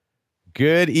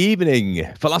Good evening,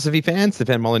 philosophy fans.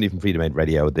 Stefan Molyneux from Freedom 8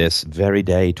 Radio. This very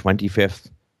day,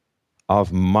 25th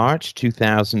of March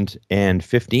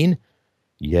 2015.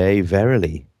 Yea,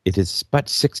 verily, it is but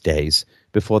 6 days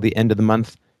before the end of the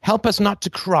month. Help us not to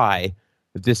cry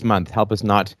this month. Help us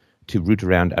not to root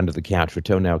around under the couch for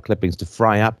toenail clippings to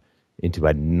fry up into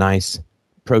a nice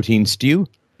protein stew.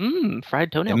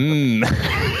 Fried toenail clippings.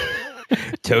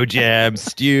 Toe jam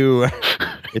stew.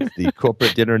 It's the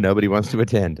corporate dinner nobody wants to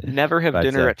attend. Never have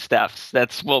dinner at Steph's.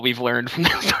 That's what we've learned from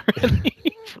this already.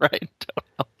 Fried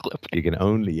toenail clippings. You can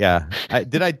only, yeah. I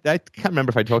can't remember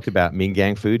if I talked about mean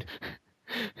gang food.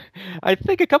 I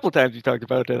think a couple times you talked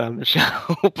about it on the show,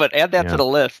 but add that to the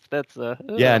list. That's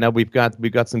Yeah, no, we've got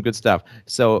some good stuff.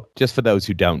 So, just for those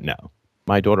who don't know,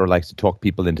 my daughter likes to talk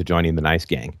people into joining the nice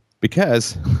gang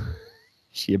because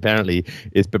she apparently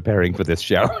is preparing for this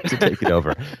show to take it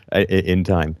over in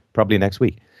time, probably next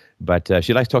week. But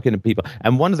she likes talking to people.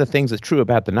 And one of the things that's true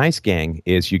about the nice gang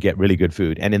is you get really good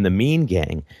food. And in the mean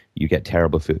gang, you get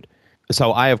terrible food.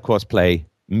 So I, of course, play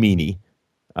Meanie.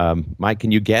 Mike,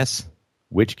 can you guess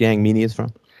which gang Meanie is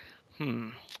from?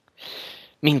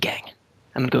 Mean gang.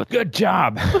 I'm going to go with Good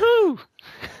job. Woohoo!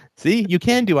 See, you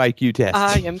can do IQ tests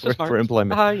I am so smart. for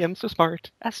employment. I am so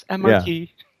smart. SMRT.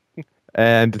 Yeah.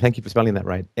 And thank you for spelling that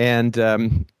right.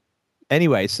 And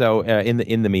anyway, so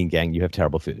in the mean gang, you have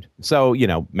terrible food. So, you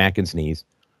know, mac and sneeze.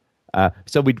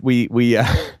 So we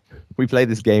play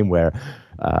this game where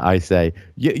I say,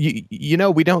 you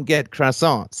know, we don't get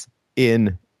croissants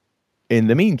in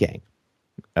the mean gang.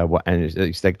 And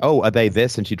she's like, oh, are they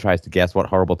this? And she tries to guess what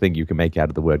horrible thing you can make out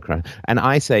of the word croissant. And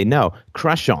I say, no,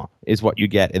 croissant is what you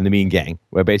get in the mean gang,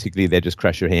 where basically they just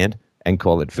crush your hand and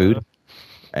call it food.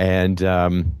 And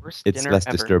it's less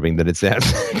disturbing than it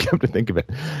sounds, come to think of it.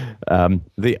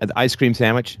 The ice cream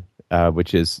sandwich,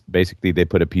 which is basically they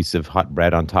put a piece of hot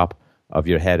bread on top of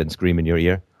your head and scream in your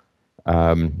ear.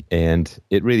 And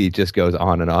it really just goes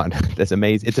on and on. That's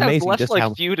amazing. It's amazing. Less just like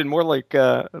how food and more like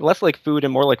less like food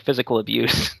and more like physical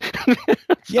abuse.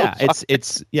 Yeah,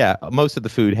 it's most of the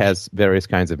food has various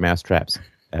kinds of mousetraps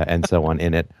and so on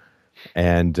in it.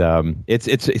 And it's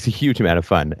a huge amount of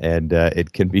fun, and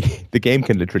it can be the game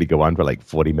can literally go on for like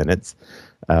 40 minutes,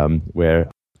 where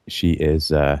she is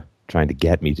trying to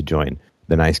get me to join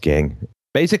the nice gang.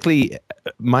 Basically,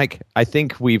 Mike, I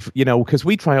think we've because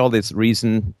we try all this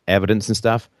reason, evidence, and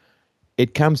stuff.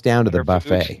 It comes down to the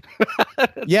buffet.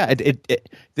 Yeah,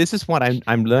 this is what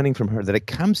I'm learning from her, that it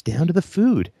comes down to the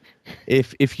food.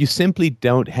 If you simply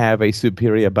don't have a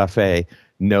superior buffet,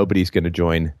 nobody's going to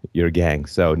join your gang.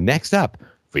 So next up,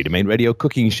 Freedom 8 Radio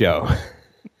Cooking Show.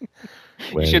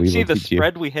 You should see the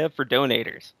spread we have for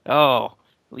donators. Oh,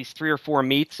 at least 3 or 4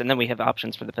 meats, and then we have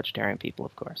options for the vegetarian people,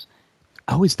 of course.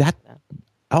 Oh, is that?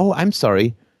 Oh, I'm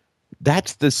sorry.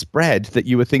 That's the spread that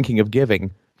you were thinking of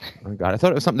giving. Oh, God, I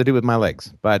thought it was something to do with my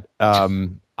legs. But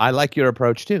I like your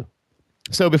approach, too.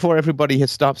 So before everybody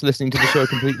stops listening to the show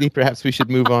completely, perhaps we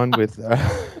should move on with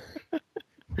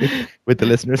the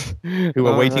listeners who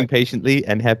are waiting patiently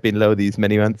and have been low these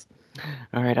many months.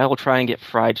 All right, I will try and get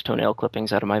fried toenail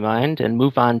clippings out of my mind and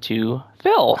move on to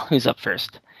Phil, who's up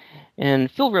first.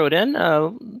 And Phil wrote in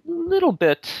a little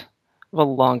bit of a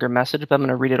longer message, but I'm going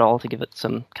to read it all to give it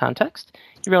some context.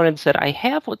 He wrote in and said, I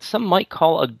have what some might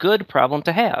call a good problem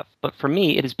to have, but for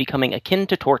me it is becoming akin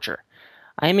to torture.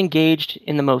 I am engaged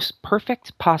in the most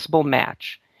perfect possible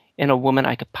match in a woman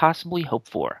I could possibly hope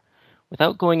for.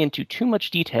 Without going into too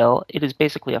much detail, it is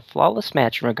basically a flawless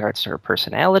match in regards to her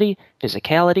personality,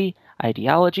 physicality,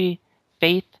 ideology,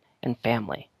 faith, and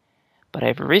family. But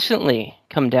I've recently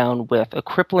come down with a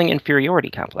crippling inferiority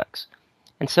complex.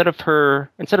 Instead of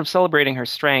celebrating her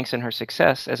strengths and her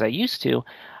success as I used to,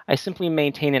 I simply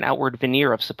maintain an outward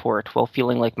veneer of support while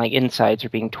feeling like my insides are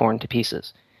being torn to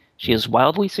pieces. She is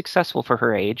wildly successful for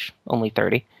her age, only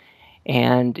 30,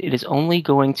 and it is only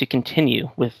going to continue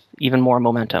with even more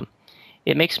momentum.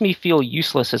 It makes me feel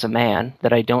useless as a man,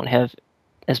 that I don't have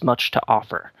as much to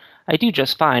offer. I do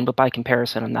just fine, but by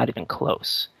comparison, I'm not even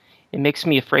close. It makes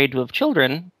me afraid to have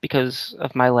children because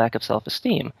of my lack of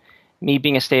self-esteem. Me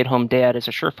being a stay-at-home dad is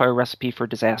a surefire recipe for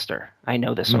disaster. I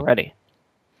know this already.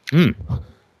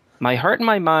 My heart and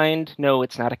my mind know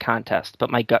it's not a contest,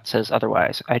 but my gut says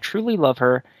otherwise. I truly love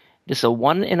her. This is a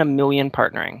 1 in a million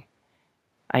partnering.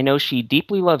 I know she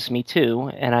deeply loves me too,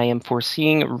 and I am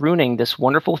foreseeing ruining this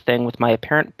wonderful thing with my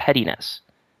apparent pettiness.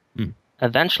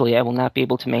 Eventually, I will not be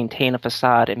able to maintain a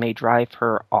facade and may drive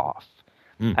her off.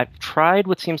 I've tried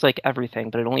what seems like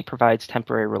everything, but it only provides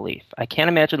temporary relief. I can't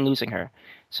imagine losing her.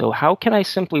 So how can I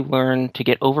simply learn to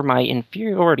get over my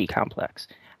inferiority complex?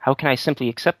 How can I simply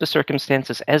accept the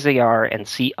circumstances as they are and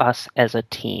see us as a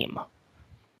team?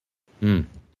 Mm.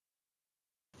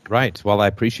 Right. Well, I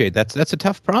appreciate that. That's a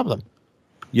tough problem.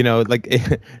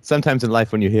 Like sometimes in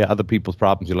life when you hear other people's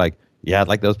problems, you're like, yeah, I'd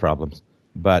like those problems.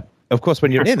 But of course,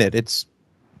 when you're in it, it's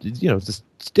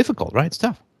difficult, right? It's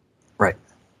tough. Right.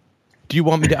 Do you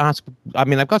want me to ask? I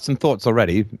mean, I've got some thoughts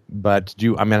already, but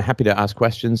I'm happy to ask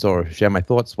questions or share my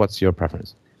thoughts. What's your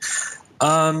preference?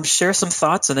 Share some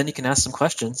thoughts, and then you can ask some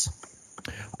questions.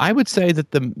 I would say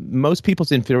that most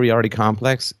people's inferiority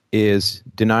complex is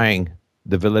denying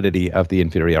the validity of the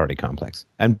inferiority complex.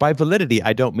 And by validity,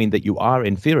 I don't mean that you are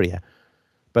inferior,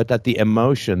 but that the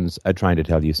emotions are trying to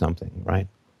tell you something, right?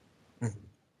 Mm-hmm.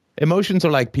 Emotions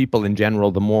are like people in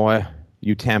general. The more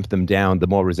you tamp them down, the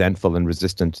more resentful and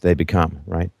resistant they become,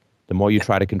 right? The more you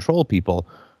try to control people,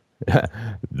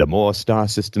 the more star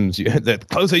systems, the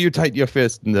closer you tighten your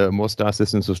fist, and the more star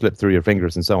systems will slip through your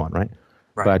fingers and so on, right?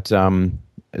 But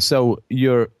so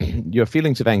your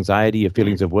feelings of anxiety, your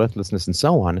feelings of worthlessness and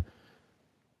so on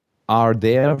are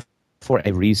there for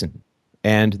a reason.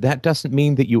 And that doesn't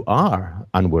mean that you are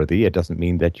unworthy. It doesn't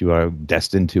mean that you are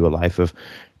destined to a life of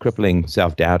crippling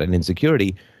self-doubt and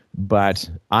insecurity. But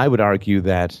I would argue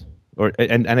that,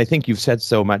 and I think you've said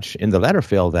so much in the letter,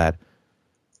 Phil, that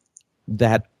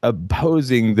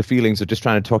opposing the feelings of just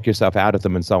trying to talk yourself out of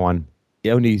them and so on, it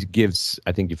only gives,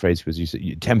 I think your phrase was, you said,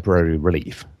 temporary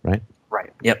relief, right?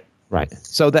 Right. Yep. Right.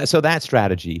 So that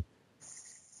strategy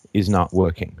is not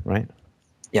working, right?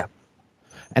 Yeah.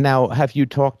 And now, have you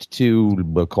talked to,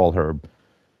 we'll call her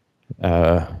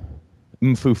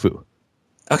Mfufu?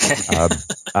 Okay.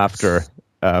 After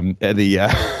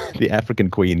the African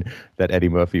queen that Eddie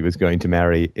Murphy was going to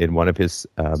marry in one of his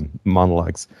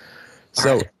monologues.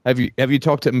 So, right. Have you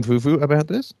talked to Mfufu about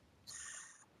this?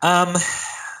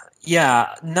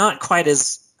 Yeah, not quite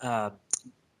as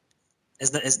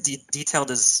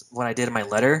detailed as what I did in my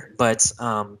letter, but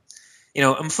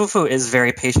Mfufu is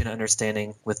very patient and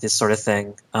understanding with this sort of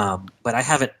thing. But I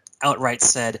haven't outright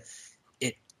said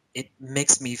it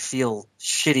makes me feel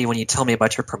shitty when you tell me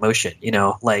about your promotion.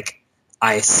 Like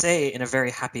I say in a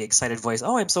very happy, excited voice,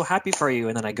 "Oh, I'm so happy for you,"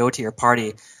 and then I go to your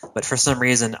party, but for some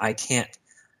reason I can't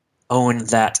own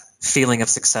that feeling of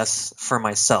success for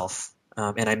myself.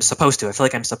 And I'm supposed to. I feel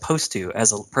like I'm supposed to,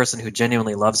 as a person who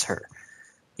genuinely loves her.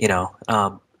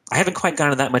 I haven't quite gone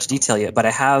into that much detail yet, but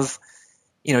I have.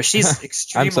 She's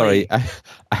extremely.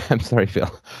 I'm sorry,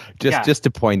 Phil. Just to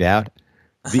point out,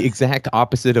 the exact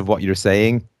opposite of what you're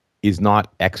saying is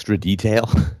not extra detail.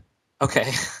 Okay.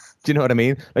 Do you know what I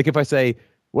mean? Like if I say,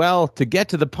 well, to get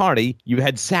to the party, you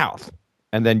head south.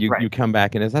 And then you come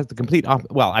back, and that's the complete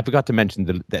opposite. Well, I forgot to mention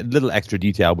the little extra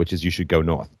detail, which is you should go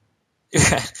north.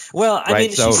 Well, I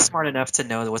mean, she's smart enough to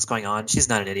know what's going on. She's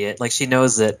not an idiot. Like, she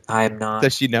knows that I'm not.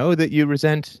 Does she know that you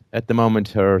resent, at the moment,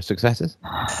 her successes?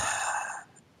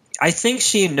 I think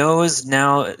she knows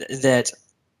now that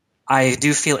I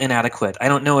do feel inadequate. I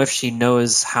don't know if she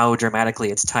knows how dramatically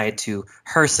it's tied to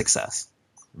her success.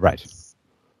 Right.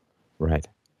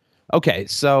 Okay,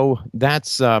 so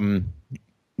that's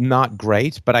not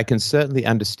great, but I can certainly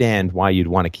understand why you'd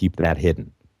want to keep that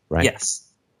hidden, right? Yes.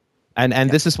 And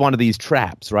this is one of these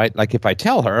traps, right? Like if I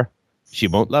tell her, she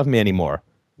won't love me anymore.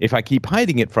 If I keep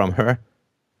hiding it from her,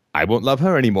 I won't love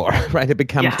her anymore, right? It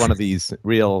becomes one of these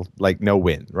real, like, no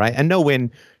win, right? And no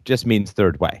win just means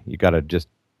third way. You got to just,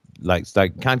 like,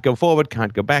 can't go forward,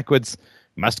 can't go backwards,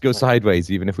 must go sideways,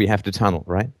 even if we have to tunnel,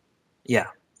 right? Yeah.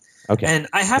 Okay. And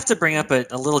I have to bring up a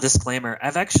little disclaimer.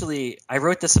 I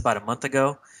wrote this about a month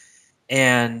ago,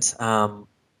 and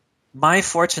my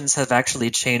fortunes have actually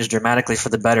changed dramatically for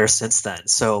the better since then.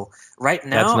 So right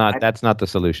now, that's not the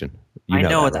solution. I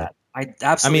know that. I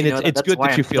absolutely know that. It's good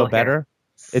that you feel better.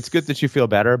 It's good that you feel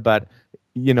better, but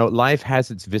life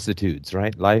has its vicissitudes,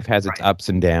 right? Life has its ups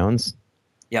and downs.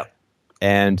 Yep.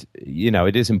 And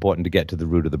it is important to get to the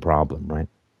root of the problem, right?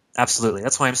 Absolutely.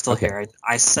 That's why I'm still here.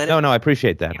 I said it. No, I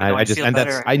appreciate that.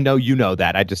 I know you know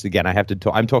that. I just, again, I have to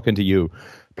talk. I'm talking to you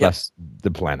plus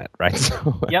the planet, right?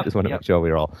 So I just want to make sure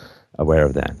we're all aware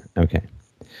of that. Okay.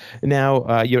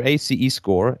 Now, your ACE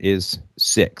score is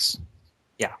 6.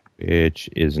 Yeah. Which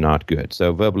is not good.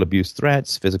 So verbal abuse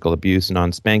threats, physical abuse,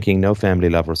 non-spanking, no family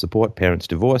love or support, parents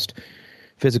divorced,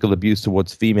 physical abuse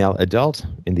towards female adult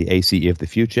in the ACE of the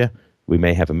future. We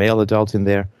may have a male adult in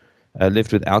there.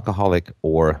 Lived with alcoholic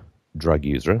or drug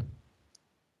user.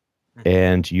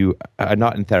 And you are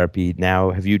not in therapy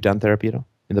now. Have you done therapy at all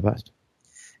in the past?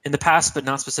 In the past, but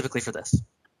not specifically for this.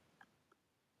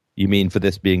 You mean for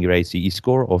this being your ACE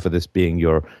score or for this being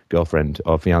your girlfriend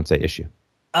or fiance issue?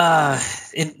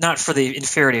 Not for the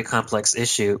inferiority complex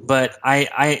issue, but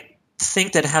I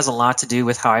think that it has a lot to do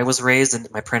with how I was raised and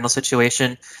my parental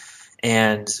situation.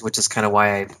 and which is kind of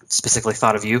why I specifically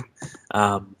thought of you.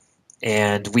 And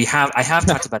I have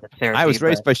talked about the therapy. I was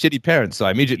raised by shitty parents, so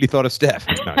I immediately thought of Steph.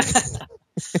 No.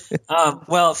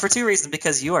 Well, for two reasons,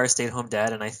 because you are a stay-at-home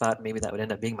dad, and I thought maybe that would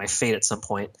end up being my fate at some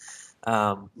point.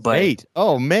 But Fate?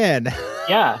 Oh, man.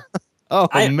 yeah.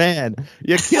 Man,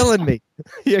 you're killing me.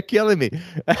 You're killing me.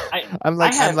 I'm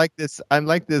like this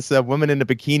woman in a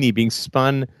bikini being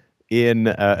spun in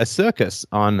a circus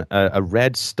on a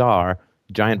red star,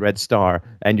 giant red star,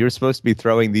 and you're supposed to be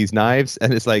throwing these knives,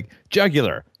 and it's like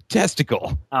jugular,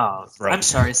 testicle. Oh, right. I'm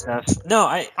sorry, Steph. No,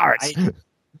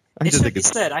 it's like you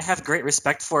said, I have great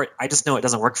respect for it. I just know it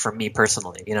doesn't work for me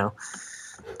personally, you know?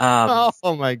 Oh,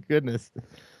 my goodness.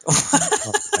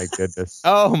 Oh, my goodness.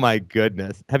 Oh, my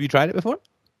goodness. Have you tried it before?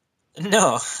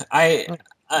 No.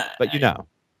 But you know.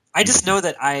 I just know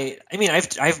that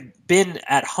I've been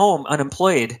at home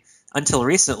unemployed until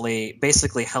recently,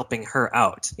 basically helping her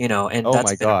out, you know? And oh,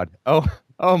 my God.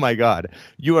 Oh, my God.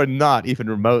 You are not even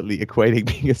remotely equating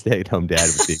being a stay-at-home dad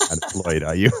with being unemployed,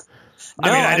 are you? No,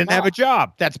 I didn't have a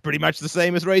job. That's pretty much the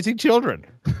same as raising children.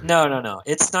 No.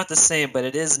 It's not the same, but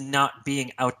it is not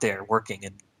being out there working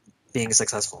and being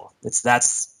successful. It's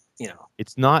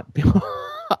not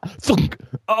thunk.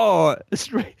 Oh,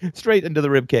 straight into the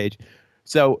rib cage.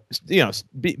 So, you know,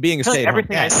 being a stay-at-home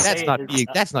dad,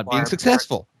 that's not being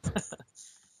successful.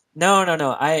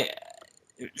 No.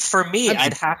 For me,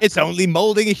 it's only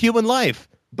molding a human life,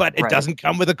 but it doesn't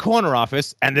come with a corner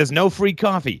office and there's no free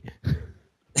coffee.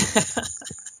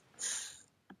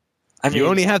 You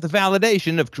only have the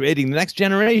validation of creating the next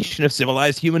generation of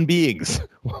civilized human beings.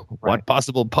 What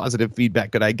possible positive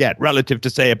feedback could I get relative to,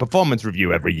 say, a performance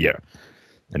review every year?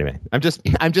 Anyway, I'm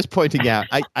just pointing out.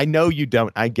 I know you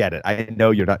don't. I get it. I know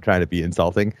you're not trying to be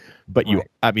insulting, but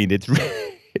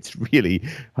it's really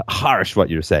harsh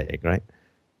what you're saying, right?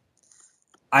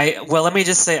 Let me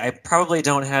just say, I probably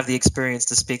don't have the experience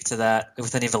to speak to that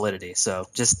with any validity, so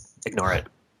just ignore it.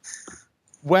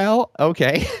 Well,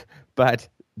 okay, but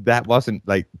that wasn't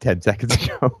like 10 seconds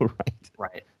ago, right?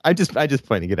 Right. I'm just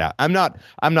pointing it out. I'm not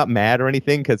mad or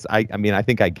anything, because I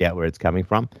think I get where it's coming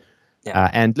from. Yeah.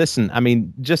 And listen, I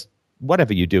mean, just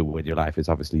whatever you do with your life is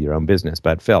obviously your own business.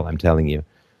 But Phil, I'm telling you,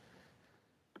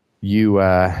 you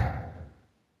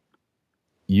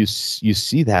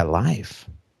see that life.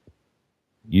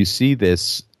 You see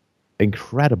this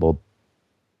incredible,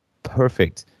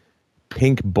 perfect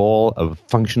pink ball of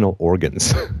functional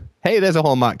organs. Hey, there's a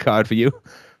Hallmark card for you.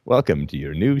 Welcome to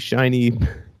your new shiny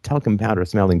talcum powder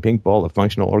smelling pink ball of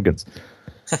functional organs.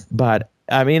 But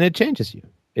I mean, it changes you.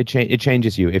 It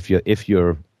changes you if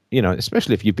you're you know,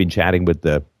 especially if you've been chatting with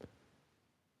the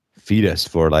fetus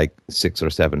for like 6 or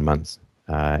 7 months.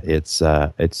 It's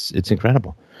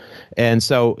incredible. And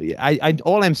so I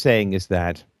all I'm saying is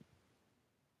that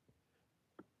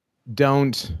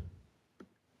don't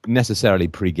necessarily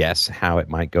pre-guess how it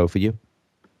might go for you.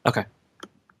 Okay.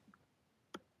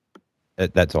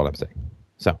 That's all I'm saying.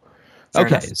 So, Fair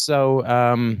okay.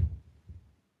 enough.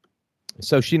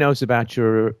 So she knows about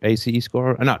your ACE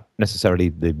score, not necessarily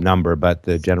the number, but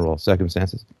the general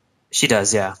circumstances. She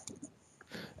does, yeah.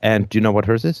 And do you know what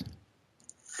hers is?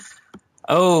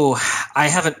 Oh, I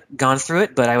haven't gone through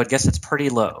it, but I would guess it's pretty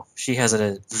low. She has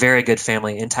a very good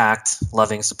family, intact,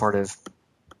 loving, supportive.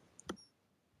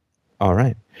 All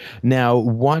right. Now,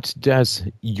 what does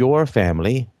your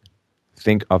family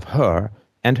think of her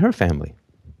and her family?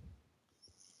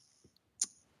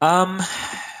 I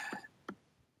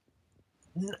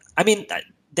mean,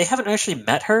 they haven't actually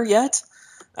met her yet.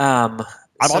 I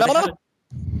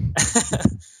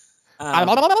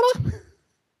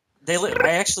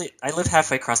live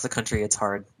halfway across the country. It's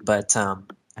hard, but How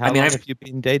long have you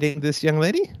been dating this young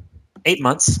lady? 8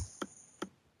 months.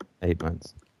 8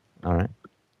 months. All right.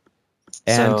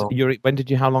 And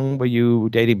how long were you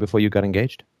dating before you got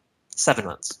engaged? 7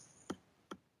 months.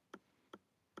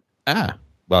 Ah,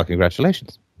 well,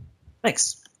 congratulations.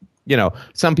 Thanks. You know,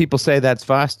 some people say that's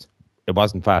fast. It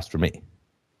wasn't fast for me.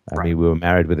 I mean, we were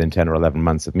married within 10 or 11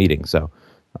 months of meeting, so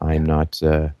I'm not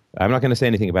going to say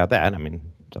anything about that. I mean,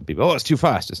 some people, it's too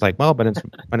fast. It's like, well, but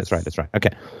when it's right, it's right. Okay.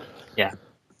 Yeah.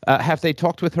 Have they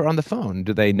talked with her on the phone?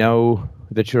 Do they know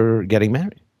that you're getting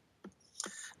married?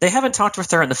 They haven't talked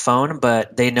with her on the phone,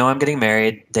 but they know I'm getting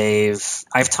married.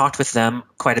 I've talked with them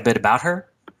quite a bit about her.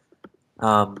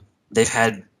 They've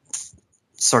had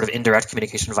sort of indirect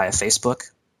communication via Facebook.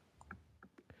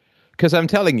 Because I'm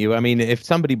telling you, I mean, if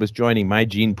somebody was joining my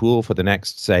gene pool for the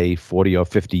next, say, 40 or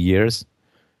 50 years,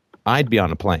 I'd be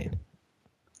on a plane.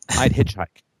 I'd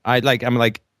hitchhike. I'm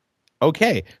like,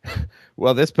 okay,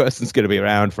 well, this person's going to be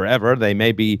around forever. They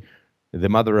may be the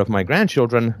mother of my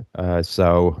grandchildren.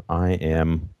 So I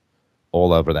am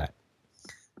all over that.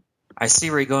 I see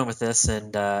where you're going with this,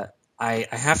 and I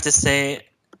have to say,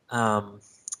 I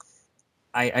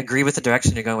agree with the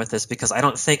direction you're going with this, because I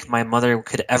don't think my mother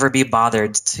could ever be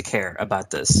bothered to care about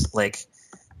this. Like,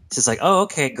 she's like, oh,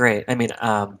 okay, great. I mean,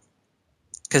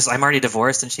 because I'm already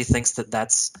divorced, and she thinks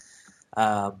that's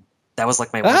that was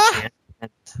like my one chance.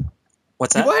 And,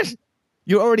 what's that? What?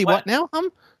 You already what now?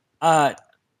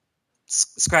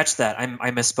 Scratch that.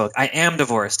 I misspoke. I am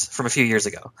divorced from a few years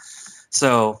ago.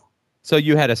 So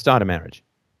you had a starter marriage?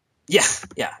 Yeah,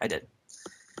 I did.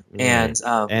 Right.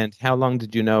 And how long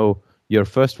did you know your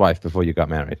first wife before you got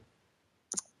married?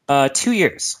 2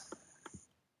 years.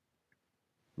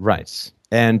 Right.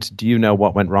 And do you know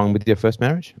what went wrong with your first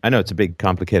marriage? I know it's a big,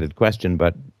 complicated question,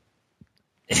 but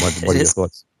what are your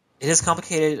thoughts? It is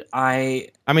complicated. I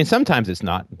mean, sometimes it's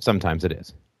not. Sometimes it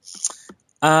is.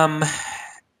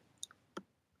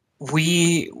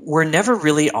 We were never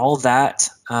really all that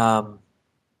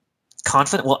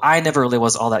confident. Well, I never really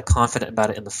was all that confident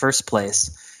about it in the first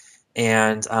place.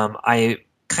 And I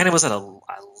kind of was at a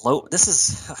low. This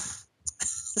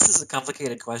is a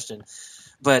complicated question,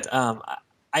 but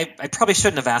I probably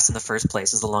shouldn't have asked in the first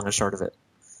place. Is the long and short of it.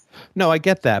 No, I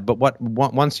get that. But what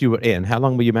once you were in, how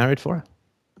long were you married for?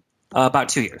 About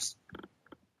 2 years.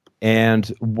 And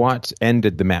what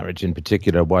ended the marriage in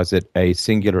particular? Was it a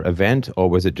singular event, or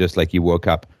was it just like you woke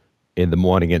up in the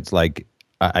morning? It's like,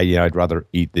 I'd rather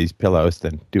eat these pillows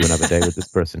than do another day with this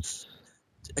person.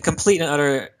 A complete and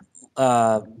utter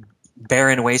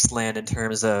barren wasteland in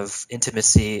terms of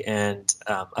intimacy and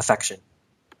affection.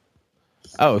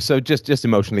 Oh, so just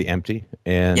emotionally empty,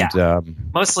 and yeah.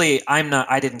 Mostly,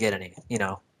 I didn't get any.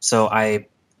 So I.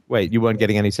 Wait, you weren't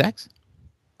getting any sex?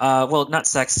 Well, not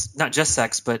sex, not just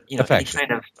sex, but affection. Any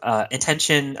kind of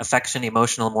intention, affection,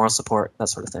 emotional, moral support, that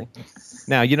sort of thing.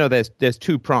 Now, there's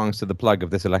two prongs to the plug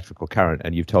of this electrical current,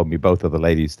 and you've told me both of the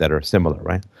ladies that are similar,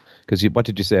 right? Because what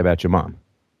did you say about your mom?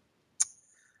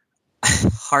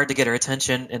 Hard to get her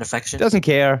attention and affection. Doesn't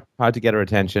care. Hard to get her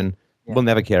attention. Yeah. We'll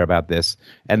never care about this.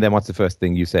 And then what's the first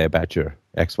thing you say about your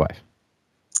ex-wife?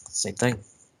 Same thing.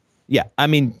 Yeah, I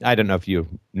mean, I don't know if you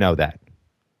know that.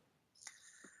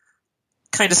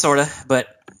 Kind of, sort of, but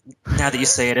now that you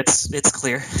say it, it's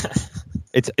clear.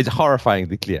 It's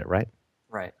horrifyingly clear, right?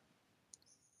 Right.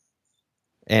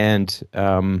 And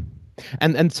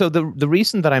so the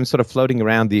reason that I'm sort of floating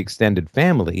around the extended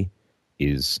family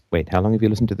is, wait, how long have you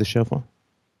listened to this show for?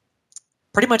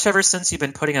 Pretty much ever since you've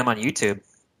been putting them on YouTube.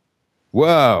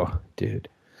 Whoa, dude.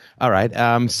 All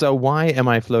right. So why am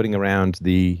I floating around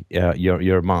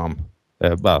your mom?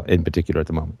 Well, in particular at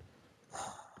the moment.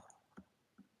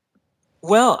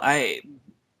 Well, I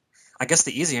guess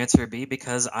the easy answer would be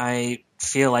because I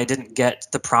feel I didn't get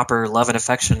the proper love and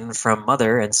affection from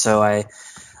mother, and so I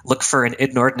look for an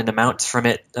inordinate amount from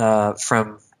it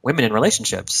from women in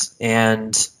relationships.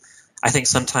 And I think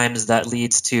sometimes that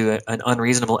leads to an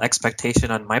unreasonable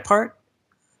expectation on my part,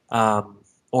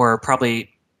 or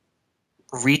probably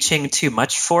reaching too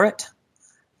much for it,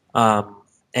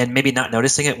 and maybe not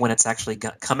noticing it when it's actually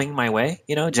coming my way,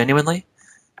 genuinely.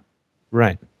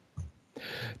 Right.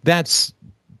 That's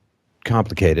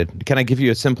complicated. Can I give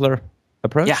you a simpler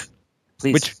approach? Yeah,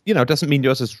 please. Which, doesn't mean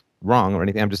yours is wrong or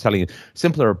anything. I'm just telling you,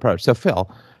 simpler approach. So,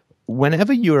 Phil,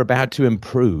 whenever you're about to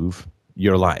improve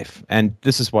your life, and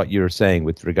this is what you're saying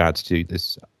with regards to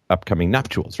this upcoming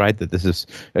nuptials, right? That this is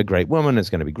a great woman, it's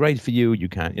going to be great for you. You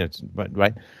can't,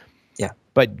 right? Yeah.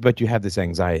 But you have this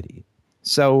anxiety.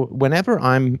 So whenever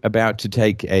I'm about to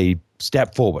take a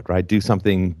step forward, right? Do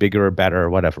something bigger or better or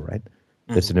whatever, right?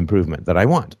 It's an improvement that I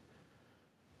want.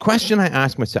 Question I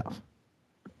ask myself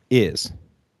is,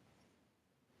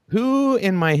 who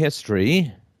in my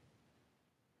history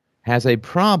has a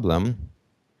problem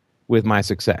with my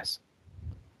success?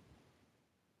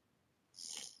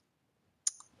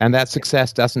 And that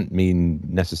success doesn't mean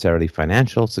necessarily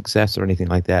financial success or anything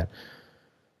like that.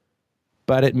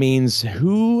 But it means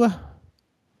whose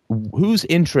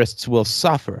interests will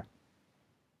suffer,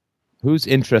 whose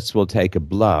interests will take a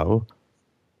blow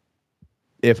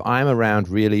if I'm around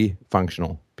really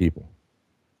functional people.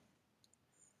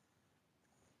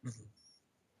 Mm-hmm.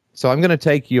 So I'm going to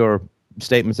take your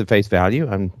statements at face value.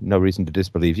 I'm no reason to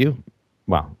disbelieve you.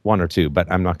 Well, one or two, but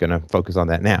I'm not going to focus on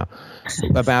that now.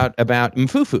 about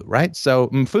Mfufu, right? So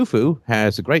Mfufu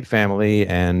has a great family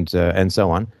and so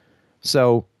on.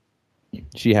 So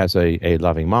she has a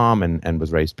loving mom and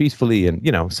was raised peacefully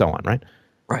and, so on, right?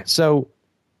 Right. So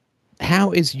how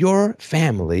is your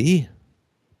family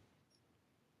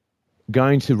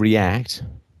going to react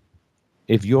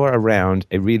if you're around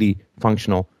a really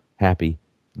functional, happy,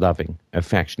 loving,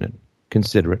 affectionate,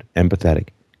 considerate, empathetic,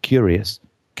 curious,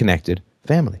 connected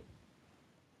family?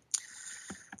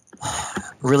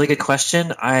 Really good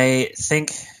question. I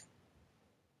think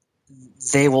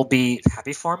they will be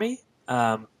happy for me.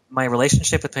 My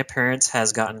relationship with my parents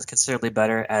has gotten considerably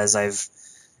better as I've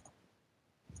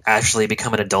actually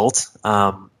become an adult.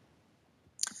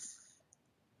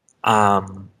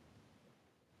 My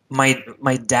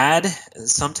dad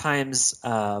sometimes,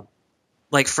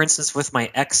 like for instance, with my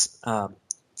ex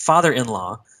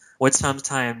father-in-law, would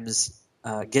sometimes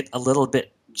get a little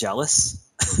bit jealous.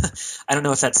 I don't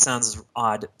know if that sounds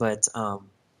odd, but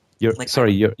Your like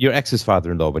your ex's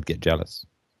father-in-law would get jealous.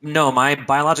 no, my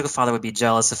biological father would be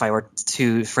jealous if I were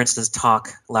to, for instance, talk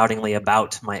loudly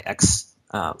about my ex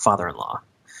father-in-law.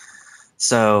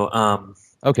 So,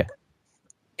 Okay.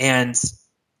 and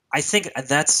I think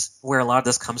that's where a lot of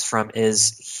this comes from.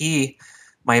 Is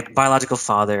my biological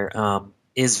father,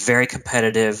 is very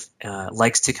competitive,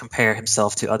 likes to compare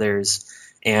himself to others,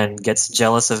 and gets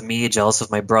jealous of me, jealous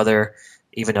of my brother,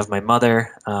 even of my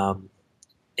mother.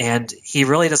 And he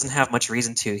really doesn't have much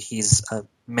reason to. He's a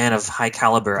man of high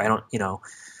caliber.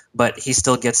 But he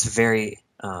still gets very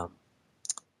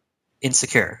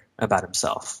insecure about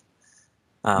himself.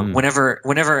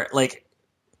 Whenever like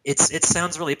it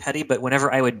sounds really petty, but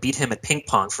whenever I would beat him at ping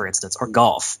pong, for instance, or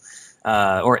golf,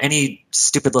 or any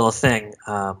stupid little thing,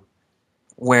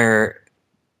 where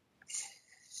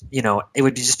it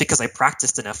would be just because I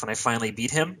practiced enough when I finally beat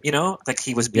him. Like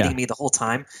he was beating me the whole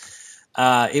time.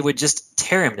 It would just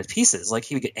tear him to pieces. Like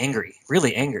he would get angry,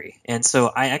 really angry. And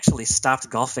so I actually stopped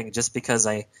golfing just because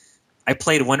I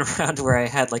played one round where I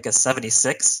had like a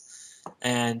 76,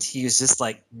 and he was just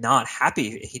like not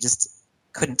happy. He just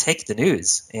couldn't take the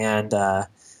news. And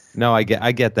no, I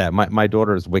get that. My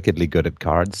daughter is wickedly good at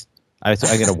cards. I'm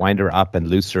going to wind her up and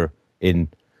lose her in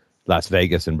Las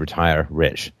Vegas and retire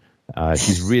rich.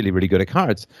 She's really, really good at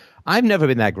cards. I've never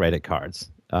been that great at cards.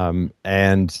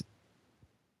 And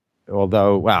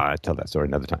although, well, I'll tell that story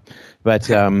another time. But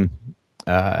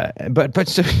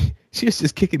so she was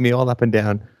just kicking me all up and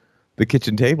down the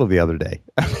kitchen table the other day.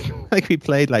 Like we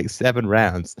played like 7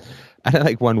 rounds, and I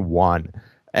like won 1.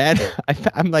 And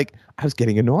I'm like, I was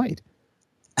getting annoyed.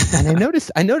 And I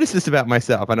noticed this about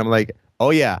myself, and I'm like,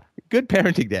 oh yeah, good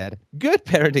parenting, Dad. Good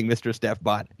parenting, Mr.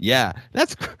 Stepbot. Yeah,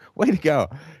 that's way to go.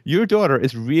 Your daughter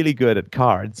is really good at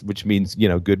cards, which means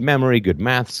good memory, good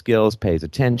math skills, pays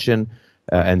attention,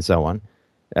 and so on,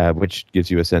 which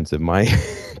gives you a sense of my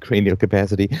cranial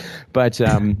capacity. But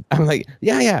I'm like,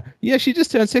 yeah. She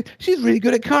just turned 6. She's really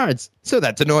good at cards, so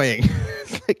that's annoying.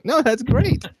 It's like, no, that's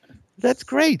great. That's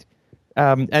great.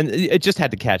 And it just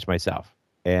had to catch myself.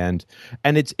 And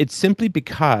it's simply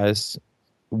because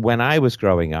when I was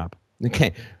growing up,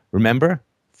 okay, remember,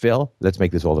 Phil, let's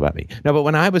make this all about me. No, but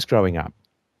when I was growing up,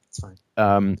 it's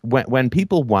fine. When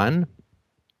people won,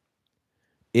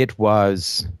 it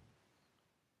was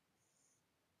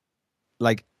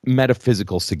like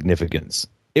metaphysical significance.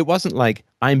 It wasn't like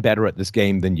I'm better at this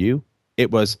game than you.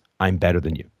 It was I'm better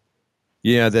than you.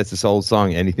 Yeah, that's this old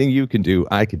song. Anything you can do,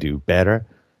 I can do better.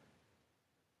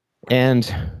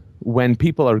 And when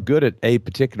people are good at a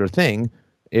particular thing,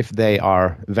 if they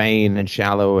are vain and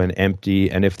shallow and empty,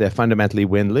 and if they're fundamentally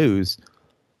win-lose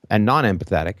and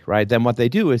non-empathetic, right, then what they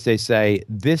do is they say,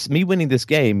 me winning this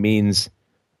game means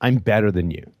I'm better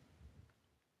than you.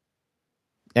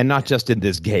 And not just in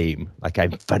this game, like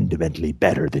I'm fundamentally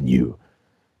better than you.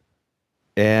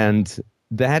 And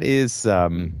that is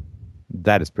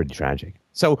pretty tragic.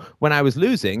 So when I was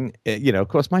losing, of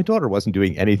course, my daughter wasn't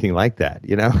doing anything like that,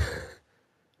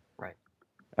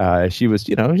 Right. She was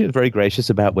very gracious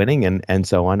about winning and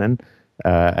so on.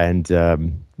 But,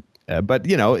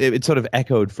 it sort of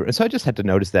echoed so I just had to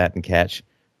notice that and catch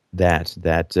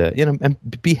that,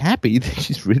 and be happy that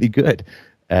she's really good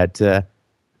at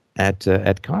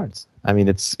cards. I mean,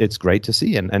 it's great to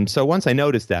see. And so once I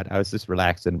noticed that, I was just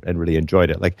relaxed and really enjoyed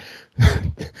it. Like,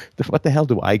 what the hell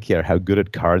do I care how good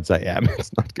at cards I am?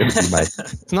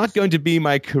 It's not going to be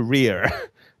my career.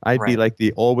 I'd be like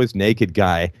the always naked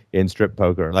guy in strip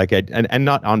poker, like and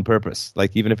not on purpose.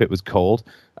 Like even if it was cold,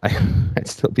 I'd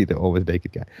still be the always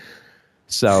naked guy.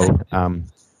 So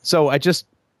I just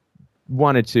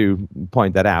wanted to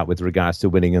point that out with regards to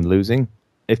winning and losing.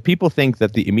 If people think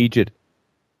that the immediate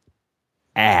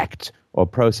act or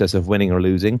process of winning or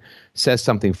losing says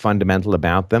something fundamental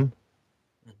about them,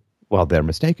 well, they're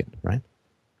mistaken, right?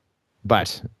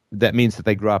 But that means that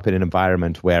they grew up in an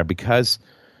environment where, because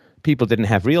people didn't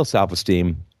have real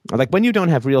self-esteem, like when you don't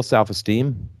have real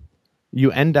self-esteem,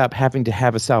 you end up having to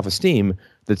have a self-esteem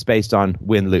that's based on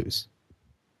win-lose,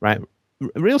 right?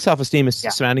 Real self-esteem is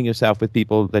surrounding yourself with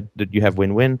people that you have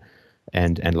win-win,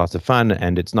 and lots of fun,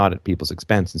 and it's not at people's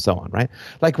expense and so on, right?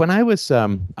 Like when I was,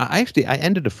 I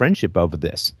ended a friendship over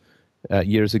this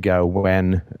years ago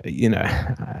when,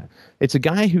 it's a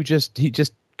guy who he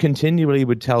just continually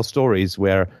would tell stories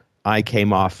where I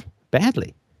came off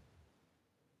badly.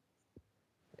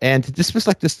 And this was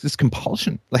like this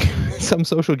compulsion, like some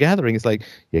social gathering. It's like,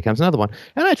 here comes another one.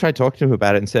 And I tried talking to him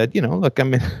about it and said, look,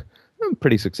 I'm a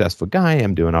pretty successful guy.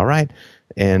 I'm doing all right.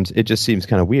 And it just seems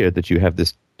kind of weird that you have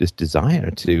this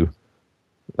desire to,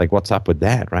 like, what's up with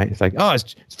that, right? It's like, oh,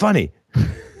 it's funny.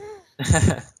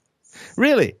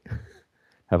 Really?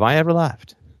 Have I ever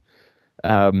laughed?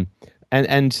 And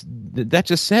that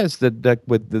just says that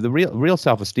with the real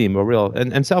self-esteem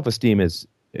and self-esteem is,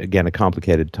 again, a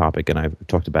complicated topic, and I've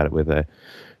talked about it with a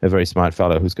very smart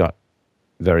fellow who's got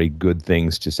very good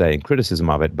things to say in criticism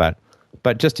of it. But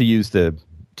just to use the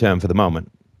term for the moment,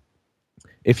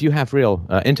 if you have real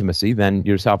intimacy, then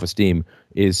your self-esteem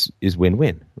is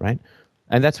win-win, right?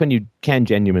 And that's when you can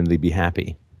genuinely be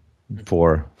happy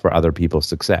for other people's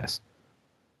success.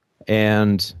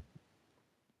 And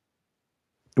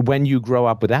when you grow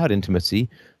up without intimacy,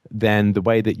 then the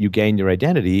way that you gain your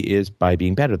identity is by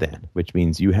being better than, which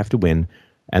means you have to win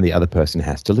and the other person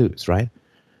has to lose, right?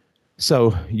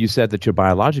 So you said that your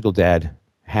biological dad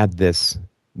had this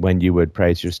when you would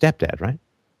praise your stepdad, right?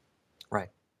 Right.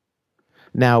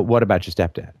 Now, what about your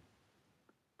stepdad?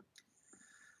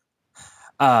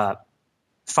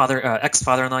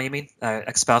 Ex-father-in-law, you mean?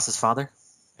 Ex-spouse's father?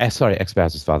 Sorry,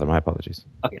 ex-spouse's father. My apologies.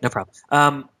 Okay, no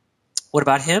problem. What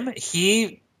about him?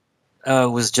 He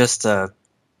was just a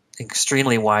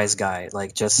extremely wise guy,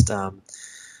 like just a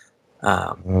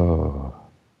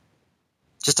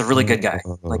really good guy.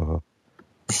 Like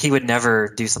he would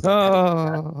never do something.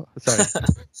 Oh, sorry.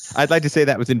 I'd like to say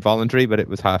that was involuntary, but it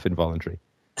was half involuntary.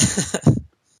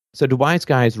 So do wise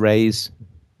guys raise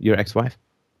your ex-wife?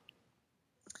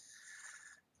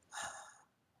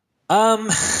 I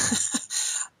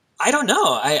don't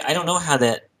know. I don't know how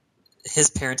that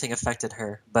his parenting affected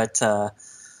her, but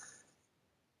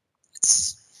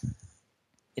it's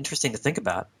interesting to think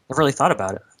about. I've really thought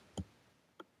about it.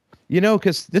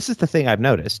 Because this is the thing I've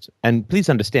noticed, and please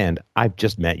understand, I've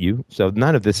just met you, so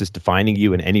none of this is defining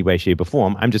you in any way, shape, or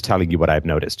form. I'm just telling you what I've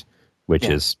noticed, which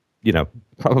is,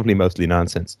 probably mostly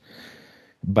nonsense.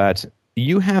 But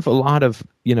you have a lot of,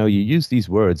 you use these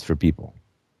words for people.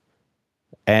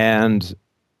 And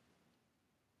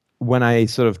when I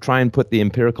sort of try and put the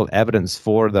empirical evidence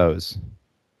for those,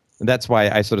 and that's why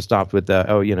I sort of stopped with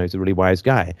he's a really wise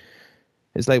guy.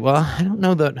 It's like, well, I don't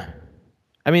know that.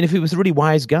 I mean, if he was a really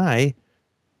wise guy,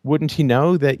 wouldn't he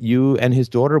know that you and his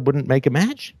daughter wouldn't make a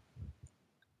match?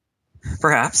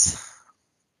 Perhaps.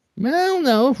 Well,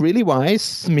 no, really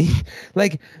wise.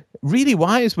 Really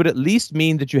wise would at least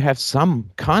mean that you have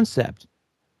some concept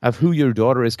of who your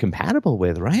daughter is compatible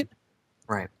with, right?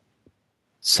 Right.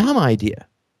 Some idea.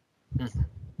 Mm-hmm.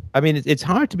 I mean, it's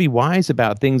hard to be wise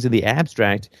about things in the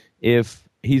abstract if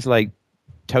he's like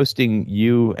toasting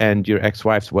you and your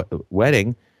ex-wife's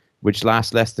wedding, which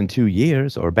lasts less than 2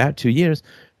 years or about 2 years.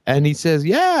 And he says,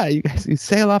 yeah, you guys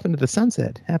sail off into the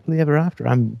sunset happily ever after.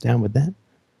 I'm down with that.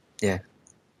 Yeah.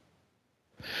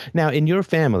 Now, in your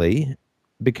family,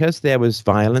 because there was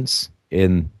violence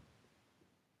in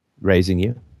raising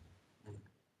you,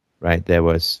 right? There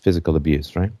was physical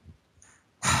abuse, right?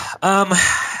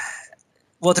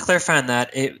 Well, to clarify on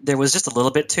that, there was just a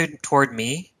little bit toward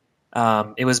me.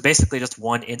 It was basically just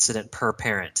one incident per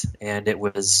parent, and it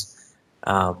was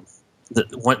when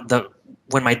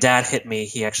my dad hit me,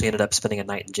 he actually ended up spending a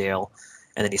night in jail,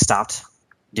 and then he stopped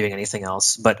doing anything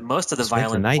else. But most of the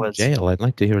violence a night was in jail. I'd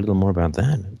like to hear a little more about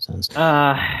that. It sounds...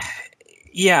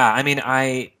 Yeah, I mean,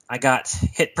 I got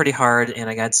hit pretty hard, and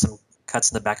I got some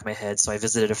cuts in the back of my head. So I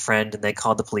visited a friend, and they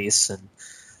called the police, and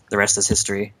the rest is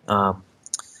history.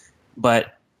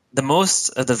 But the most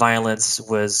of the violence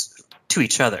was to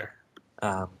each other.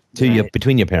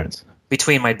 Between your parents?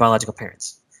 Between my biological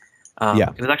parents. Yeah.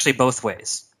 It was actually both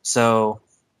ways. So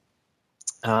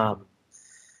I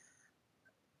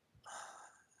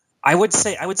would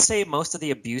say most of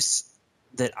the abuse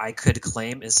that I could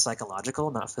claim is psychological,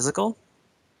 not physical.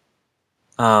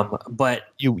 But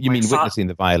you mean witnessing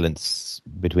the violence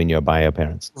between your bio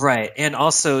parents, right? And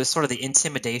also sort of the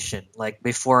intimidation. Like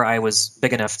before I was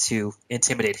big enough to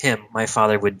intimidate him, my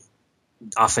father would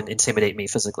often intimidate me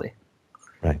physically.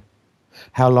 Right.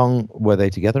 How long were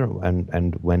they together,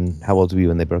 and how old were you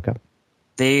when they broke up?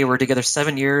 They were together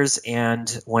 7 years, and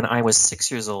when I was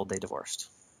 6 years old, they divorced.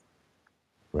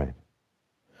 Right.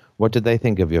 What did they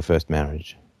think of your first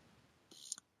marriage?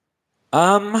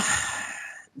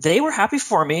 They were happy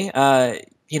for me.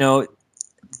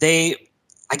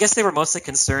 I guess they were mostly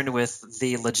concerned with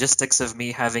the logistics of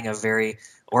me having a very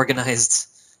organized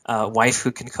wife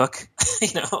who can cook,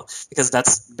 because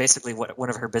that's basically what one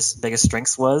of her biggest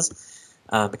strengths was,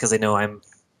 because they know I'm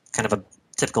kind of a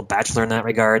typical bachelor in that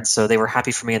regard. So they were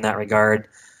happy for me in that regard.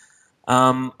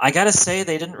 I got to say,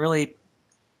 they didn't really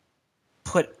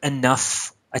put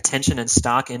enough attention and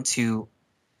stock into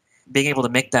being able to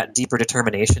make that deeper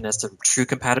determination as to true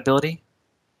compatibility.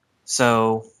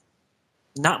 So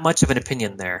not much of an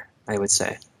opinion there, I would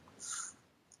say.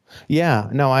 Yeah,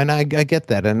 no, and I get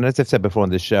that. And as I've said before on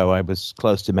this show, I was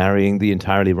close to marrying the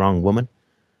entirely wrong woman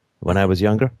when I was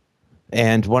younger.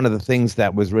 And one of the things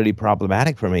that was really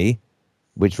problematic for me,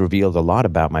 which revealed a lot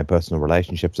about my personal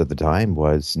relationships at the time,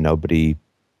 was nobody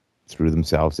threw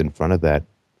themselves in front of that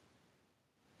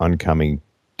oncoming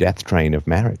death train of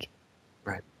marriage.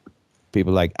 Right.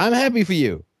 People like, I'm happy for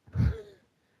you.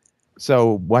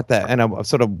 So what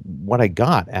I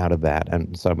got out of that,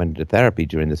 and so I went into therapy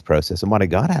during this process, and what I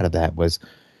got out of that was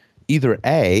either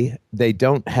A, they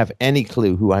don't have any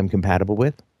clue who I'm compatible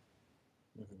with,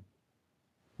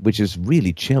 which is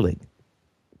really chilling,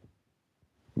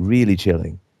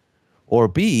 or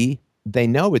B, they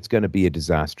know it's going to be a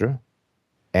disaster,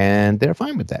 and they're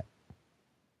fine with that.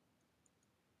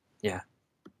 Yeah.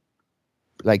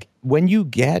 Like, when you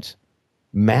get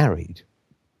married,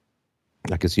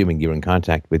 like assuming you're in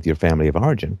contact with your family of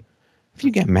origin, if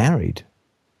you get married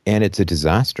and it's a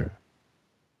disaster,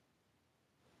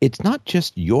 it's not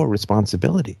just your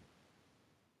responsibility.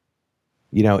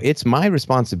 It's my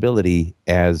responsibility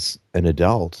as an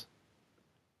adult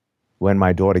when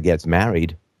my daughter gets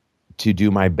married to do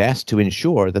my best to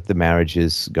ensure that the marriage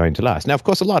is going to last. Now, of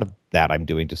course, a lot of that I'm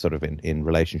doing to sort of in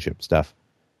relationship stuff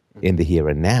in the here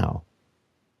and now.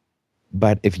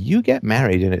 But if you get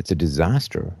married and it's a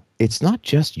disaster, it's not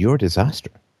just your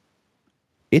disaster.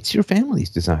 It's your family's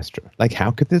disaster. Like,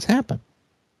 how could this happen?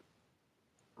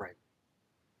 Right.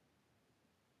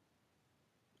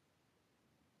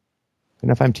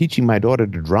 And if I'm teaching my daughter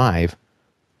to drive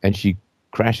and she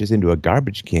crashes into a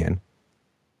garbage can,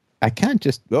 I can't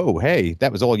just, oh, hey,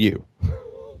 that was all you.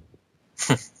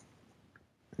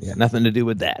 Yeah, nothing to do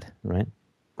with that, right?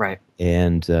 Right.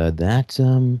 And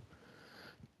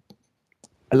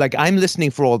like, I'm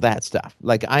listening for all that stuff.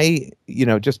 Like,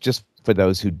 just for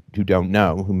those who don't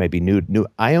know, who may be new,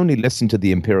 I only listen to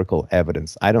the empirical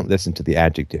evidence. I don't listen to the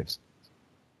adjectives.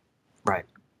 Right.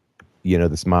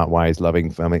 The smart, wise,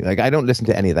 loving, family. Like, I don't listen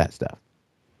to any of that stuff.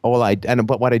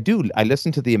 But what I do, I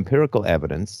listen to the empirical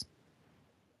evidence.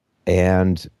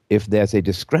 And if there's a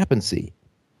discrepancy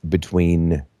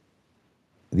between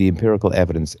the empirical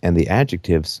evidence and the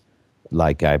adjectives,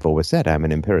 like I've always said, I'm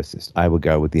an empiricist. I will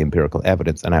go with the empirical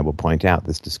evidence and I will point out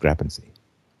this discrepancy.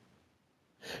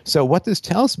 So what this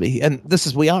tells me, and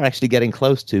we are actually getting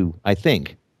close to, I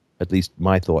think, at least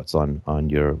my thoughts on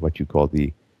your, what you call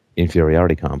the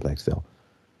inferiority complex, Phil.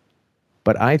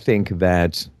 But I think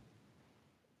that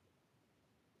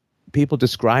people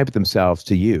describe themselves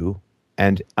to you,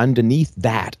 and underneath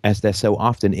that, as there so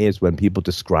often is when people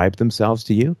describe themselves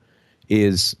to you,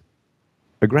 is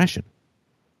aggression.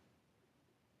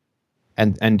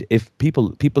 And if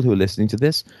people who are listening to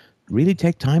this really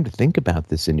take time to think about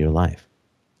this in your life,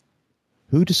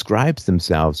 who describes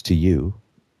themselves to you,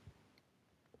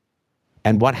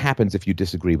 and what happens if you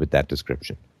disagree with that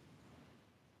description?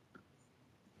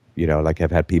 Like,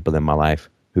 I've had people in my life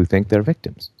who think they're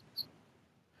victims.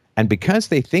 And because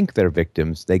they think they're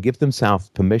victims, they give themselves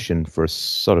permission for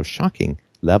sort of shocking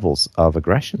levels of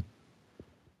aggression.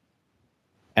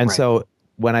 And Right. so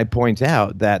when I point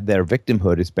out that their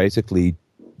victimhood is basically,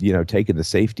 taking the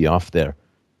safety off their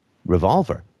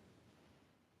revolver,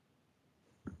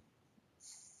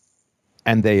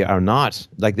 and they are not,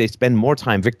 like, they spend more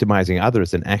time victimizing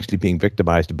others than actually being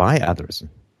victimized by others,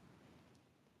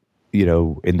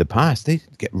 in the past, they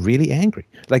get really angry.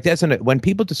 Like, when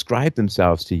people describe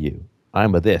themselves to you,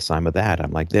 I'm a this, I'm a that,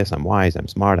 I'm like this, I'm wise, I'm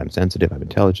smart, I'm sensitive, I'm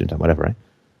intelligent, I'm whatever, right?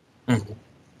 Mm-hmm.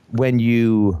 When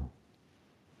you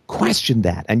question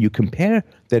that and you compare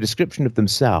their description of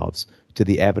themselves to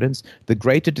the evidence, the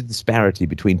greater the disparity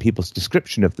between people's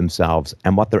description of themselves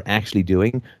and what they're actually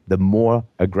doing, the more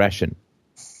aggression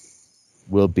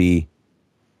will be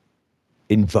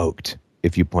invoked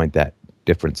if you point that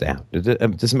difference out. Does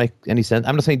it make any sense?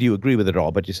 I'm not saying do you agree with it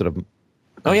all, but you sort of...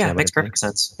 Oh, yeah, it makes perfect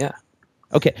sense. Yeah.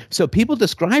 Okay, so people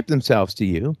describe themselves to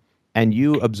you, and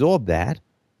you absorb that,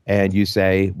 and you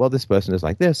say, well, this person is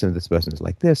like this, and this person is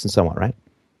like this, and so on, right?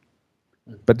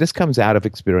 But this comes out of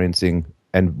experiencing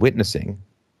and witnessing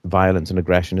violence and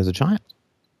aggression as a child.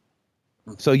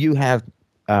 So you have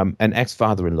an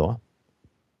ex-father-in-law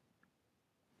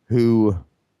who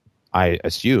I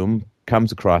assume,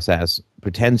 comes across as,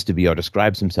 pretends to be or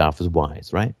describes himself as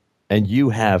wise, right? And you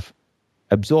have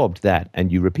absorbed that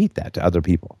and you repeat that to other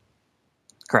people.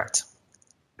 Correct.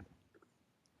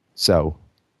 So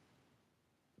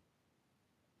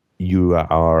you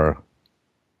are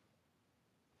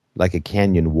like a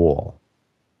canyon wall,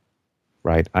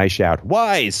 right? I shout,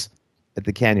 wise, at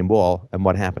the canyon wall, and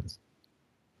what happens?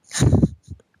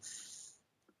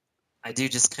 I do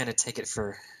just kind of take it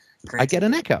for granted. I get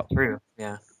an echo. True,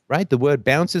 yeah. Right? The word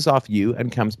bounces off you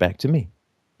and comes back to me.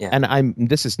 Yeah. And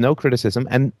this is no criticism,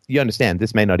 and you understand,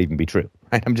 this may not even be true,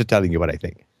 right? I'm just telling you what I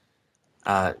think.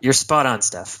 You're spot on,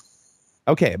 Steph.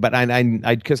 Okay, but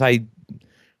because I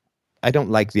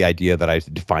don't like the idea that I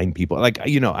define people. Like,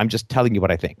 I'm just telling you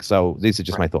what I think. So these are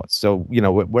just my thoughts. So,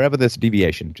 wherever there's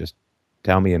deviation, just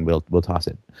tell me and we'll toss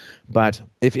it. But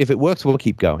if it works, we'll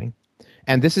keep going.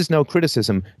 And this is no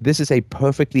criticism. This is a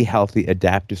perfectly healthy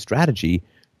adaptive strategy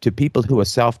to people who are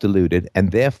self-deluded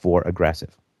and therefore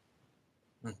aggressive.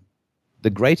 Mm-hmm.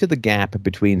 The greater the gap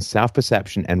between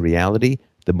self-perception and reality,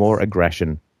 the more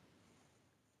aggression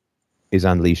is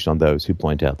unleashed on those who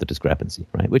point out the discrepancy,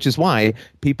 right? Which is why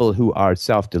people who are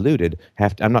self-deluded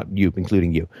have to, I'm not you,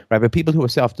 including you, right? But people who are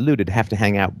self-deluded have to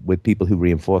hang out with people who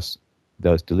reinforce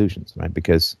those delusions, right?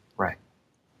 Because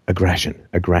aggression,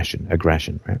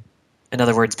 right? In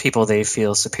other words, people they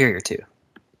feel superior to,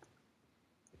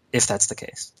 if that's the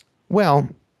case. Well,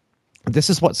 this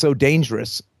is what's so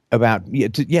dangerous about,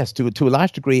 to a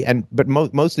large degree, but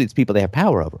mostly it's people they have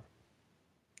power over.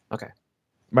 Okay.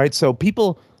 Right? So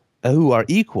people who are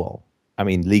equal, I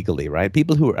mean, legally, right?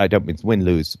 People who are, I don't mean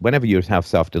win-lose. Whenever you have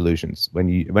self-delusions,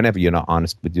 whenever you're not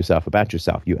honest with yourself about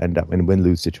yourself, you end up in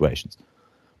win-lose situations.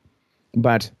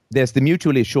 But there's the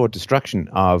mutually assured destruction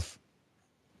of,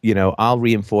 I'll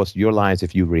reinforce your lies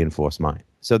if you reinforce mine.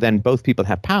 So then both people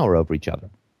have power over each other.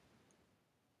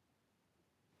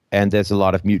 And there's a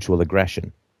lot of mutual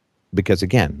aggression because,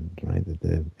 again, right,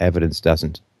 the evidence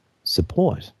doesn't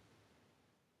support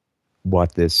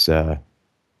what this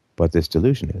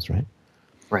delusion is, right?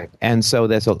 Right. And so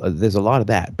there's a lot of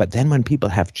that. But then when people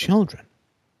have children,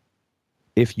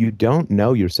 if you don't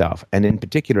know yourself, and in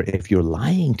particular, if you're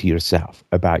lying to yourself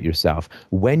about yourself,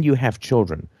 when you have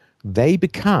children, they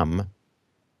become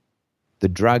the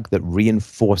drug that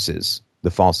reinforces the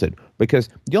falsehood, because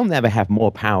you'll never have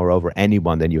more power over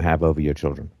anyone than you have over your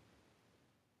children.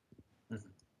 Mm-hmm.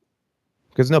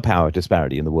 Because no power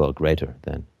disparity in the world greater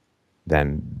than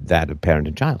that of parent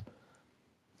and child.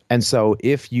 And so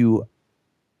if you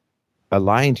are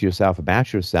lying to yourself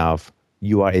about yourself,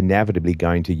 you are inevitably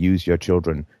going to use your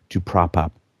children to prop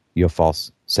up your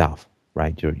false self,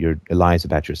 right? Your lies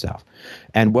about yourself.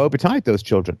 And woe betide those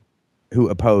children who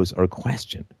oppose or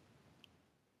question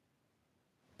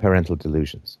parental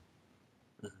delusions.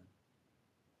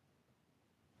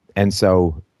 And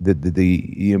so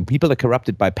the people are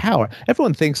corrupted by power.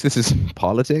 Everyone thinks this is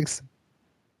politics.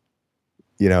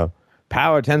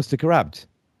 Power tends to corrupt.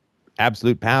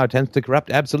 Absolute power tends to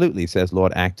corrupt. Absolutely, says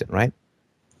Lord Acton, right?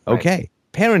 Okay. Right.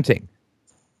 Parenting.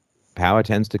 Power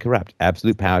tends to corrupt.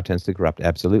 Absolute power tends to corrupt.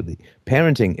 Absolutely.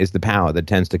 Parenting is the power that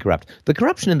tends to corrupt. The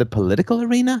corruption in the political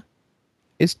arena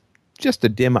is just a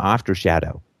dim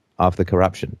aftershadow of the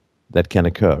corruption that can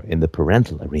occur in the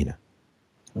parental arena.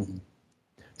 Mm-hmm.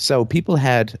 So people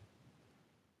had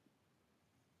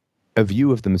a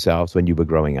view of themselves when you were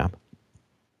growing up.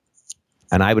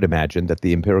 And I would imagine that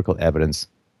the empirical evidence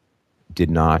did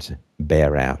not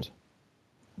bear out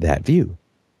that view.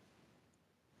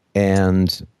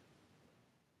 And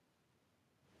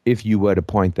if you were to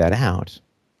point that out,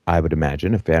 I would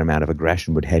imagine a fair amount of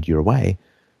aggression would head your way.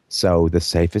 So the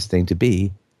safest thing to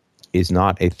be is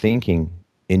not a thinking,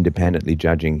 independently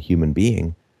judging human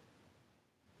being,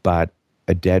 but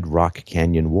a dead rock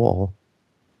canyon wall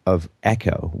of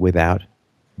echo without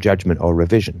judgment or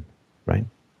revision, right?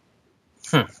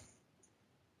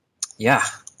 Yeah.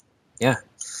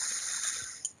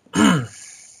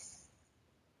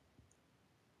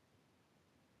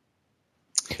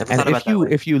 And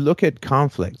if you look at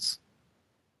conflicts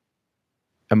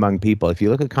among people, if you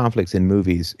look at conflicts in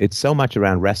movies, it's so much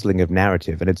around wrestling of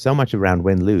narrative, and it's so much around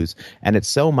win-lose, and it's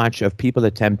so much of people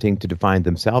attempting to define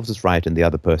themselves as right and the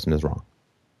other person as wrong.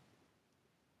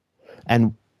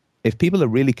 And if people are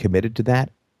really committed to that,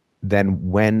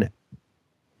 then when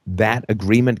that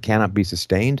agreement cannot be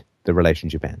sustained, the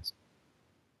relationship ends.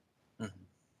 Mm-hmm.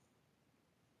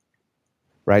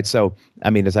 Right? So, I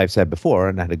mean, as I've said before,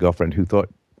 and I had a girlfriend who thought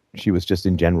she was just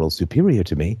in general superior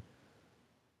to me.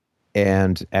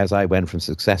 And as I went from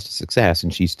success to success,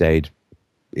 and she stayed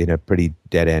in a pretty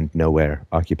dead-end, nowhere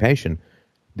occupation,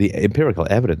 the empirical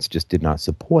evidence just did not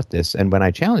support this. And when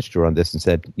I challenged her on this and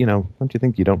said, don't you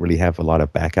think you don't really have a lot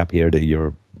of backup here that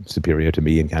you're superior to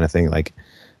me and kind of thing, like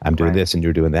I'm doing this and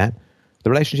you're doing that, the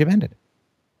relationship ended.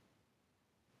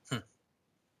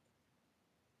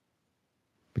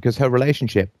 Because her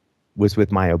relationship was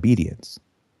with my obedience,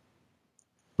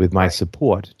 with my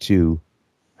support to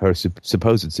her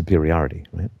supposed superiority,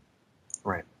 right?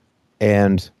 Right.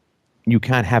 And you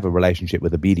can't have a relationship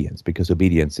with obedience because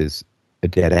obedience is a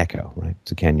dead echo, right?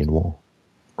 It's a canyon wall.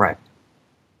 Right.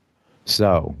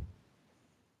 So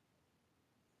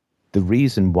the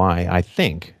reason why I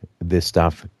think this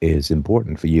stuff is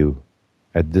important for you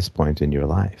at this point in your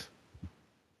life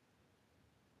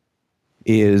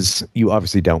is you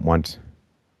obviously don't want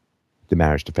the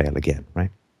marriage to fail again, right?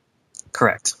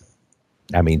 Correct.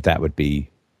 I mean, that would be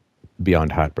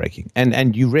beyond heartbreaking.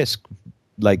 And you risk,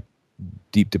 like,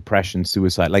 deep depression,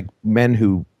 suicide. Like,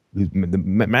 men the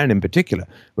men in particular,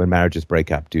 when marriages break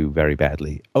up, do very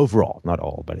badly. Overall, not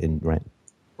all, but on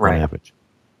average.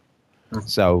 Mm-hmm.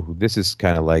 So this is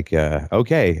kind of like,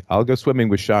 okay, I'll go swimming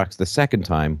with sharks the second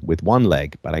time with one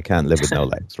leg, but I can't live with no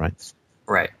legs, right?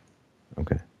 Right.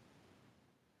 Okay.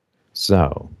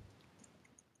 So,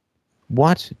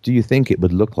 what do you think it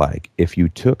would look like if you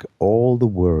took all the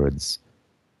words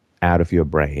out of your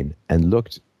brain and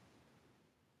looked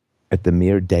at the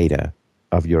mere data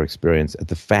of your experience, at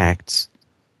the facts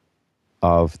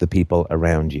of the people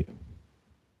around you?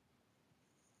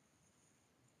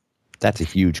 That's a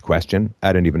huge question.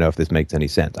 I don't even know if this makes any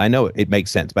sense. I know it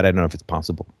makes sense, but I don't know if it's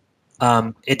possible.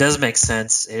 It does make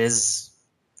sense. It's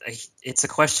a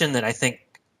question that I think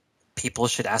people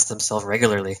should ask themselves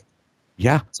regularly.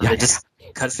 Yeah. So they just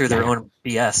cut through their own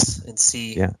BS and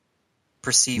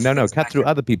perceive. No, cut through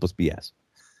other people's BS.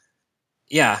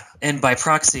 Yeah, and by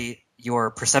proxy,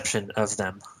 your perception of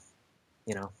them,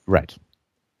 Right.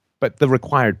 But the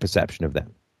required perception of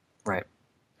them. Right.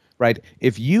 Right.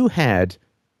 If you had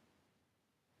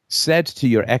said to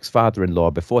your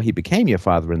ex-father-in-law before he became your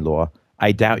father-in-law,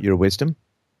 I doubt your wisdom,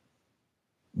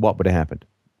 what would have happened?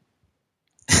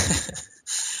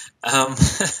 I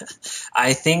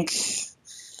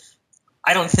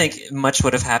don't think much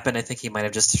would have happened. I think he might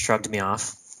have just shrugged me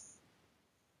off.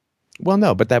 Well,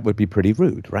 no, but that would be pretty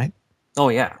rude, right? Oh,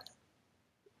 yeah.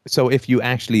 So if you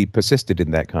actually persisted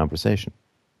in that conversation.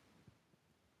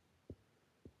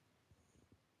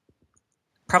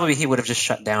 Probably he would have just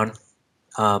shut down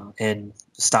and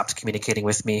stopped communicating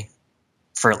with me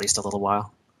for at least a little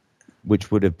while.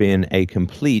 Which would have been a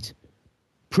complete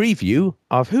preview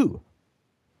of who?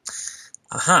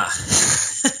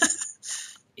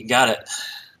 You got it.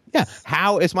 Yeah.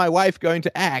 How is my wife going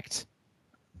to act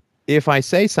if I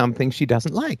say something she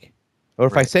doesn't like? Or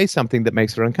if I say something that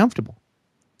makes her uncomfortable?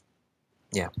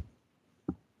 Yeah.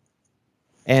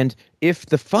 And if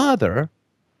the father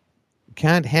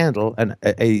can't handle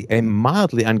a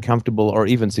mildly uncomfortable or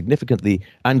even significantly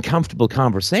uncomfortable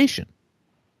conversation,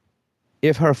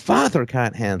 if her father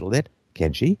can't handle it,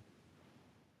 can she?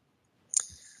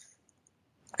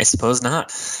 I suppose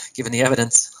not, given the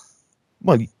evidence.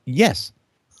 Well, yes.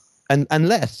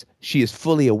 Unless she is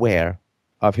fully aware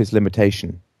of his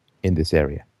limitation in this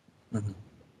area. Mm-hmm.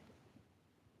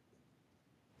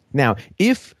 Now,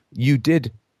 if you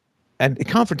did, and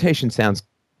confrontation sounds,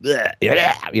 but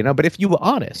if you were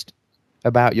honest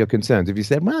about your concerns, if you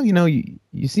said, well,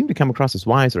 you seem to come across as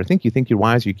wise, or I think you're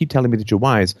wise, or you keep telling me that you're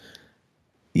wise,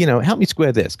 help me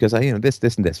square this, because I, this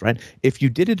and this, right? If you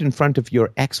did it in front of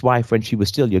your ex-wife when she was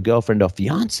still your girlfriend or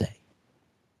fiancée,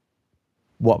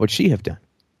 what would she have done?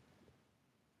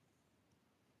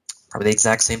 Probably the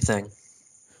exact same thing.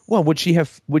 Well, would she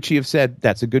have said,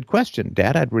 that's a good question,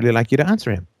 Dad, I'd really like you to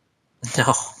answer him?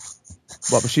 No.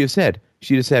 What would she have said?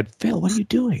 She'd have said, Phil, what are you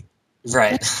doing?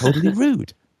 Right. That's totally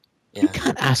rude. Yeah. You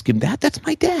can't ask him that. That's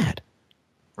my dad.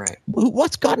 Right.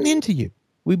 What's gotten into you?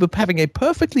 We were having a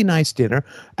perfectly nice dinner,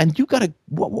 and you got to,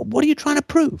 what are you trying to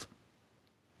prove?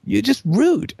 You're just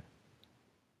rude.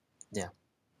 Yeah.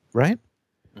 Right?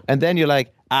 And then you're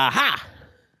like, aha!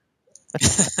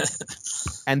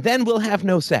 And then we'll have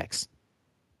no sex.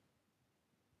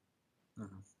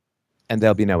 Mm-hmm. And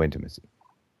there'll be no intimacy.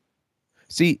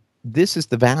 See, this is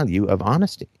the value of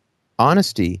honesty.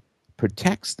 Honesty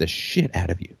protects the shit out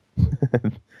of you.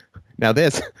 Now,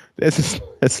 there's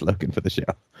a slogan for the show.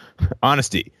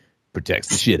 Honesty protects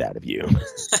the shit out of you.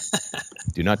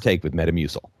 Do not take with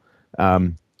Metamucil.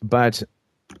 But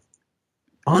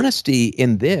honesty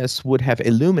in this would have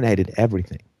illuminated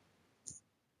everything.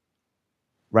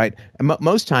 Right?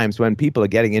 Most times when people are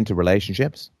getting into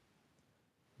relationships,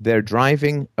 they're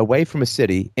driving away from a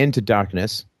city into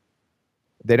darkness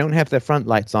They don't have their front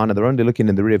lights on, and they're only looking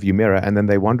in the rearview mirror, and then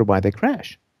they wonder why they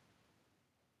crash.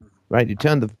 Right? You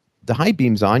turn the high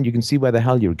beams on, you can see where the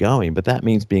hell you're going, but that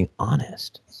means being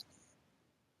honest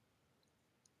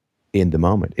in the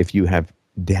moment. If you have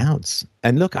doubts,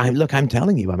 and look, I'm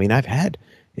telling you, I mean, I've had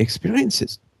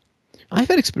experiences. I've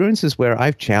had experiences where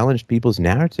I've challenged people's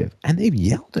narrative, and they've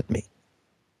yelled at me.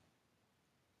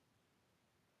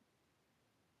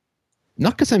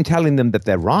 Not because I'm telling them that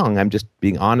they're wrong. I'm just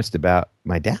being honest about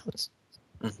my doubts.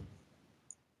 Mm-hmm.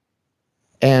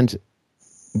 And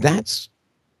that's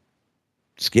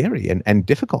scary and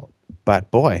difficult.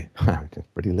 But boy, it's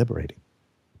pretty liberating.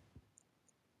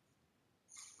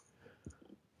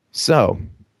 So,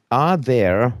 are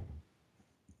there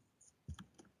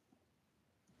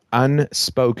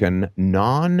unspoken,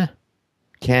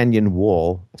 non-canyon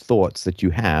wall thoughts that you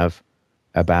have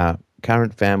about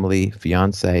current family,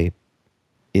 fiancé,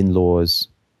 in-laws,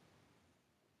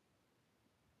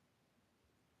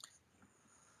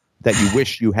 that you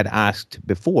wish you had asked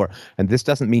before? And this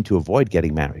doesn't mean to avoid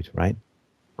getting married, right?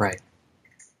 Right.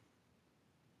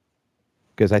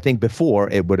 Because I think before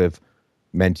it would have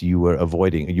meant you were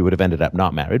avoiding, you would have ended up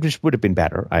not married, which would have been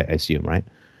better, I assume, right?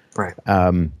 Right.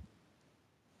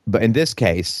 But in this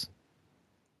case,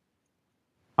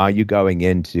 are you going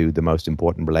into the most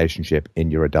important relationship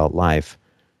in your adult life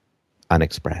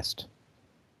unexpressed?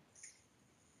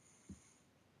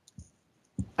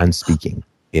 Unspeaking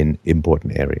in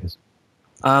important areas?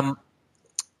 I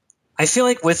feel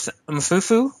like with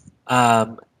Mfufu,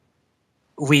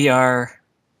 we are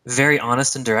very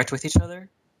honest and direct with each other.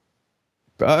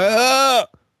 Oh!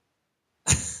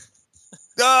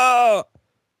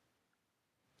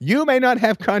 You may not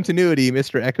have continuity,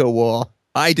 Mr. Echo Wall.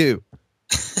 I do.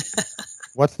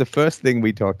 What's the first thing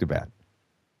we talked about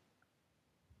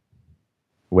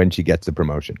when she gets a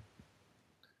promotion?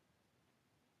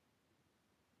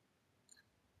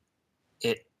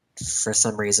 It, for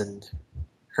some reason,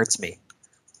 hurts me.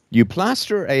 You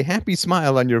plaster a happy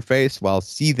smile on your face while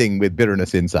seething with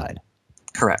bitterness inside.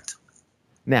 Correct.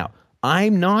 Now,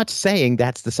 I'm not saying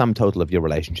that's the sum total of your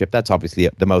relationship. That's obviously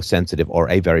the most sensitive or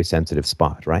a very sensitive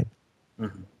spot, right?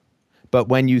 Mm-hmm. But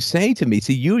when you say to me,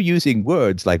 see, you're using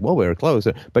words like, well, we're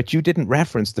closer, but you didn't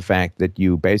reference the fact that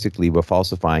you basically were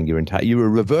falsifying you were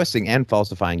reversing and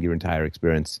falsifying your entire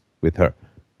experience with her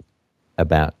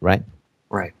about, right?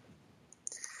 Right.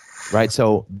 Right.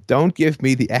 So don't give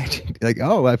me the adjective like,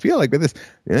 oh, I feel like with this.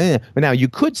 Yeah. But now you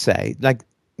could say, like,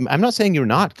 I'm not saying you're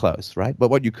not close, right? But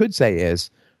what you could say is,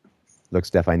 look,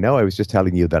 Steph, I know I was just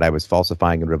telling you that I was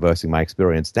falsifying and reversing my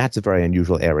experience. That's a very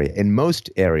unusual area. In most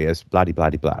areas,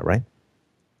 blah-de-blah-de-blah, right?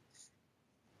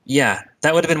 Yeah,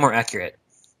 that would have been more accurate.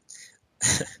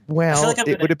 Well, it would have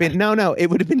been, it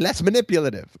would have been less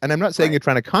manipulative. And I'm not saying You're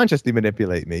trying to consciously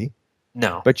manipulate me.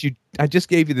 No. But I just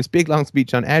gave you this big, long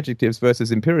speech on adjectives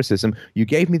versus empiricism. You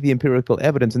gave me the empirical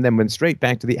evidence and then went straight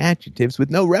back to the adjectives with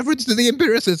no reference to the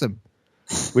empiricism,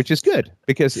 which is good.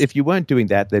 Because if you weren't doing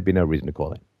that, there'd be no reason to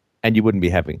call it. And you wouldn't be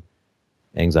having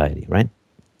anxiety, right?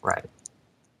 Right.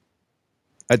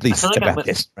 At least about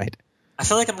this, right? I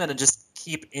feel like I'm going to just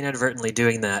keep inadvertently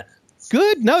doing that.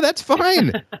 Good. No, that's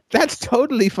fine. That's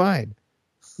totally fine.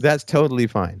 That's totally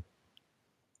fine.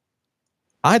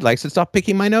 I'd like to stop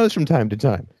picking my nose from time to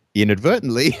time.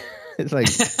 Inadvertently. It's like,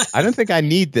 I don't think I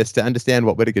need this to understand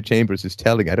what Whittaker Chambers is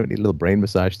telling. I don't need a little brain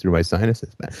massage through my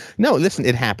sinuses, man. No, listen,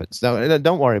 it happens. No,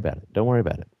 don't worry about it. Don't worry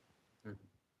about it.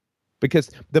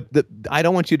 Because I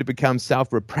don't want you to become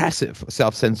self-repressive,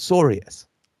 self-censorious.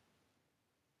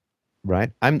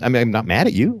 Right? I'm not mad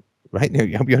at you, right?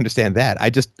 I hope you understand that. I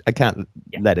can't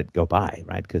let it go by,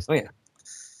 right? Because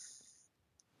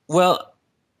well,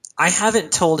 I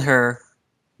haven't told her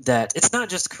that it's not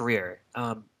just career.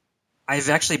 I've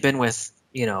actually been with,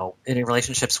 in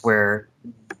relationships where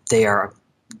they are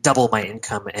double my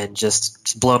income and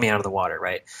just blow me out of the water,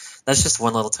 right? That's just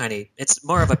one little tiny. It's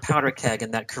more of a powder keg,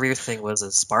 and that career thing was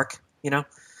a spark,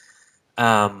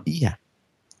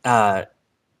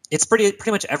 It's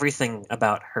pretty much everything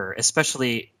about her,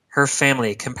 especially her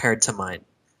family compared to mine.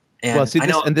 And well, see,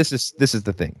 this is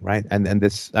the thing, right? And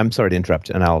this, I'm sorry to interrupt,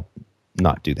 and I'll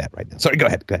not do that right now. Sorry, go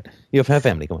ahead. You have her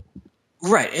family, go on.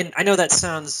 Right, and I know that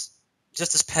sounds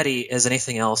just as petty as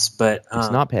anything else, but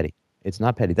it's not petty. It's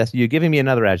not petty. You're giving me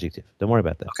another adjective. Don't worry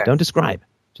about that. Okay. Don't describe.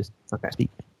 Just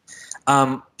speak.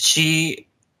 She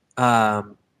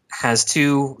has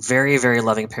two very, very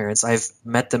loving parents. I've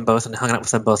met them both and hung out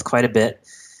with them both quite a bit.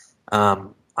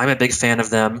 I'm a big fan of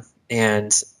them,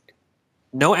 and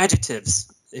no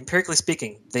adjectives. Empirically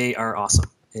speaking, they are awesome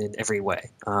in every way.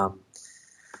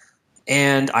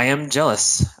 And I am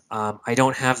jealous. I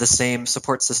don't have the same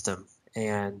support system,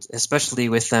 and especially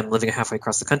with them living halfway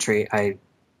across the country,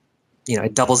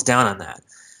 it doubles down on that.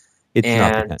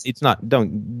 It's not.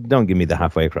 Don't give me the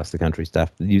halfway across the country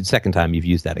stuff. Second time you've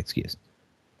used that excuse.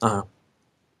 Uh-huh.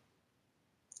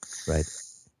 Right.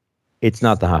 It's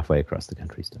not the halfway across the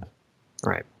country stuff.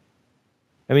 Right.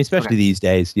 I mean, especially these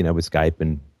days, with Skype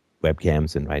and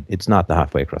webcams and right. It's not the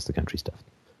halfway across the country stuff.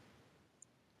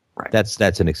 Right.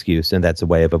 That's an excuse, and that's a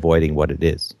way of avoiding what it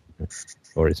is,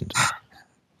 or isn't.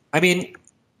 I mean,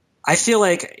 I feel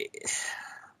like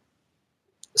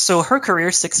so her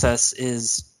career success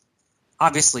is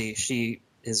obviously she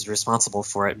is responsible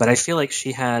for it, but I feel like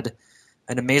she had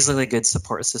an amazingly good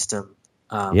support system.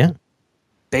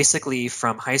 Basically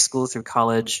from high school through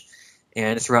college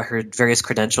and throughout her various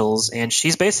credentials, and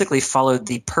she's basically followed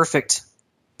the perfect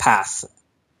path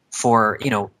for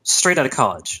straight out of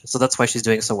college. So that's why she's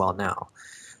doing so well now.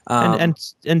 And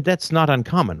that's not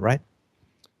uncommon, right?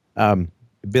 I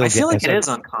feel like it is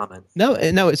uncommon.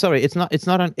 No, sorry, it's not.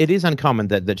 It is uncommon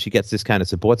that she gets this kind of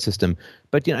support system.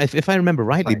 But if I remember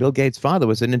rightly, Bill Gates' father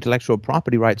was an intellectual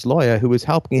property rights lawyer who was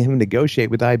helping him negotiate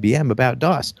with IBM about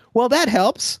DOS. Well, that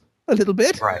helps a little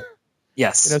bit, right?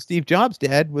 Yes. Steve Jobs'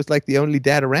 dad was like the only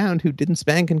dad around who didn't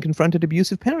spank and confronted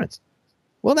abusive parents.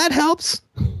 Well, that helps.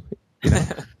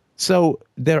 So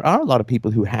there are a lot of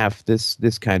people who have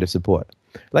this kind of support.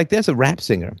 Like there's a rap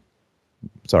singer.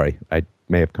 Sorry, I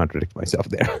may have contradicted myself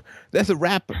there. There's a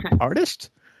rap artist.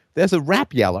 There's a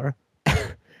rap yeller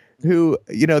who,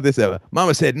 there's a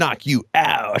mama said knock you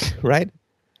out, right?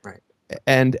 Right.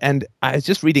 And I was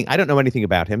just reading, I don't know anything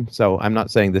about him, so I'm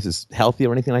not saying this is healthy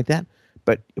or anything like that,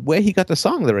 but where he got the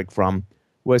song lyric from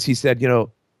was he said,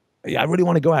 I really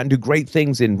want to go out and do great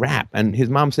things in rap. And his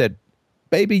mom said,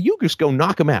 baby, you just go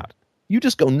knock them out. You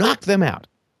just go knock them out.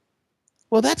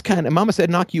 Well, that's mama said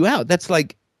knock you out. That's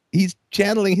like, he's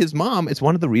channeling his mom. It's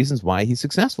one of the reasons why he's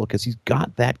successful, because he's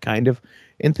got that kind of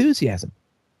enthusiasm.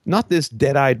 Not this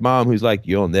dead-eyed mom who's like,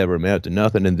 you'll never amount to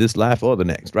nothing in this life or the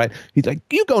next, right? He's like,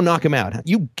 you go knock him out.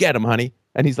 You get him, honey.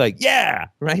 And he's like, yeah,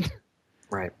 right?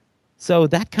 Right. So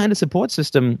that kind of support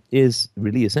system is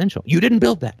really essential. You didn't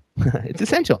build that. It's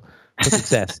essential for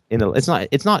success.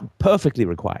 It's not perfectly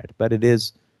required, but it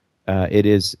is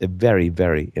very,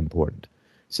 very important.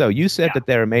 So you said that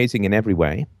they're amazing in every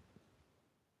way.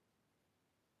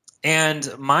 And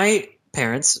my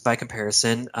parents, by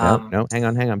comparison... No, hang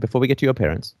on. Before we get to your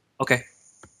parents. Okay.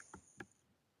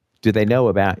 Do they know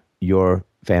about your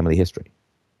family history?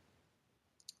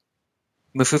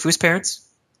 Mufufu's parents?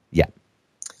 Yeah.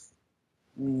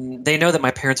 They know that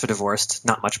my parents were divorced,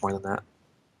 not much more than that.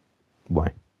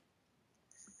 Why?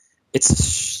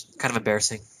 It's kind of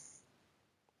embarrassing.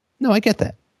 No, I get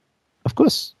that. Of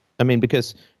course. I mean,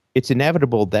 because it's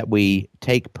inevitable that we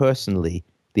take personally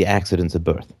the accidents of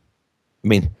birth. I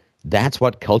mean, that's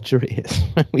what culture is.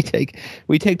 we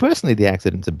take personally the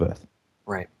accidents of birth.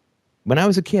 Right. When I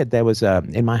was a kid, there was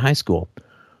in my high school.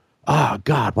 Oh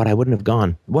God, what I wouldn't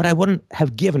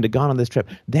have given to gone on this trip.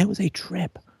 There was a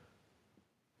trip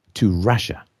to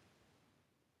Russia.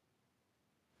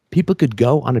 People could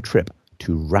go on a trip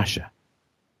to Russia.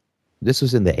 This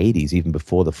was in the 80s, even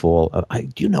before the fall.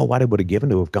 Do you know what I would have given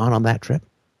to have gone on that trip?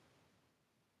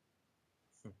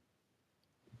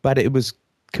 But it was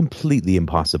completely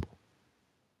impossible.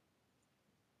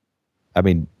 I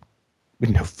mean,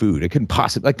 no food. It couldn't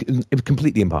possibly, it was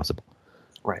completely impossible.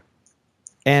 Right.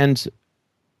 And,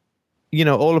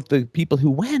 all of the people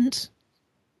who went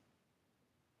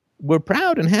were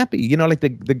proud and happy. Like the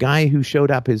guy who showed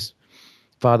up, his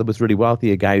father was really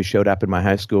wealthy, a guy who showed up in my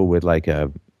high school with like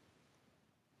a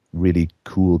really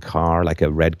cool car, like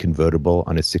a red convertible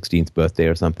on his 16th birthday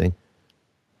or something.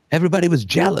 Everybody was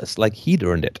jealous, like he'd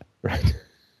earned it, right?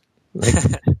 Like,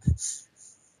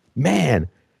 man,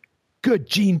 good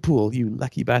gene pool, you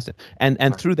lucky bastard.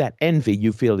 And through that envy,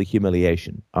 you feel the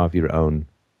humiliation of your own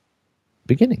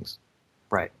beginnings.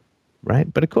 Right.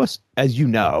 Right? But of course, as you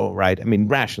know, right? I mean,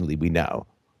 rationally, we know.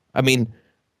 I mean,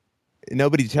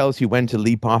 nobody tells you when to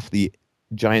leap off the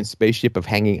giant spaceship of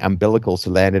hanging umbilicals to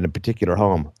land in a particular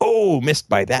home. Oh, missed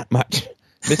by that much.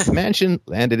 Missed the mansion,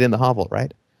 landed in the hovel,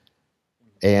 right?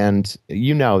 And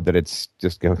you know that it's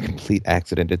just a complete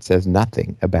accident. It says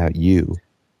nothing about you,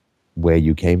 where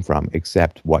you came from,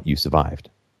 except what you survived.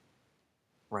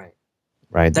 Right.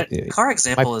 Right. That car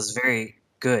example is very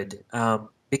good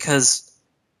because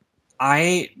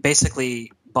I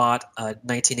basically bought a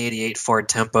 1988 Ford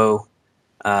Tempo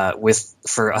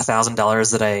for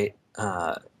 $1,000 that I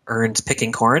earned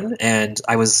picking corn, and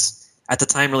I was at the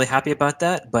time really happy about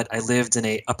that. But I lived in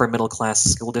a upper middle class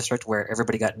school district where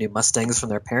everybody got new Mustangs from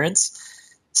their parents,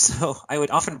 so I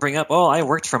would often bring up, "Oh, I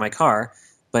worked for my car,"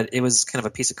 but it was kind of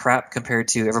a piece of crap compared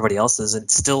to everybody else's, and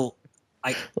still,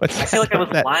 I feel like I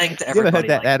was lying to You ever heard everybody.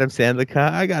 that Adam Sandler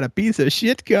car? I got a piece of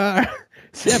shit car.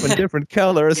 7 different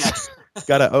colors. Yeah.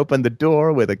 Got to open the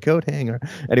door with a coat hanger.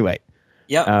 Anyway.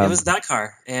 Yeah, it was that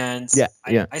car, and Yeah,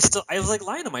 yeah. I was like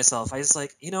lying to myself. I was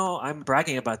like, I'm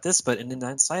bragging about this, but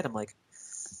inside I'm like,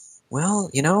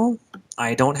 well,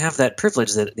 I don't have that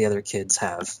privilege that the other kids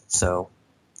have, so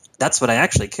that's what I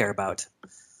actually care about.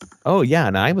 Oh, yeah,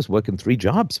 and I was working 3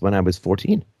 jobs when I was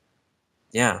 14.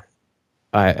 Yeah.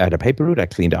 I had a paper route. I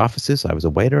cleaned offices. I was a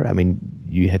waiter. I mean,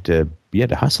 you had to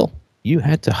hustle. You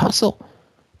had to hustle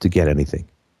to get anything.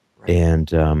 Right.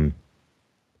 And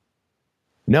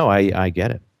no, I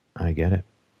get it. I get it.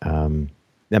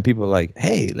 Then people are like,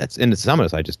 hey, in the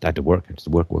summers, I just had to work. I just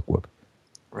work.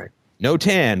 Right. No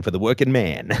tan for the working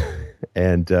man.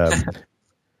 And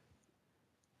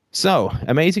so,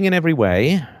 amazing in every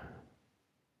way,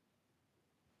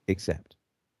 except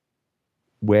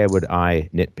where would I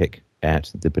nitpick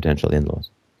at the potential in-laws?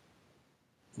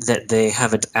 That they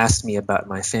haven't asked me about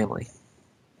my family.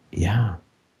 Yeah.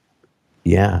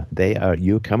 Yeah,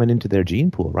 you're coming into their gene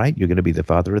pool, right? You're going to be the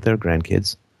father of their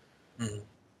grandkids. Mm-hmm.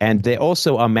 And they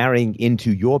also are marrying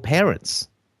into your parents.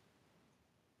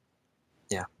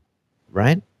 Yeah.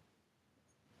 Right?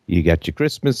 You got your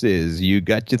Christmases, you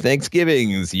got your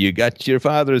Thanksgivings, you got your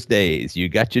Father's Days, you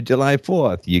got your July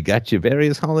 4th, you got your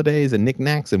various holidays and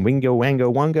knickknacks and wingo,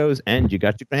 wango, wongos, and you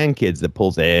got your grandkids that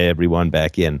pulls everyone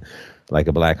back in like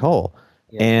a black hole.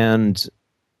 Yeah. And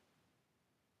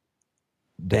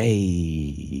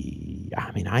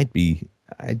I'd be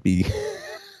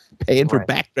paying for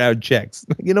background checks.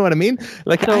 You know what I mean?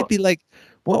 Like, I'd be like,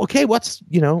 well, okay, we're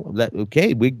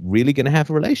really going to have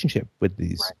a relationship with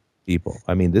these people.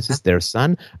 I mean, this is their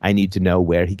son. I need to know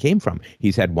where he came from.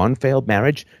 He's had 1 failed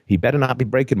marriage. He better not be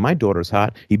breaking my daughter's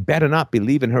heart. He better not be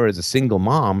leaving her as a single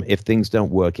mom if things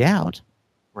don't work out.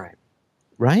 Right.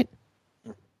 Right?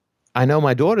 I know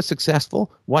my daughter's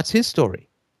successful. What's his story?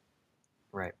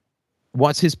 Right.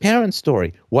 What's his parents'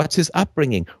 story? What's his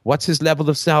upbringing? What's his level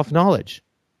of self-knowledge?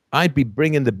 I'd be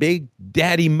bringing the big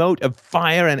daddy moat of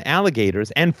fire and alligators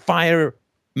and fire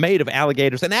made of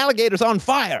alligators and alligators on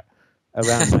fire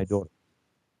around my daughter.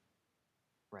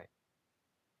 Right.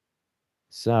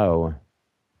 So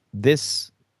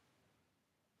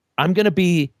I'm going to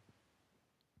be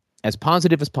as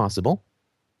positive as possible,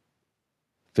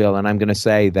 Phil, and I'm going to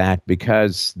say that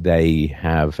because they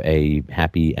have a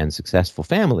happy and successful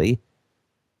family,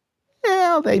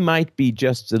 well, they might be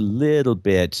just a little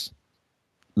bit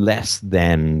less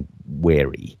than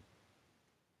wary.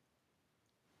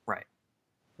 Right.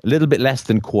 A little bit less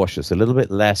than cautious, a little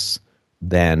bit less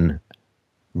than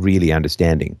really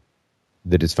understanding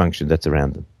the dysfunction that's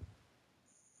around them.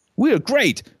 We're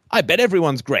great. I bet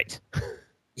everyone's great.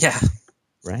 Yeah.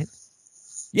 Right?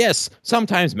 Yes,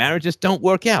 sometimes marriages don't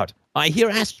work out. I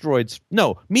hear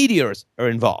meteors are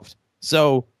involved.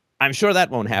 So I'm sure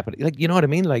that won't happen. Like, you know what I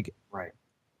mean? Like, right.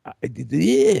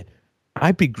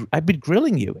 I'd be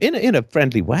grilling you in a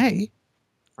friendly way.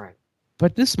 Right.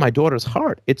 But this is my daughter's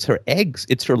heart. It's her eggs.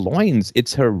 It's her loins.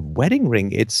 It's her wedding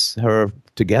ring. It's her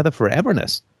together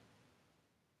foreverness.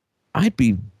 I'd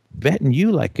be vetting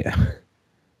you like a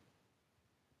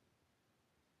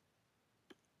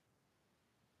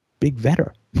big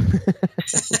vetter.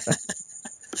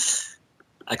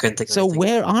 I couldn't think of So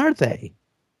where are they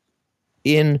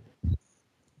in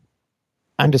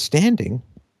understanding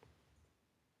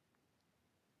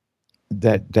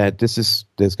that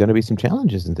there's going to be some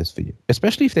challenges in this for you,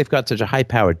 especially if they've got such a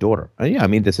high-powered daughter? Yeah, I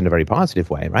mean this in a very positive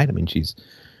way, right? I mean, she's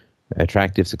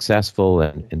attractive, successful,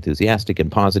 and enthusiastic,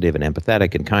 and positive, and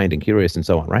empathetic, and kind, and curious, and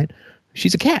so on, right?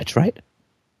 She's a catch, right?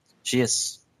 She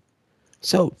is.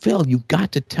 So, Phil, you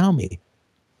got to tell me,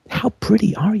 how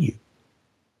pretty are you?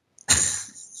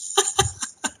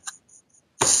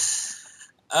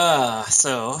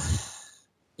 So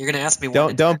you're gonna ask me.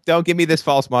 Don't give me this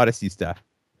false modesty stuff.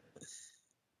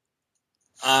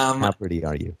 How pretty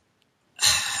are you?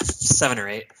 7 or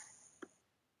 8.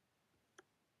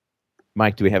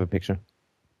 Mike, do we have a picture?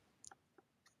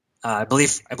 I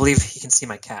believe he can see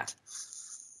my cat.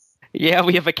 Yeah,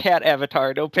 we have a cat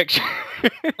avatar, no picture.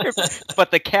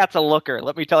 But the cat's a looker,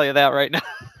 let me tell you that right now.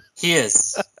 He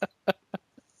is.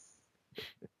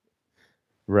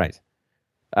 Right.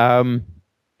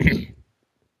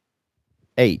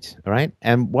 8, all right?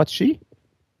 And what's she?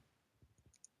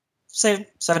 Same,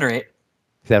 7 or 8.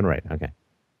 7 or 8, okay.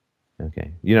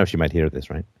 Okay. You know she might hear this,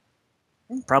 right?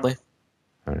 Probably.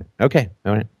 All right. Okay,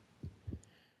 all right.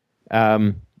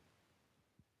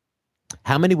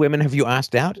 How many women have you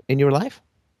asked out in your life?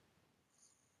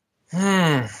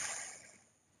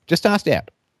 Just asked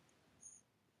out.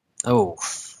 Oh,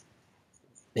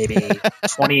 maybe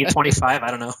 20, 25.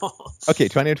 I don't know. Okay,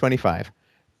 20 or 25.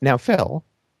 Now, Phil,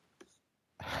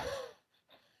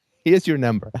 here's your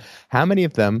number. How many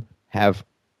of them have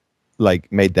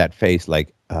like made that face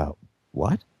like,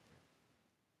 what?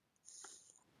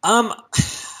 I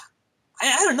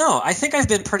don't know. I think I've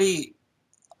been pretty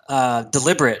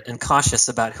deliberate and cautious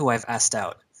about who I've asked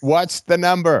out. What's the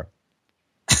number?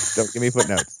 Don't give me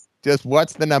footnotes. Just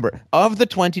what's the number? Of the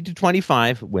 20 to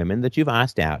 25 women that you've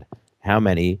asked out, how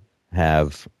many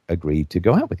have agreed to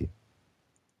go out with you?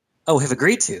 Oh, have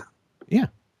agreed to? Yeah.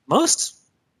 Most?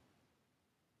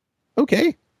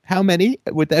 Okay. How many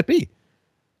would that be?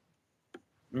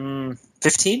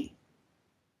 15?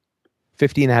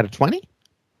 15 out of 20?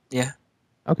 Yeah.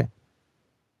 Okay.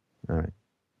 All right.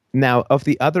 Now, of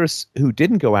the others who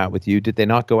didn't go out with you, did they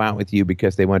not go out with you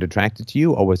because they weren't attracted to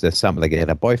you? Or was there something like they had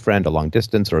a boyfriend, a long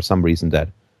distance, or some reason that...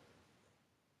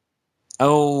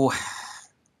 Oh,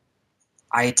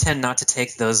 I tend not to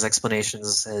take those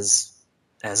explanations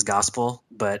as gospel,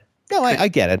 but... No, I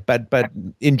get it, but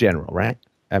in general, right?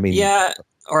 I mean... Yeah,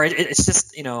 or it's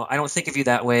just, I don't think of you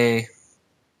that way,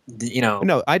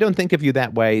 No, I don't think of you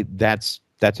that way. That's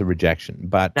a rejection.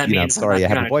 But, That means sorry, I have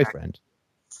you're a not boyfriend.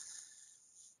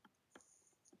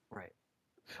 Right.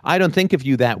 I don't think of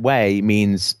you that way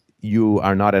means you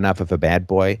are not enough of a bad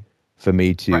boy for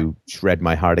me to shred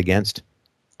my heart against.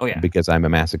 Oh, yeah. Because I'm a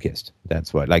masochist.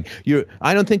 That's what, I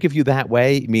don't think of you that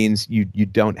way means you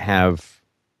don't have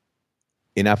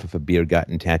enough of a beer gut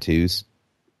and tattoos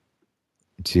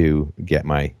to get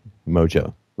my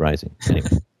mojo rising. Anyway.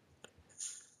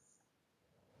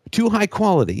 Too high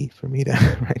quality for me to,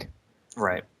 right?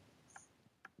 Right.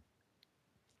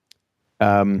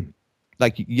 In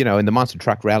the monster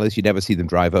truck rallies, you never see them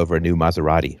drive over a new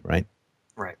Maserati, right?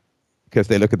 Right. Because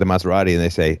they look at the Maserati and they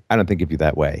say, I don't think of you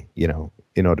that way.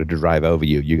 In order to drive over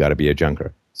you, you got to be a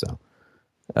junker. So,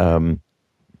 of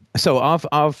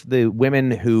the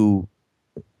women who,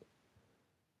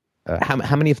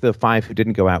 how many of the 5 who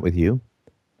didn't go out with you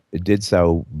did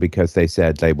so because they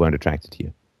said they weren't attracted to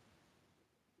you?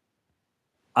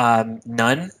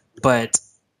 None, but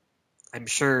I'm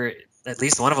sure at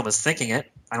least one of them was thinking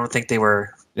it. I don't think they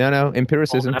were. No,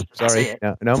 empiricism. Sorry,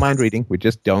 no mind reading. We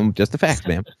just the facts,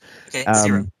 ma'am. Okay,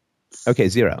 0. Okay,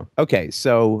 0. Okay,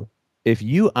 so if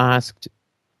you asked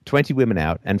 20 women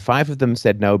out and 5 of them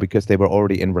said no because they were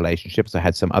already in relationships or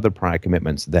had some other prior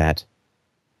commitments that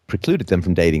precluded them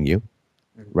from dating you,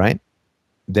 right?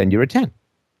 Then you're a 10.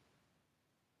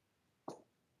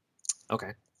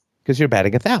 Okay. Because you're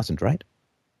batting 1,000, right?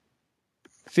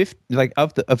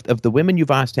 Of the women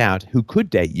you've asked out who could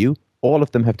date you, all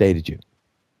of them have dated you.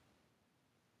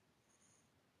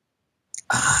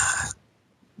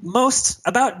 Most,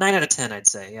 about 9 out of 10, I'd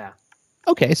say. Yeah.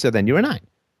 Okay, so then you're a 9.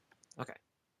 Okay.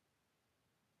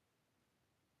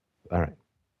 All right.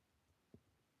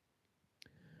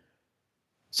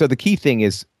 So the key thing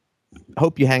is,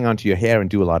 hope you hang on to your hair and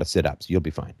do a lot of sit-ups. You'll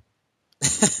be fine.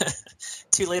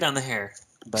 Too late on the hair.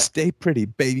 But stay pretty,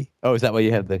 baby. Oh, is that why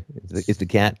you have is the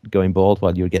cat going bald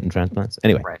while you were getting transplants?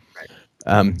 Anyway, right.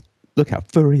 Look how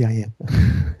furry I am.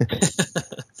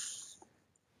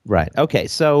 Right. Okay.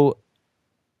 So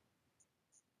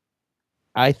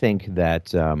I think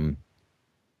that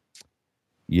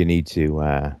you need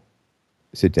to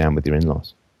sit down with your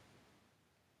in-laws.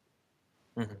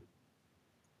 Mm-hmm.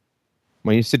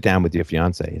 When you sit down with your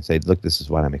fiance and say, "Look, this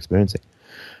is what I'm experiencing,"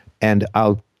 and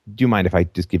do you mind if I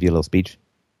just give you a little speech?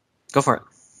 Go for it.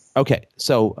 Okay,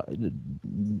 so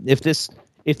if this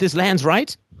lands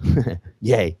right,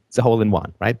 yay, it's a hole in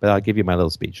one, right? But I'll give you my little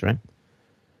speech, right?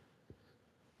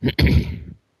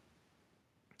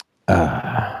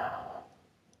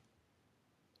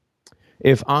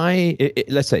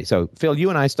 Let's say, so Phil, you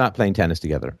and I start playing tennis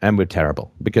together, and we're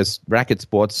terrible because racket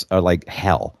sports are like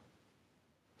hell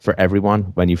for everyone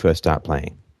when you first start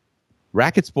playing.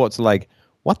 Racket sports are like,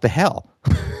 what the hell?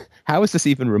 How is this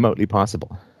even remotely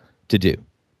possible to do?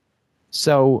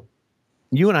 So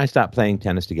you and I start playing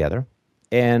tennis together,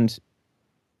 and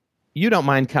you don't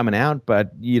mind coming out,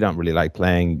 but you don't really like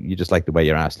playing. You just like the way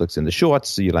your ass looks in the shorts,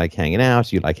 so you like hanging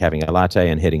out, you like having a latte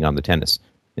and hitting on the tennis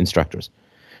instructors.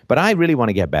 But I really want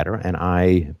to get better, and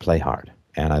I play hard,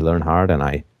 and I learn hard, and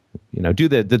I do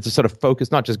the sort of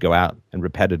focus, not just go out and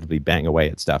repetitively bang away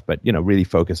at stuff, but really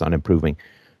focus on improving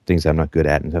things I'm not good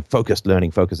at, and focused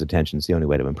learning, focused attention is the only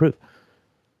way to improve.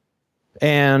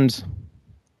 And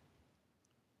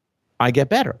I get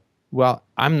better. Well,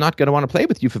 I'm not going to want to play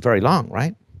with you for very long,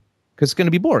 right? Because it's going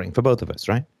to be boring for both of us,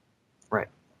 right? Right.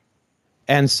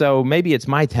 And so maybe it's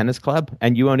my tennis club,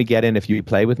 and you only get in if you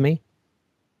play with me.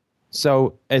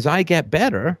 So as I get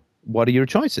better, what are your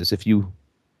choices if you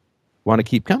want to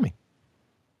keep coming?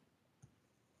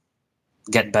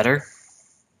 Get better.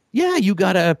 Yeah, you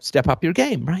got to step up your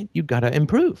game, right? You got to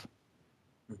improve.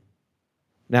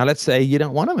 Now, let's say you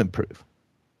don't want to improve.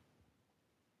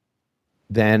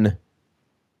 Then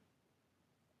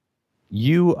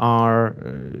you are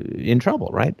in trouble,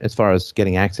 right? As far as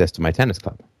getting access to my tennis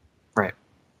club. Right.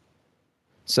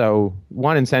 So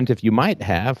one incentive you might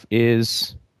have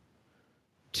is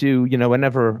to,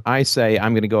 whenever I say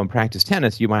I'm going to go and practice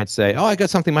tennis, you might say, oh, I got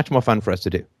something much more fun for us to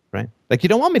do, right? Like, you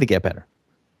don't want me to get better.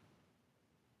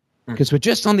 Because we're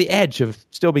just on the edge of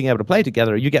still being able to play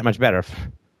together. You get much better.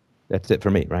 That's it for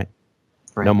me, right?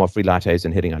 No more free lattes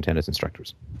and hitting on tennis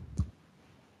instructors.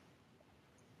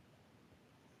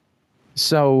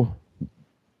 So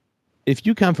if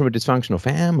you come from a dysfunctional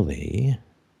family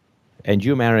and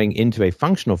you're marrying into a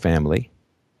functional family,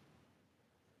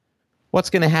 what's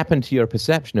going to happen to your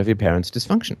perception of your parents'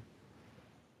 dysfunction?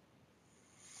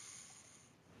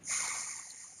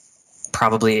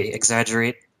 Probably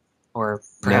exaggerate, or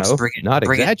perhaps bring it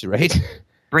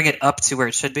up to where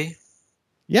it should be.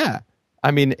 Yeah.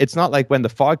 I mean, it's not like when the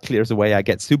fog clears away, I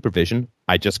get supervision.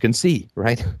 I just can see,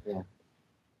 right? Yeah.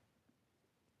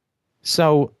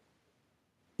 So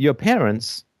your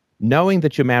parents, knowing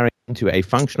that you're married into a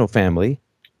functional family,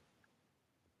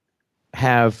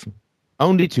 have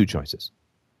only two choices,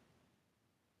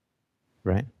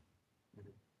 right?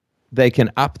 They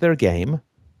can up their game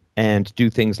and do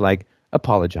things like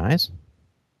apologize.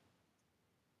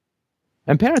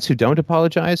 And parents who don't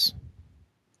apologize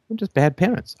are just bad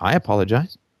parents. I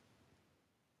apologize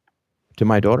to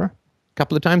my daughter a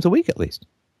couple of times a week at least.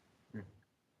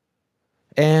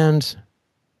 And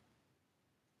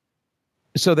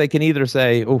so they can either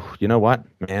say, oh, you know what,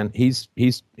 man, he's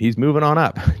moving on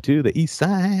up to the east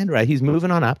side, right? He's moving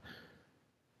on up.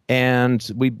 And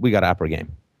we got to up our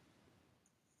game.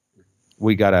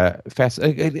 We got to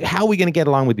how are we going to get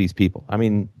along with these people? I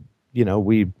mean,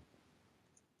 you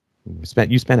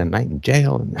spent a night in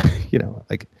jail, and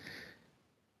like,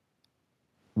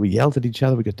 we yelled at each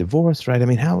other, we got divorced, right? I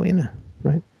mean, how,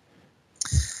 right?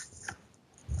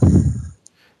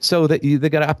 So that they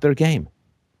got to up their game.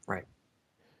 Right.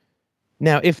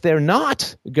 Now, if they're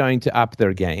not going to up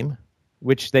their game,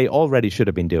 which they already should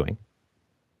have been doing,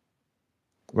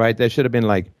 right? They should have been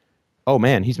like, oh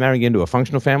man, he's marrying into a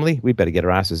functional family. We better get our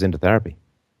asses into therapy.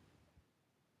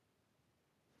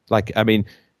 Like, I mean,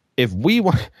 if we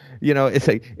want, it's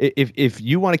like, if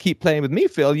you want to keep playing with me,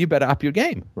 Phil, you better up your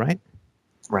game, right?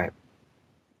 Right.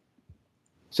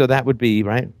 So that would be,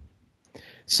 right?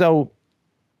 So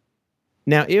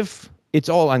now if it's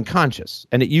all unconscious,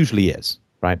 and it usually is,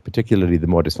 right? Particularly the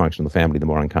more dysfunctional the family, the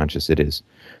more unconscious it is.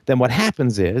 Then what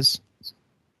happens is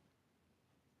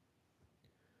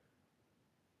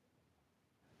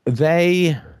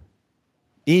they,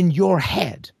 in your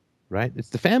head, right? It's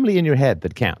the family in your head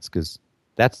that counts, because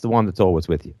that's the one that's always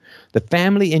with you. The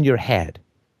family in your head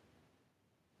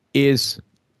is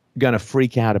going to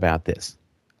freak out about this.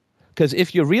 Because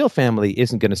if your real family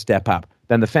isn't going to step up,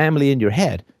 then the family in your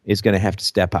head is going to have to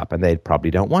step up, and they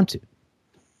probably don't want to.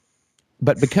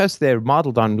 But because they're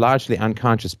modeled on largely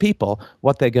unconscious people,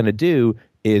 what they're going to do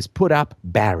is put up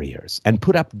barriers and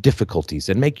put up difficulties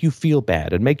and make you feel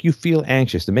bad and make you feel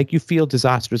anxious and make you feel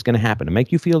disaster is going to happen and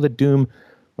make you feel that doom,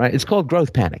 right? It's called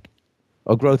growth panic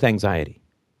or growth anxiety.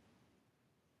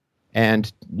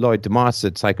 And Lloyd DeMoss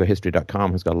at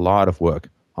psychohistory.com has got a lot of work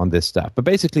on this stuff. But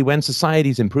basically, when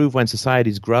societies improve, when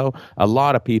societies grow, a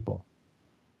lot of people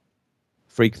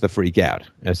freak the freak out,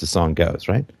 as the song goes,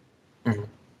 right? Mm-hmm.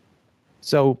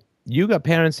 So you got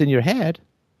parents in your head,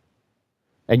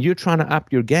 and you're trying to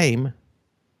up your game,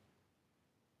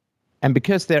 and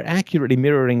because they're accurately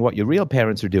mirroring what your real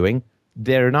parents are doing,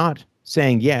 they're not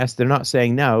saying yes, they're not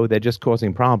saying no, they're just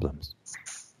causing problems.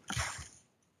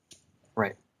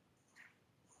 Right.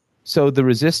 So the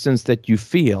resistance that you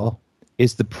feel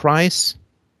is the price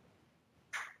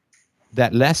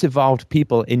that less evolved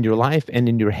people in your life and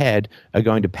in your head are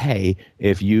going to pay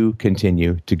if you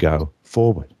continue to go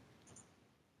forward.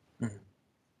 Mm-hmm.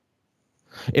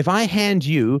 If I hand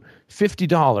you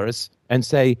 $50 and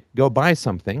say, go buy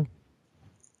something,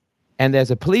 and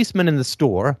there's a policeman in the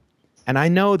store, and I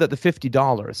know that the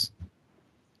 $50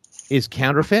 is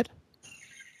counterfeit,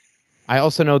 I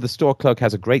also know the store clerk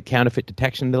has a great counterfeit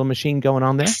detection little machine going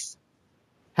on there.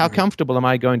 How comfortable am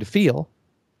I going to feel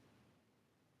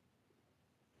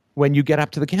when you get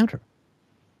up to the counter?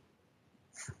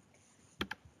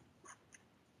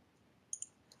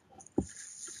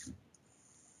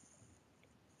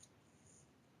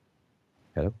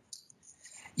 Hello?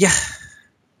 Yeah.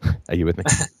 Are you with me?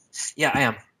 Yeah, I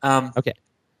am. Okay.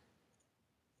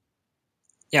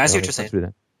 Yeah, I see Let what me you're go saying. through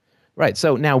that. Right.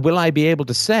 So now, will I be able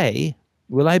to say,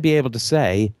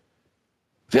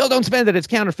 Phil, don't spend it, it's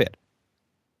counterfeit?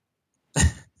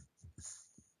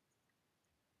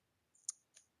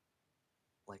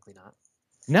 Likely not.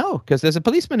 No, because there's a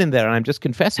policeman in there, and I'm just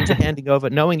confessing to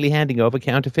knowingly handing over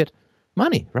counterfeit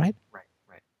money, right? Right,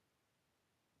 right.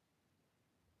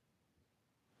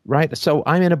 Right. So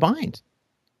I'm in a bind.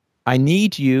 I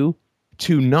need you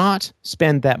to not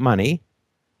spend that money,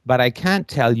 but I can't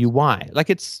tell you why. Like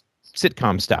it's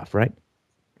sitcom stuff, right?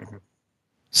 Mm-hmm.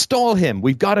 Stall him.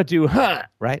 We've got to do,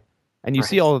 right? And you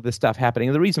see Right. all of this stuff happening.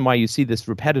 And the reason why you see this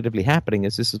repetitively happening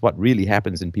is this is what really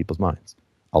happens in people's minds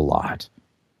a lot.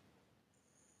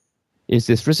 Is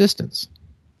this resistance?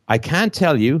 I can't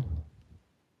tell you,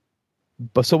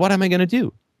 but so what am I going to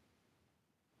do?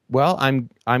 Well, I'm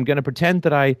going to pretend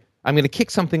that I'm going to kick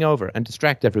something over and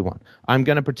distract everyone. I'm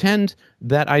going to pretend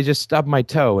that I just stub my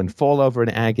toe and fall over in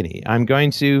agony. I'm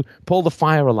going to pull the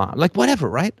fire alarm, like whatever,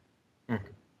 right? Mm-hmm.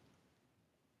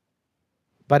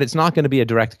 But it's not going to be a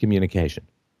direct communication.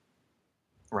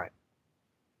 Right.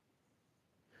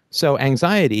 So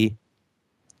anxiety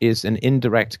is an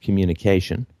indirect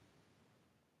communication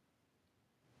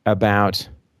about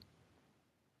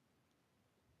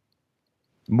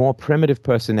more primitive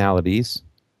personalities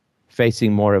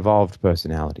facing more evolved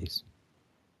personalities.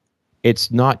 It's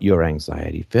not your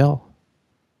anxiety, Phil.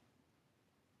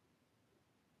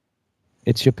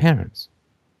 It's your parents.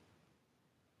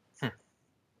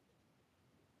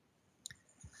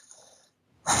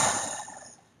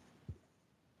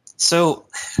 So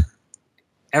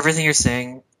everything you're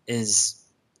saying is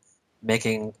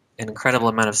making an incredible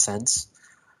amount of sense.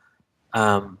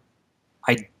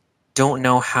 I don't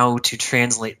know how to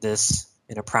translate this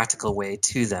in a practical way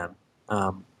to them.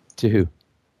 To who?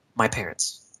 My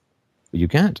parents. You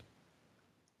can't.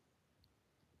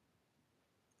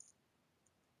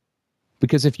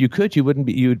 Because if you could,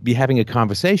 you'd be having a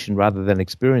conversation rather than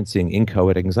experiencing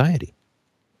inchoate anxiety.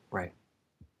 Right.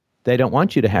 They don't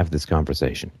want you to have this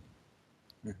conversation.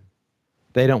 Mm-hmm.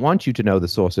 They don't want you to know the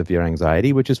source of your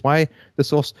anxiety, which is why the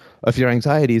source of your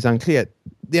anxiety is unclear.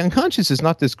 The unconscious is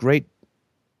not this great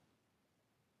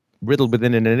riddle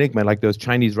within an enigma like those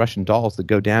Chinese Russian dolls that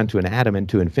go down to an atom and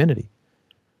to infinity.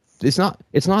 It's not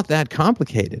that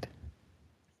complicated.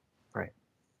 Right.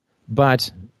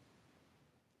 But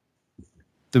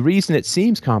the reason it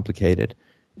seems complicated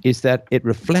is that it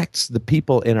reflects the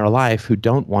people in our life who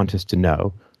don't want us to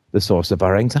know the source of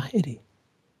our anxiety.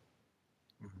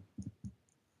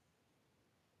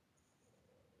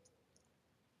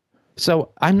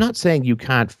 So I'm not saying you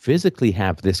can't physically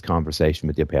have this conversation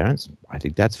with your parents. I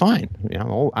think that's fine. You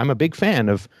know, I'm a big fan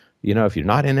of, if you're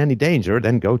not in any danger,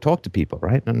 then go talk to people,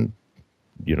 right? And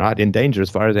you're not in danger as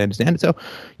far as I understand it. So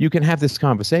you can have this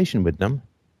conversation with them.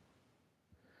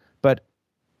 But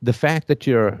the fact that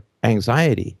your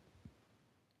anxiety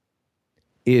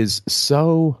is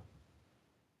so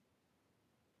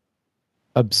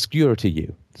obscure to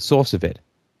you, the source of it,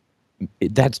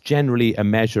 that's generally a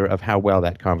measure of how well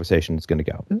that conversation is going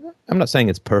to go. I'm not saying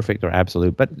it's perfect or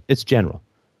absolute, but it's general.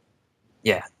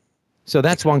 Yeah. So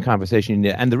that's one conversation you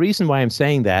need. And the reason why I'm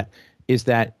saying that is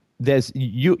that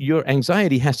your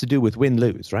anxiety has to do with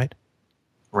win-lose, right?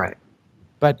 Right.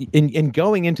 But in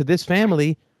going into this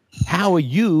family, how are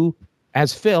you,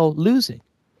 as Phil, losing?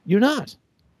 You're not.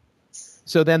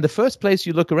 So then the first place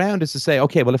you look around is to say,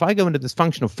 okay, well, if I go into this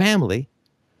functional family,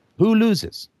 who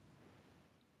loses?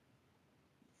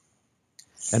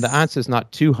 And the answer is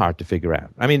not too hard to figure out.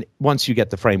 I mean, once you get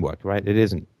the framework, right? It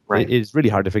isn't. Right. It is really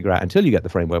hard to figure out until you get the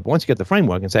framework. But once you get the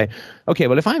framework and say, okay,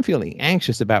 well, if I'm feeling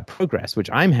anxious about progress, which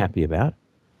I'm happy about,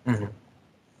 Mm-hmm.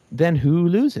 then who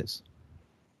loses?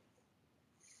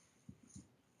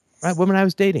 Right? When I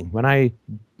was dating, when I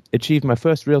achieved my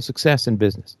first real success in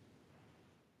business,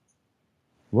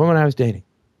 woman I was dating,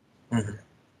 Mm-hmm.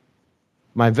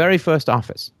 my very first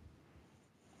office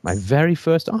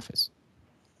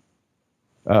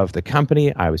of the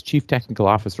company I was chief technical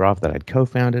officer of that I'd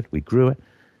co-founded. We grew it.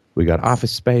 We got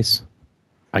office space.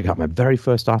 I got my very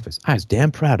first office. I was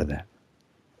damn proud of that.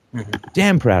 Mm-hmm.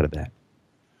 Damn proud of that.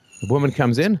 The woman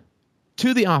comes in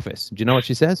to the office. Do you know what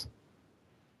she says?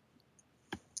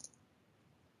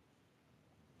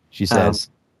 She says,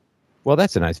 well,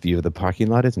 that's a nice view of the parking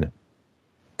lot, isn't it?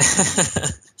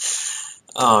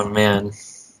 Oh, man.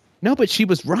 No, but she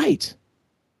was right.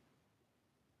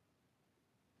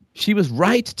 She was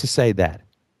right to say that.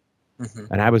 Mm-hmm.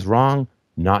 And I was wrong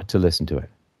not to listen to it.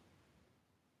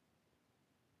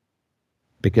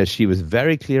 Because she was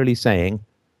very clearly saying,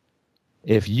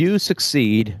 if you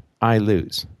succeed, I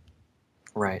lose.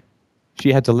 Right.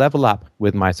 She had to level up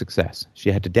with my success.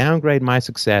 She had to downgrade my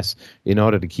success in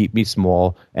order to keep me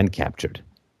small and captured.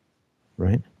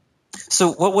 Right?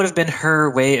 So what would have been her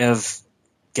way of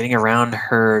getting around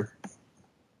her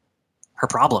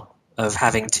problem of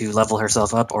having to level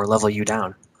herself up or level you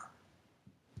down?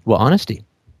 Well, honesty.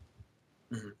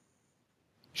 Mm-hmm.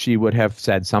 She would have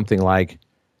said something like,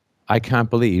 I can't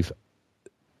believe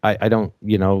I don't,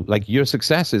 like your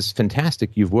success is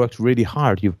fantastic. You've worked really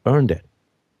hard. You've earned it.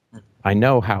 Mm-hmm. I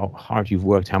know how hard you've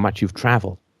worked, how much you've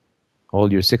traveled,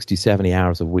 all your 60, 70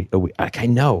 hours a week. Like, I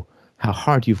know how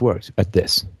hard you've worked at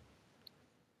this.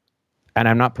 And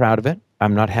I'm not proud of it.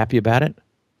 I'm not happy about it.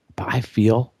 But I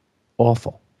feel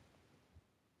awful.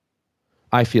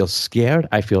 I feel scared.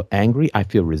 I feel angry. I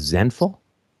feel resentful.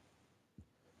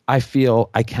 I feel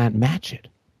I can't match it.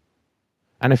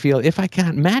 And I feel if I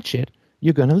can't match it,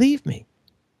 you're going to leave me.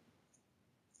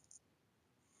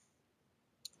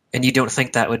 And you don't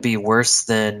think that would be worse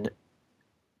than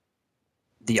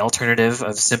the alternative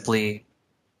of simply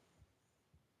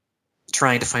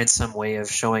trying to find some way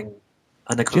of showing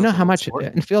unequivocal Do you know how much, support?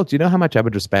 and Phil, do you know how much I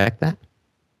would respect that?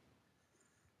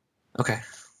 Okay.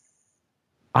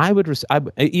 I would,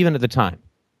 even at the time,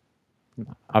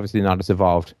 obviously not as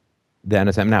evolved then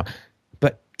as I am now,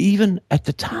 but even at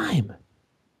the time,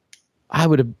 I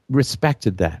would have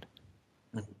respected that.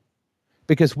 Mm-hmm.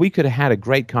 Because we could have had a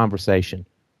great conversation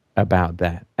about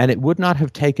that, and it would not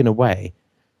have taken away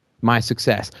my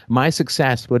success. My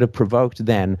success would have provoked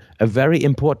then a very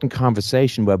important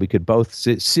conversation where we could both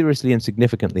seriously and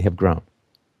significantly have grown.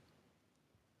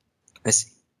 I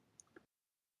see.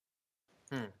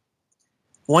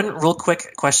 One real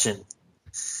quick question.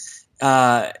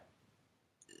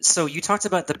 So you talked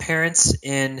about the parents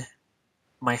in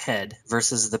my head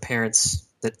versus the parents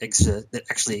that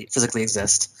actually physically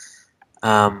exist.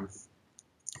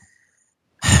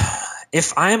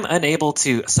 If I'm unable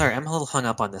to, sorry, I'm a little hung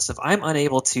up on this. If I'm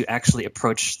unable to actually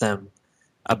approach them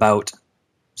about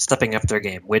stepping up their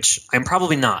game, which I'm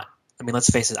probably not. I mean, let's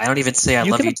face it. I don't even say I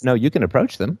love you. No, you can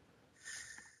approach them.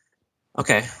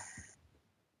 Okay.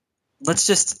 Let's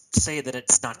just say that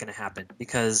it's not going to happen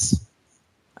because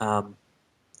I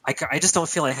just don't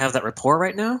feel I have that rapport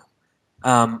right now.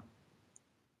 I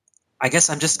guess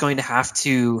I'm just going to have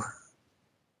to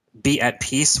be at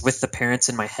peace with the parents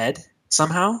in my head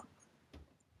somehow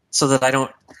so that I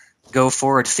don't go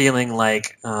forward feeling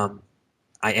like I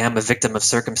am a victim of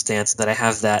circumstance, that I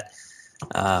have that,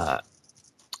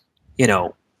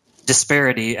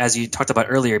 disparity, as you talked about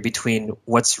earlier, between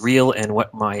what's real and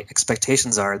what my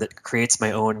expectations are that creates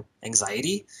my own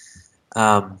anxiety.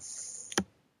 You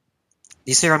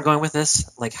see where I'm going with this?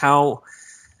 Like, how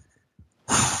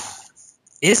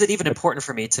is it even important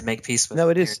for me to make peace with? No,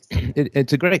 it is.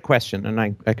 It's a great question, and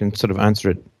I can sort of answer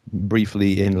it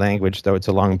briefly in language, though it's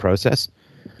a long process.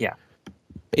 Yeah.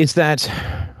 Is that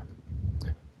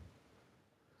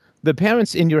the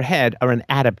parents in your head are an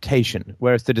adaptation,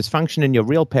 whereas the dysfunction in your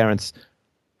real parents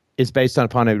is based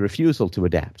upon a refusal to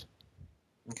adapt.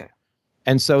 Okay.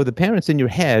 And so the parents in your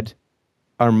head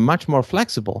are much more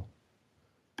flexible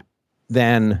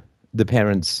than the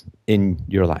parents in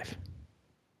your life.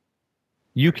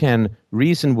 You can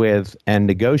reason with and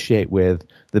negotiate with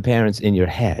the parents in your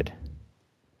head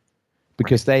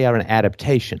because they are an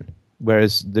adaptation,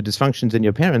 whereas the dysfunctions in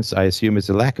your parents, I assume, is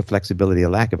a lack of flexibility, a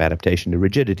lack of adaptation, a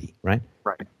rigidity, right?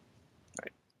 Right.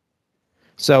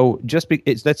 So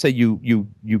let's say you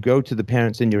go to the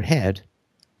parents in your head.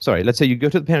 Sorry, let's say you go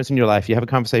to the parents in your life, you have a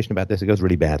conversation about this, it goes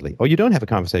really badly. Or you don't have a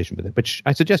conversation with it, which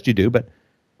I suggest you do, but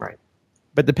right.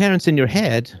 But the parents in your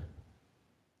head,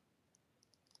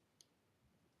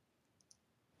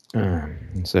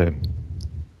 so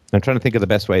I'm trying to think of the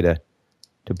best way to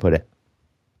put it.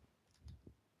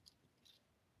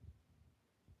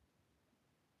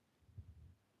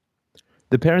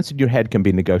 The parents in your head can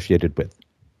be negotiated with.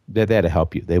 They're there to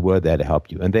help you. They were there to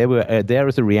help you. And they were there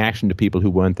as a reaction to people who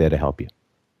weren't there to help you.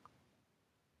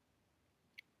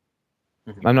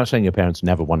 Mm-hmm. I'm not saying your parents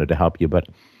never wanted to help you, but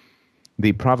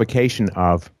the provocation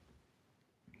of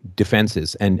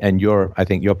defenses, and I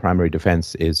think your primary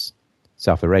defense is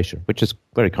self-erasure, which is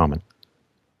very common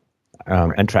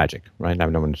right. And tragic, right? I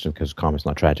don't understand because common is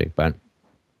not tragic, but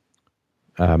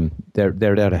they're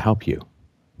there to help you,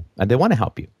 and they want to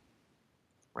help you.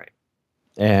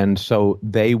 And so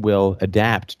they will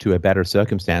adapt to a better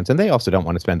circumstance, and they also don't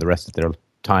want to spend the rest of their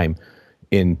time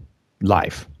in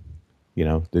life.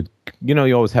 You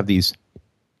always have these.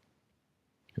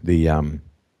 The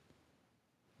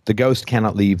ghost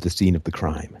cannot leave the scene of the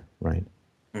crime, right?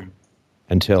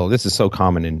 Until this is so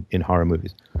common in horror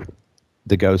movies.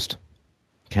 The ghost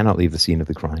cannot leave the scene of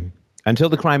the crime until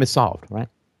the crime is solved, right?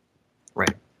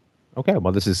 Right. Okay,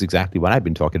 well, this is exactly what I've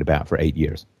been talking about for 8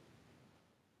 years.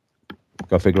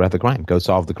 Go figure out the crime. Go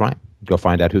solve the crime. Go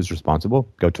find out who's responsible.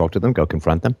 Go talk to them. Go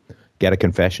confront them. Get a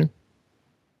confession,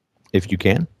 if you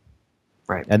can.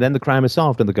 Right. And then the crime is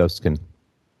solved and the ghosts can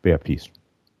be at peace.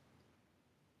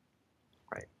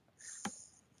 Right.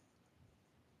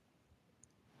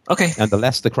 Okay. And the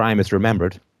less the crime is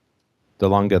remembered, the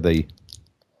longer the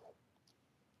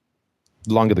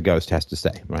ghost has to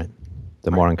stay, right? The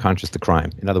more unconscious the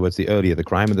crime. In other words, the earlier the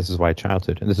crime, and this is why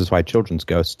childhood, and this is why children's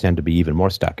ghosts tend to be even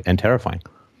more stuck and terrifying.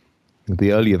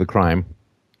 The earlier the crime,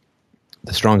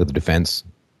 the stronger the defense.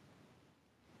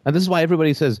 And this is why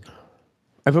everybody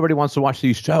wants to watch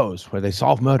these shows where they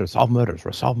solve murders.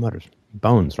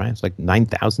 Bones, right? It's like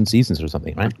 9,000 seasons or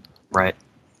something, right? Right.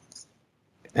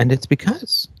 And it's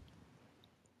because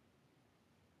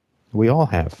we all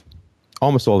have,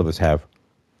 almost all of us have,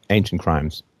 ancient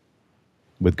crimes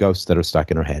with ghosts that are stuck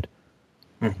in our head.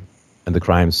 Mm-hmm.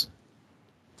 And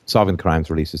solving the crimes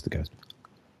releases the ghost.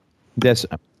 There's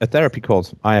a therapy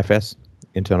called IFS,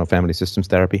 Internal Family Systems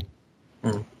Therapy,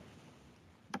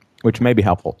 which may be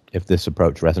helpful if this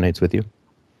approach resonates with you.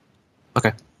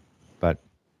 Okay. But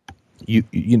your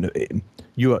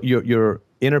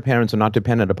inner parents are not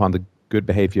dependent upon the good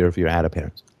behavior of your outer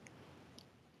parents.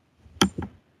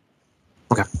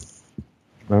 Okay.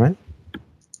 All right.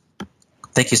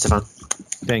 Thank you, Stefan.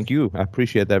 Thank you. I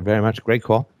appreciate that very much. Great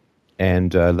call.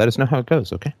 And let us know how it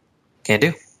goes, okay? Can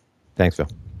do. Thanks, Phil.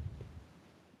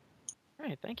 All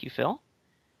right, thank you, Phil.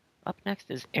 Up next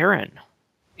is Aaron.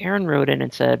 Aaron wrote in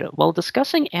and said, while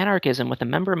discussing anarchism with a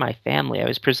member of my family, I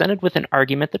was presented with an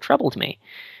argument that troubled me.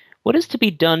 What is to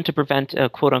be done to prevent a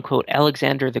quote-unquote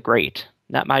Alexander the Great,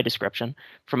 not my description,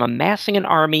 from amassing an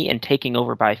army and taking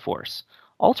over by force?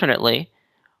 Alternately,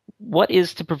 what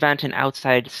is to prevent an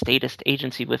outside statist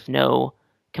agency with no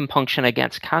compunction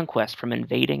against conquest from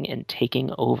invading and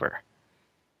taking over?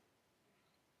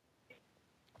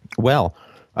 Well,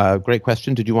 great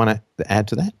question. Did you want to add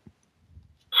to that?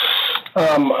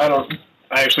 I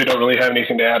actually don't really have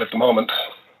anything to add at the moment.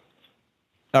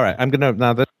 All right. I'm going to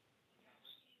now.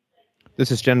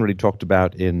 This is generally talked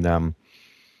about in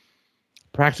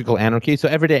Practical Anarchy. So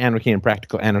Everyday Anarchy and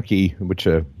Practical Anarchy, which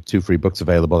are 2 free books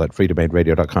available at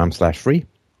freedomainradio.com/free.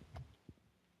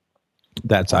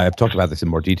 I've talked about this in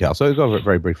more detail, so I'll go over it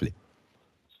very briefly.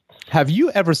 Have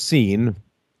you ever seen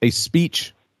a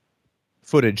speech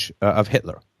footage of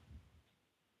Hitler?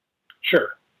 Sure.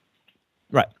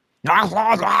 Right.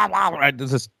 Right.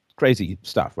 This is crazy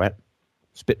stuff, right?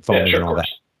 Spit foaming and all that.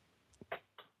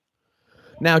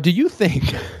 Now, do you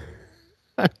think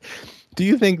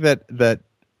that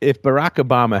if Barack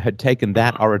Obama had taken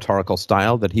that oratorical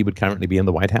style, that he would currently be in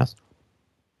the White House?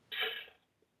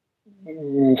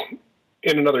 In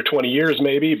another 20 years,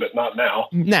 maybe, but not now.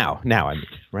 Now, I mean,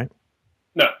 right?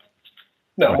 No,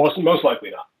 Right. most likely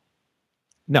not.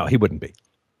 No, he wouldn't be.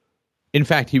 In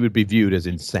fact, he would be viewed as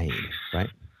insane, right?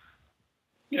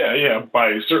 Yeah,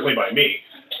 certainly by me.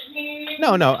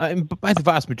 No, by the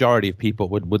vast majority of people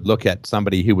would look at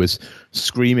somebody who was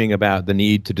screaming about the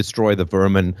need to destroy the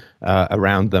vermin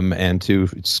around them and to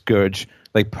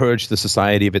purge the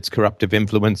society of its corruptive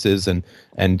influences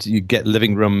and you get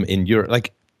living room in Europe.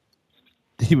 Like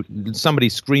somebody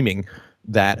screaming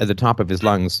that at the top of his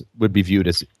lungs would be viewed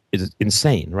as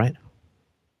insane, right?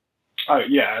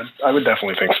 Yeah, I would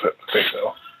definitely think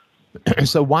so.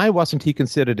 So why wasn't he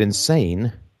considered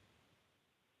insane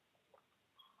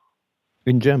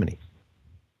in Germany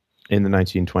in the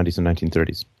 1920s and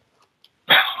 1930s?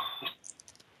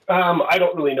 I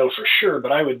don't really know for sure,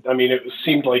 but it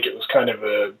seemed like it was kind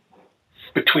of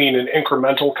between an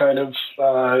incremental kind of,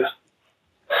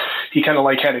 he kind of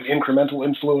had an incremental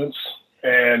influence,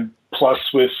 and plus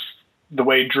with the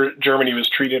way Germany was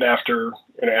treated after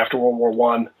World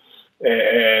War I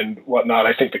and whatnot,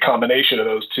 I think the combination of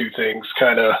those two things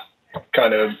kind of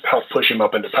helped push him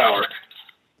up into power.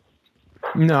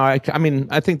 No, I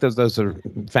think those are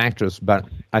factors, but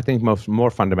I think more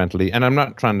fundamentally, and I'm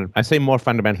not trying to, I say more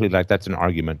fundamentally like that's an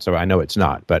argument, so I know it's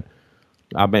not, but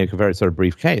I'll make a very sort of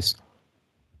brief case,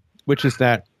 which is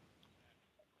that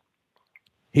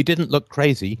he didn't look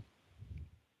crazy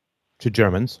to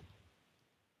Germans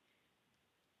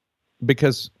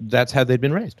because that's how they'd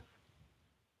been raised.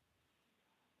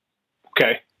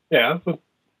 Okay, yeah.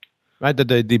 Right,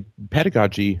 the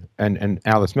pedagogy, and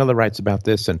Alice Miller writes about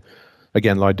this, and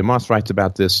again, Lloyd DeMoss writes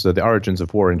about this, The Origins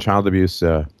of War and Child Abuse.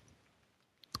 I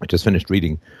just finished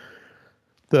reading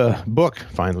the book,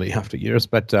 finally, after years,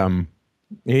 but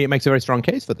he makes a very strong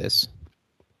case for this.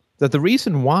 That the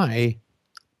reason why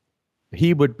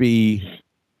he would be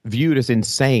viewed as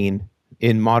insane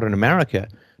in modern America,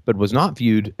 but was not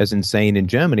viewed as insane in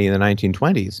Germany in the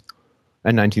 1920s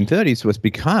and 1930s was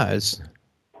because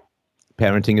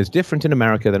parenting is different in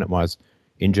America than it was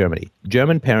in Germany.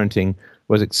 German parenting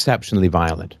was exceptionally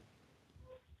violent.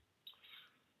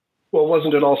 Well,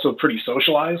 wasn't it also pretty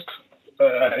socialized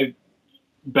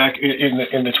back in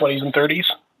the 20s and 30s?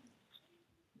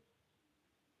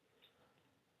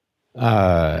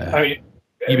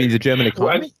 You mean the German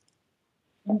economy?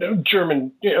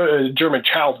 German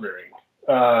child rearing.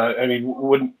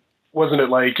 Wasn't it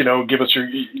like, give us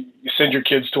send your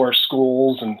kids to our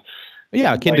schools and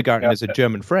kindergarten is a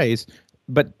German phrase,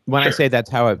 but when I say that's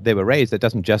how they were raised, that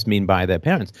doesn't just mean by their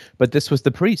parents. But this was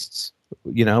the priests,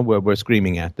 were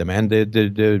screaming at them, and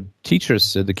the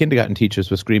teachers, the kindergarten teachers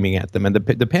were screaming at them, and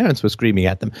the parents were screaming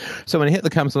at them. So when Hitler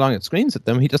comes along and screams at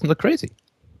them, he doesn't look crazy.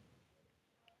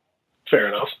 Fair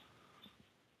enough.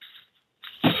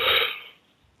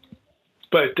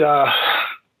 But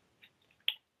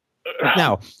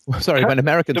now, sorry, when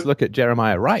Americans look at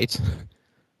Jeremiah Wright,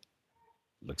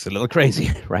 looks a little crazy,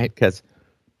 right?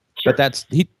 But that's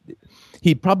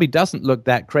he probably doesn't look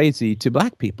that crazy to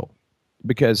black people,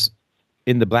 because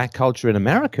in the black culture in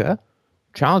America,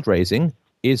 child raising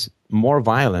is more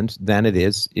violent than it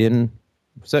is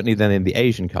certainly than in the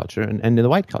Asian culture and in the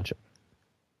white culture.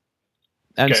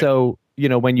 And so,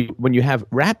 when you have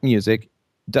rap music,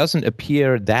 doesn't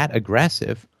appear that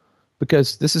aggressive,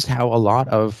 because this is how a lot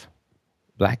of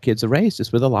black kids are raised,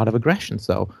 is with a lot of aggression.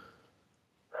 So,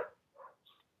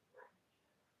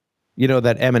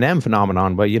 that Eminem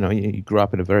phenomenon where, you grew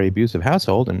up in a very abusive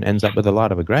household and ends up with a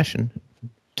lot of aggression,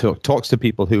 talks to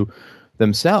people who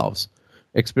themselves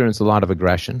experience a lot of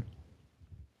aggression.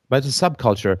 But it's a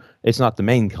subculture. It's not the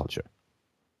main culture.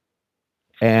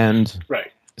 And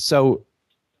so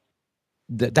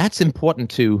that's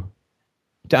important to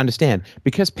understand,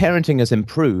 because parenting has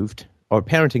improved, or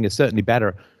parenting is certainly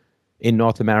better in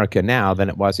North America now than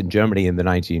it was in Germany in the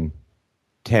 1910s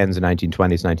and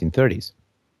 1920s, 1930s.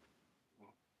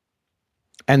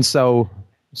 And so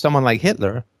someone like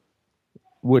Hitler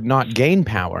would not gain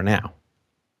power now.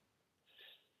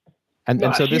 And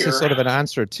so this is sort of an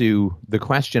answer to the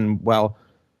question, well,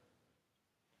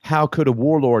 how could a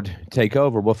warlord take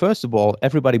over? Well, first of all,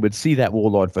 everybody would see that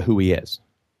warlord for who he is.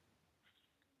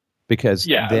 Because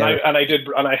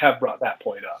I have brought that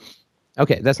point up.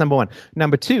 Okay, that's number one.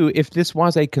 Number two, if this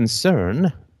was a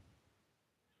concern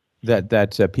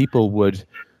that people would,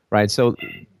 right? So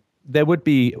there would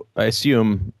be, I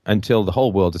assume, until the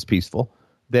whole world is peaceful,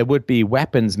 there would be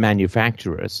weapons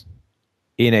manufacturers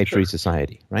in a free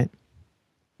society, right?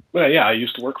 Well, yeah, I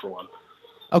used to work for one.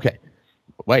 Okay.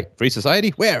 Wait, free society?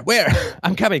 Where?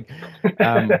 I'm coming.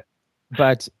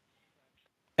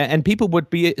 And people would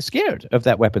be scared of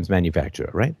that weapons manufacturer,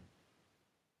 right?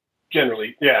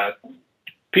 Generally, yeah.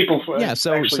 People. Yeah,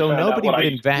 so nobody would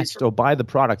invest or buy the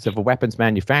products of a weapons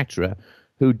manufacturer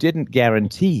who didn't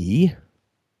guarantee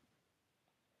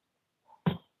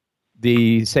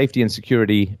the safety and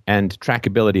security and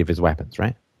trackability of his weapons,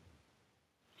 right?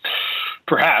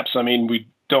 Perhaps. We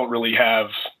don't really have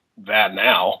that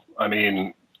now.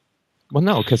 Well,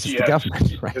 no, because it's the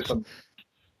government, right?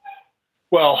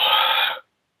 Well,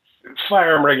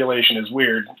 firearm regulation is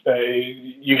weird.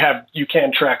 You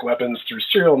can track weapons through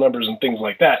serial numbers and things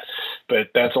like that, but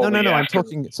that's only No.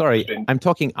 I'm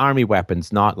talking army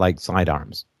weapons, not like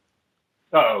sidearms.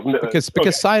 Oh, no,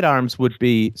 because sidearms would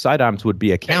be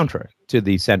a counter to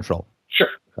the central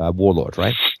warlord,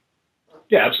 right?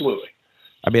 Yeah, absolutely.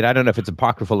 I don't know if it's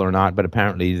apocryphal or not, but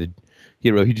apparently the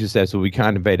hero, he just says, well, we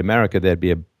can't invade America. There'd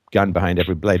be a gun behind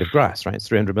every blade of grass, right? It's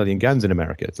 300 million guns in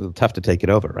America. It's a little tough to take it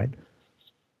over, right?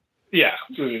 Yeah,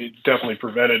 it definitely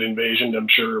prevented invasion, I'm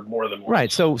sure, more than once.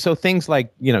 Right. So things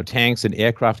like, tanks and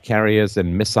aircraft carriers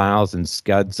and missiles and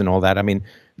Scuds and all that,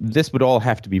 this would all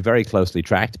have to be very closely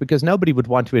tracked, because nobody would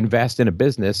want to invest in a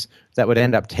business that would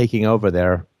end up taking over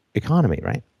their economy,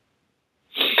 right?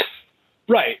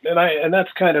 Right. And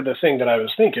that's kind of the thing that I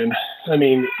was thinking.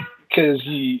 Because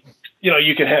you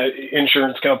could have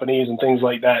insurance companies and things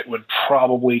like that would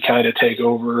probably kind of take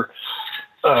over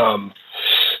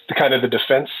the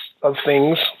defense of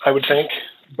things, I would think.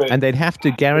 And they'd have to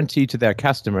guarantee to their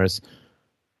customers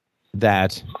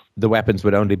that the weapons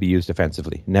would only be used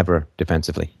offensively, never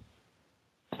defensively.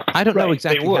 I don't know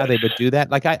exactly how they would do that.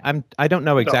 I don't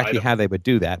know exactly how they would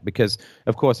do that, because,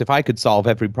 of course, if I could solve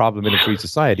every problem in a free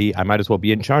society, I might as well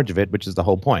be in charge of it, which is the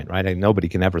whole point, right? Nobody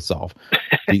can ever solve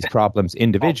these problems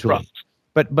individually.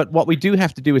 But what we do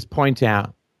have to do is point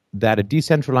out that a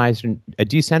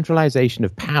decentralization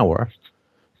of power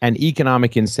and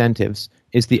economic incentives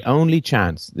is the only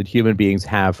chance that human beings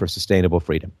have for sustainable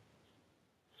freedom.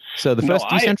 So the first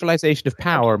decentralization of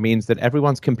power means that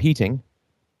everyone's competing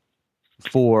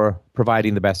for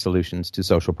providing the best solutions to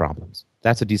social problems.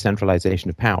 That's a decentralization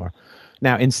of power.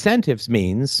 Now, incentives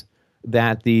means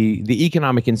that the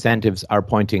economic incentives are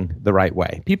pointing the right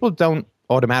way. People don't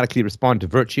automatically respond to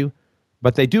virtue,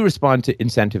 but they do respond to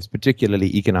incentives,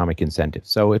 particularly economic incentives.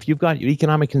 So if you've got your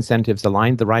economic incentives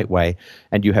aligned the right way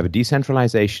and you have a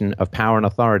decentralization of power and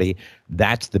authority,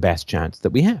 that's the best chance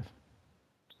that we have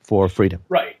for freedom.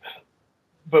 Right.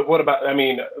 But what about, I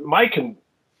mean, my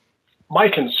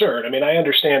concern, I mean, I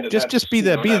understand that just be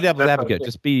the devil's advocate.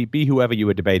 Just be whoever you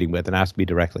were debating with and ask me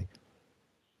directly.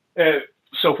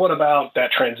 So what about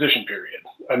that transition period?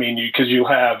 I mean, because you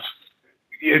have,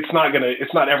 it's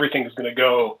not everything is going to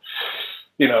go,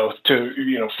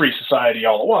 to, free society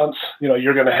all at once.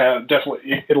 You're going to have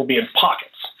definitely, it'll be in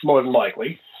pockets more than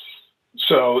likely.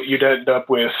 So you'd end up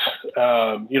with,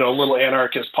 a little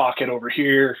anarchist pocket over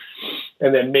here,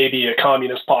 and then maybe a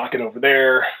communist pocket over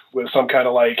there with some kind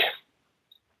of like,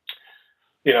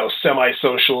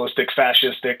 semi-socialistic,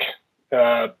 fascistic,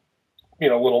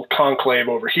 little conclave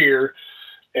over here,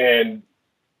 and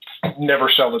never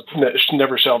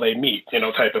shall they meet,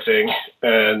 type of thing.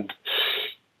 And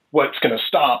what's going to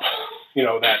stop,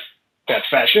 that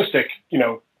fascistic,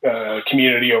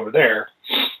 community over there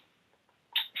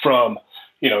from,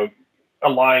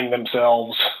 aligning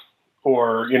themselves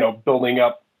or, building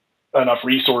up enough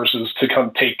resources to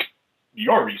come take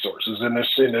your resources in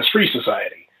this free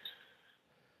society?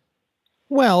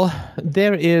 Well,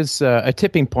 there is a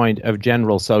tipping point of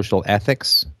general social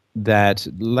ethics that,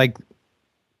 like,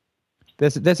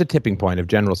 there's a tipping point of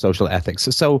general social ethics.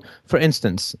 So, for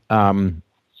instance, one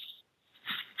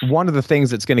of the things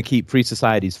that's going to keep free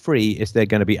societies free is they're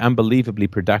going to be unbelievably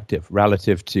productive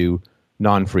relative to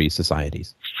non-free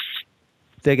societies.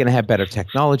 They're going to have better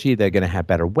technology. They're going to have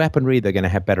better weaponry. They're going to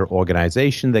have better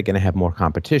organization. They're going to have more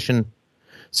competition.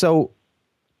 So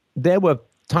there were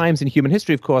times in human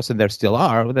history, of course, and there still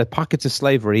are, there are pockets of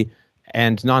slavery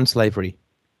and non-slavery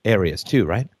areas too,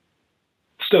 right?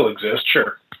 Still exist,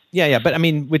 sure. Yeah, but I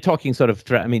mean, we're talking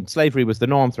slavery was the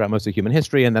norm throughout most of human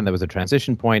history, and then there was a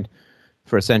transition point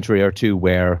for a century or two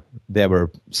where there were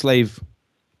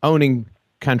slave-owning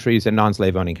countries and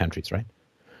non-slave-owning countries, right?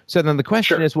 So then the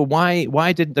question is, well,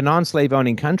 why did the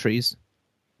non-slave-owning countries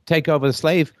take over the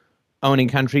slave-owning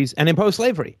countries and impose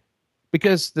slavery?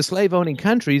 Because the slave-owning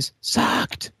countries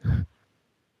sucked.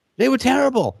 They were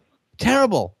terrible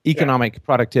economic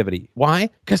productivity. Why?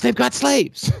 Because they've got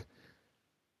slaves.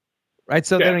 Right?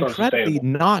 So they're incredibly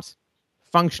not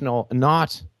functional,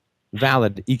 not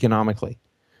valid economically.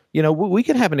 We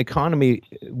could have an economy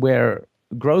where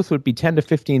growth would be 10 to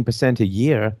 15% a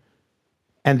year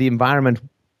and the environment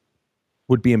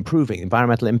would be improving.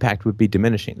 Environmental impact would be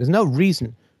diminishing. There's no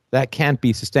reason that can't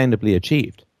be sustainably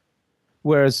achieved.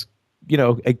 Whereas,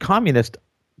 a communist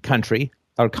country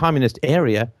or communist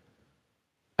area,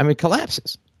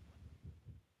 collapses.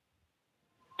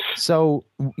 So,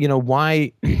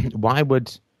 why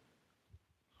would,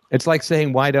 it's like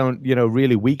saying, why don't,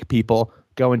 really weak people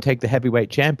go and take the heavyweight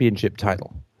championship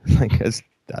title? Because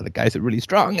the other guys are really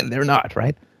strong and they're not,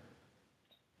 right?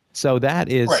 So that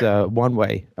is one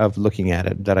way of looking at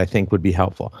it that I think would be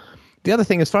helpful. The other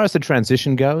thing, as far as the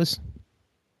transition goes,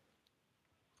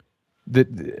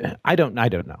 I don't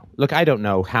know. Look, I don't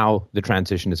know how the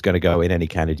transition is going to go in any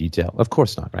kind of detail. Of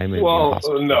course not, right?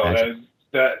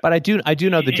 But I do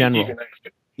know the general.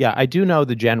 Yeah, I do know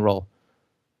the general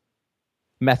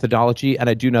methodology, and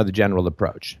I do know the general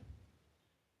approach.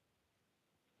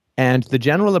 And the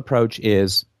general approach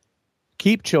is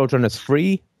keep children as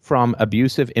free from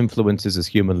abusive influences as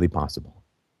humanly possible.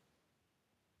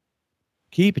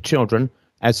 Keep children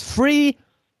as free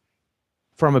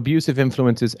from abusive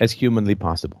influences as humanly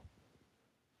possible.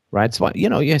 Right? So,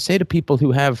 you say to people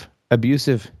who have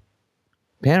abusive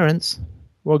parents,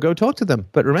 well, go talk to them.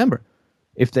 But remember,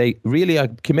 if they really are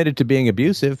committed to being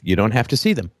abusive, you don't have to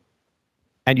see them.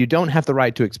 And you don't have the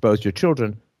right to expose your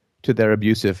children to their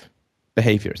abusive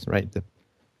behaviors, right? The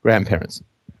grandparents,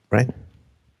 right?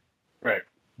 Right.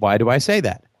 Why do I say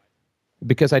that?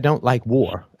 Because I don't like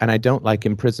war, and I don't like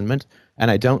imprisonment, and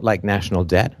I don't like national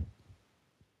debt.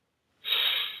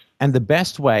 And the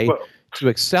best way to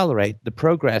accelerate the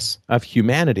progress of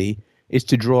humanity is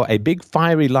to draw a big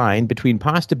fiery line between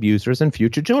past abusers and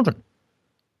future children.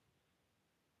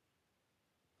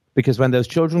 Because when those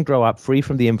children grow up free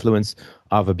from the influence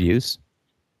of abuse,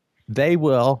 they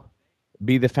will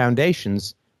be the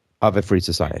foundations of a free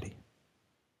society.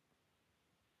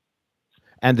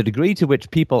 And the degree to which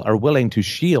people are willing to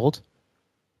shield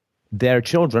their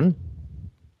children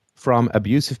from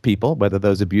abusive people, whether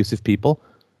those abusive people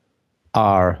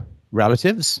are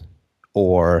relatives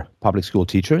or public school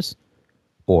teachers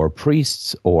or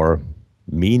priests or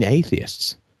mean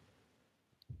atheists.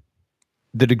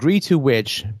 The degree to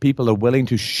which people are willing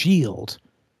to shield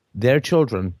their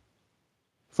children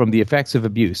from the effects of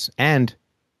abuse and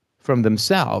from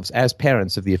themselves as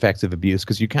parents of the effects of abuse,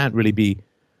 because you can't really be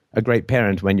a great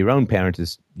parent when your own parent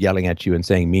is yelling at you and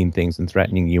saying mean things and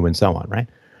threatening you and so on, right?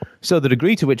 So the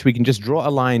degree to which we can just draw a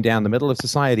line down the middle of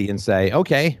society and say,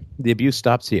 okay, the abuse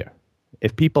stops here.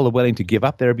 If people are willing to give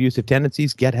up their abusive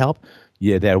tendencies, get help,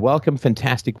 yeah, they're welcome,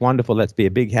 fantastic, wonderful, let's be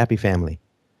a big, happy family.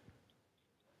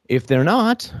 If they're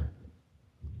not,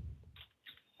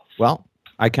 well,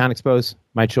 I can't expose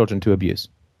my children to abuse.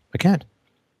 I can't.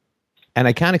 And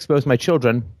I can't expose my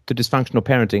children to dysfunctional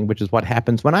parenting, which is what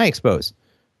happens when I expose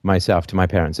myself to my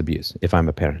parents' abuse, if I'm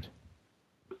a parent.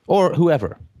 Or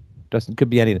whoever. Could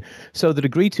be anything. So the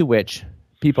degree to which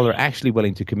people are actually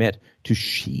willing to commit to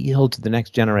shield the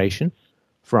next generation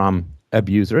from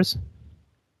abusers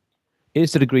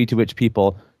is the degree to which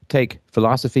people take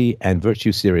philosophy and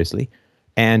virtue seriously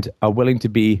and are willing to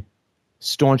be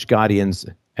staunch guardians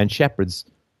and shepherds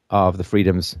of the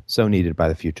freedoms so needed by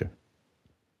the future.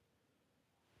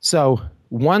 So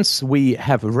once we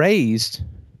have raised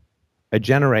a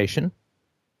generation,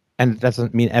 and it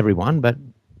doesn't mean everyone, but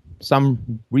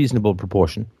some reasonable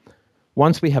proportion,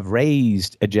 once we have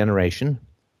raised a generation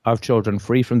of children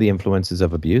free from the influences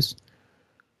of abuse,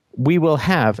 we will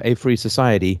have a free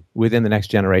society within the next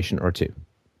generation or two.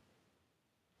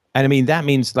 And I mean, that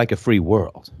means like a free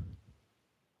world.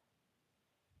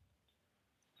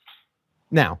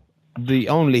 Now, the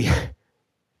only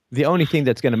thing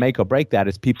that's going to make or break that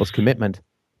is people's commitment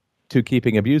to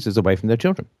keeping abusers away from their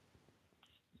children.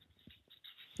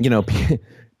 You know,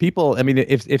 people, I mean,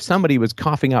 if somebody was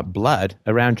coughing up blood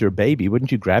around your baby,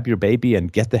 wouldn't you grab your baby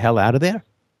and get the hell out of there?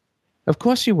 Of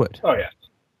course you would. Oh, yeah.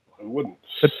 I wouldn't.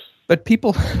 But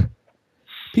people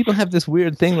have this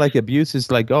weird thing like abuse is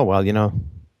like, oh, well, you know,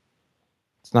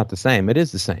 it's not the same. It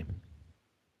is the same.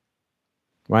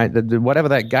 Right? Whatever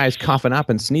that guy's coughing up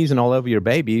and sneezing all over your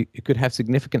baby, it could have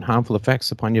significant harmful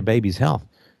effects upon your baby's health.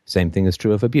 Same thing is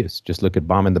true of abuse. Just look at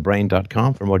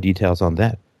bombinthebrain.com for more details on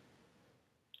that.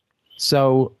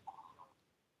 So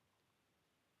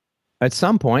at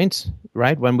some point,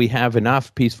 right, when we have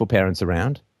enough peaceful parents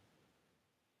around,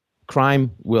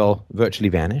 crime will virtually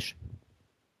vanish,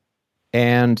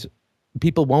 and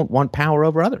people won't want power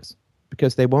over others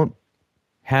because they won't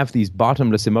have these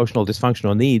bottomless emotional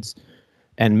dysfunctional needs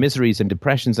and miseries and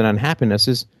depressions and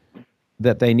unhappinesses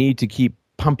that they need to keep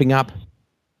pumping up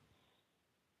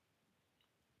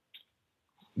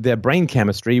their brain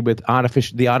chemistry with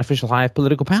the artificial high of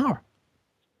political power.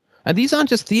 And these aren't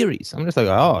just theories. I'm just like,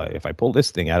 oh, if I pull this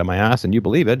thing out of my ass and you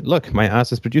believe it, look, my ass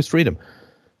has produced freedom.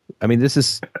 I mean, this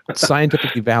is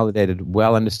scientifically validated,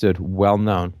 well understood, well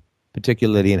known,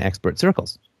 particularly in expert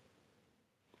circles.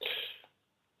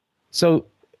 So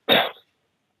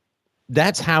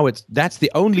that's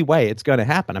the only way it's going to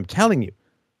happen. I'm telling you.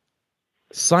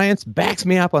 Science backs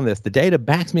me up on this. The data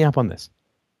backs me up on this.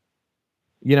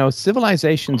 You know,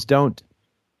 civilizations don't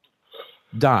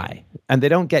die and they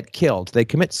don't get killed. They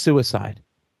commit suicide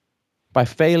by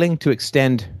failing to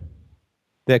extend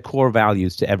their core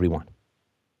values to everyone.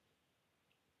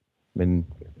 I mean,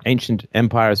 ancient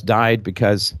empires died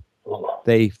because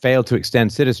they failed to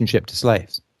extend citizenship to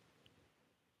slaves.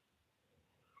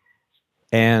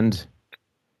 And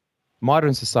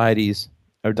modern societies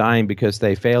are dying because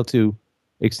they fail to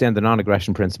extend the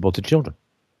non-aggression principle to children.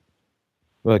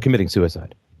 Well, committing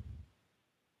suicide.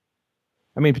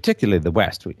 I mean, particularly the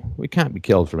West, we can't be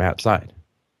killed from outside.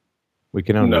 We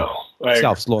can only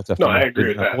self-slaughter. No, I agree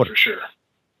with that for sure.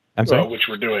 I'm sorry? Which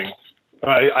we're doing.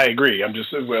 I agree. I'm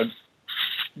just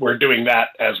we're doing that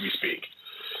as we speak.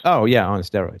 Oh yeah, on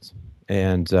steroids,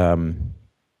 and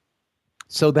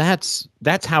so that's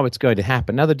how it's going to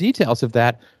happen. Now the details of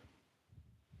that,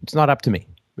 it's not up to me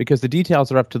because the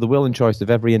details are up to the will and choice of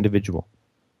every individual.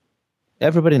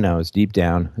 Everybody knows deep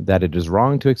down that it is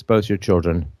wrong to expose your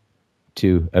children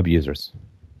to abusers.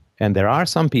 And there are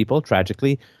some people,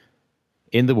 tragically,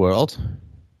 in the world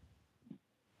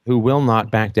who will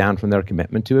not back down from their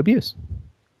commitment to abuse.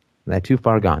 They're too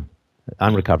far gone,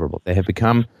 unrecoverable. They have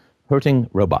become hurting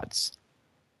robots.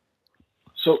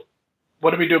 So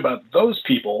what do we do about those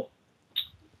people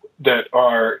that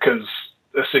are, because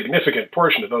a significant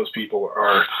portion of those people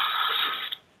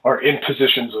are in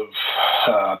positions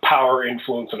of power,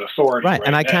 influence, and authority. Right,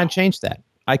 and I can't change that.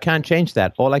 I can't change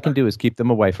that. All I can do is keep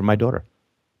them away from my daughter.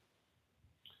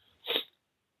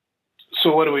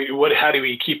 So how do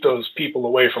we keep those people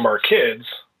away from our kids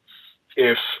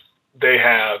if they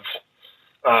have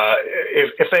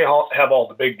if they have all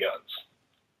the big guns.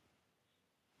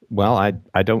 Well,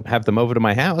 I don't have them over to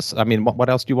my house. I mean, what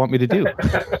else do you want me to do?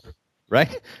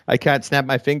 Right? I can't snap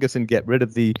my fingers and get rid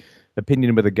of the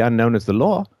opinion with a gun known as the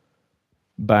law.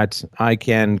 But I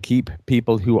can keep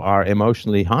people who are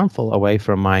emotionally harmful away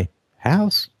from my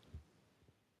house.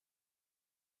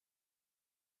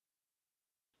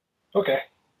 Okay.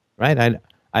 Right?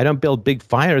 I don't build big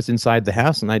fires inside the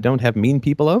house, and I don't have mean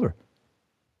people over.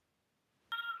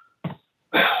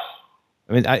 I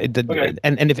mean, Okay.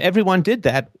 and if everyone did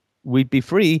that, we'd be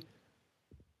free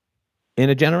in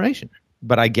a generation.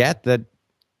 But I get that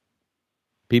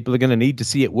people are going to need to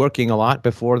see it working a lot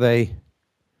before they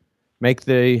make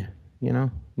the,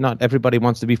 not everybody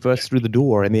wants to be first through the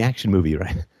door in the action movie,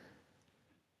 right?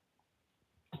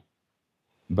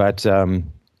 But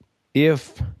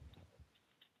if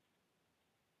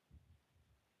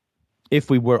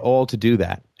we were all to do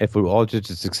that, if we were all to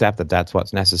just accept that that's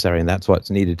what's necessary and that's what's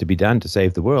needed to be done to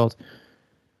save the world,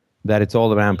 that it's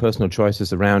all around personal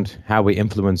choices around how we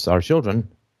influence our children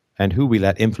and who we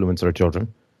let influence our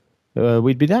children,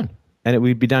 we'd be done. And it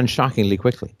would be done shockingly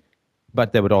quickly.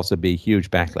 But there would also be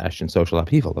huge backlash and social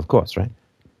upheaval, of course, right?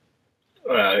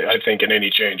 I think in any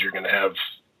change you're going to have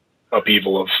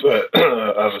upheaval of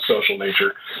a social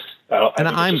nature. And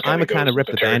I'm a kind of rip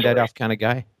the Band-Aid off kind of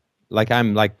guy.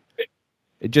 I'm like,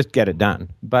 just get it done.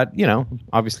 But,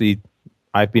 obviously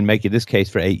I've been making this case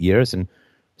for 8 years, and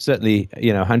certainly,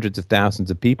 hundreds of thousands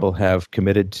of people have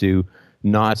committed to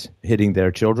not hitting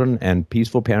their children and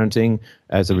peaceful parenting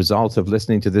as a result of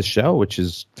listening to this show, which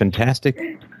is fantastic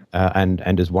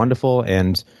and is wonderful.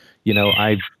 And,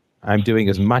 I'm doing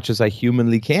as much as I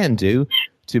humanly can do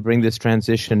to bring this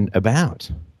transition about.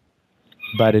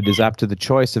 But it is up to the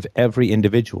choice of every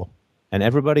individual. And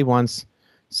everybody wants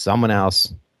someone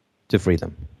else to free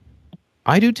them.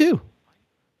 I do too.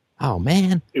 Oh,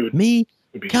 man. Me?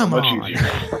 It'd be Come so much on. easier.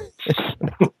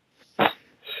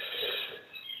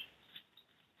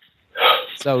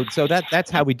 So that's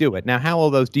how we do it. Now, how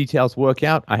all those details work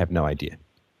out, I have no idea.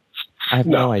 I have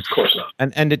no idea. Of course not.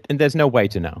 And there's no way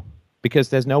to know, because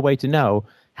there's no way to know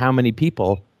how many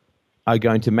people are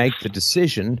going to make the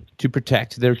decision to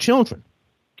protect their children.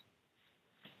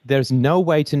 There's no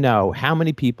way to know how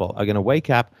many people are going to wake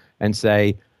up and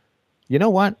say, you know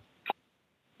what?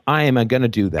 I am going to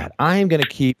do that. I am going to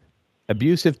keep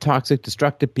abusive, toxic,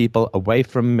 destructive people away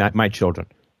from my children.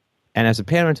 And as a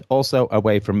parent, also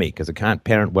away from me, because I can't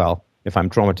parent well if I'm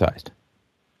traumatized.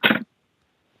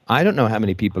 I don't know how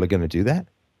many people are going to do that.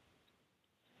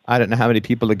 I don't know how many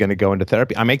people are going to go into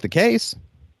therapy. I make the case.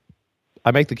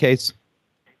 I make the case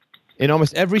in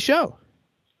almost every show.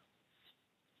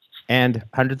 And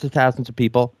hundreds of thousands of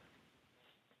people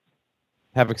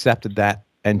have accepted that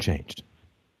and changed.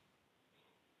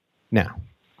 Now,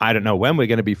 I don't know when we're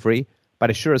going to be free, but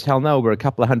I sure as hell know we're a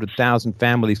couple of 100,000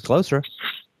 families closer.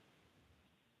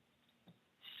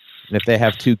 And if they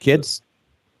have 2 kids,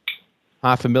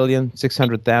 500,000,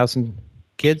 600,000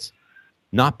 kids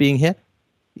not being hit,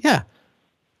 yeah,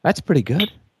 that's pretty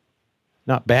good.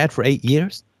 Not bad for 8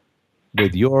 years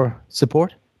with your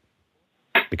support.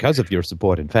 Because of your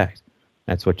support, in fact.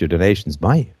 That's what your donations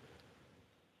buy you.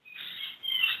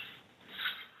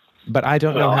 But I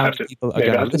don't know how many people are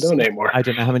going to listen. I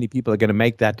don't know how many people are going to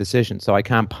make that decision, so I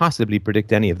can't possibly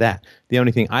predict any of that. The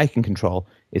only thing I can control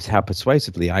is how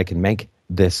persuasively I can make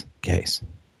this case.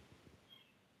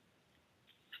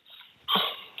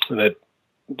 That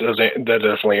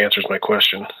definitely answers my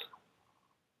question.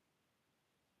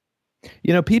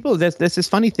 People, there's this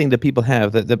funny thing that people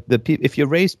have, that if you're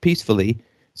raised peacefully,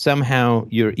 somehow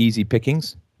you're easy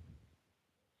pickings.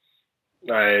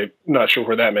 I'm not sure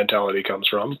where that mentality comes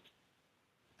from.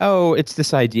 Oh, it's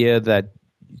this idea that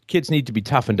kids need to be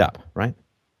toughened up, right?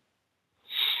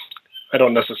 I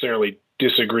don't necessarily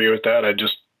disagree with that. I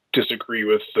just disagree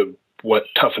with what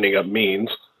toughening up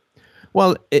means.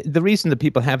 Well, the reason that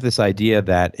people have this idea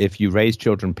that if you raise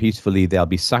children peacefully, they'll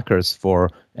be suckers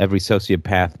for every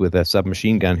sociopath with a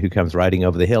submachine gun who comes riding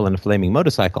over the hill in a flaming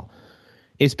motorcycle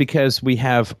is because we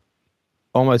have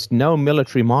almost no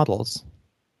military models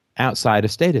outside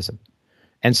of statism.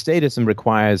 And statism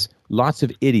requires lots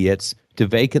of idiots to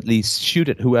vacantly shoot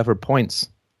at whoever points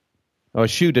or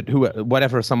shoot at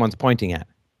whatever someone's pointing at.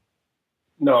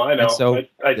 No, I know. And so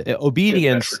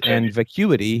obedience and years.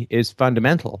 vacuity is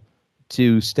fundamental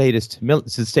to statist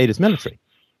military.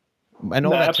 And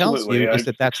all that tells you is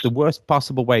that that's the worst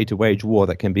possible way to wage war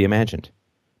that can be imagined.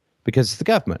 Because it's the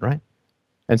government, right?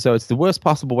 And so it's the worst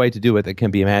possible way to do it that can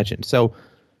be imagined. So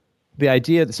the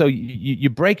idea, so you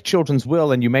break children's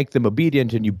will and you make them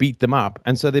obedient and you beat them up,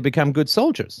 and so they become good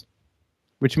soldiers.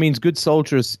 which means good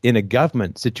soldiers in a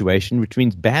government situation, which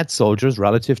means bad soldiers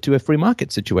relative to a free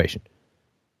market situation.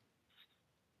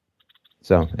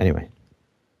 So anyway,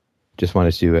 just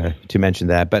wanted to mention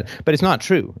that, but it's not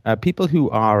true. People who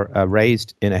are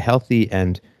raised in a healthy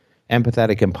and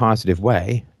empathetic and positive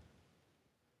way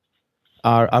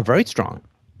are very strong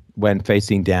when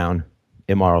facing down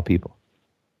immoral people,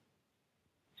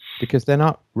 because they're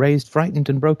not raised frightened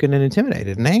and broken and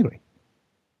intimidated and angry.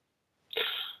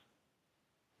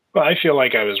 Well, I feel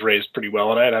like I was raised pretty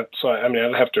well, and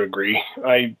I'd have to agree.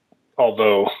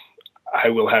 Although I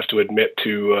will have to admit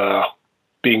to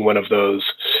being one of those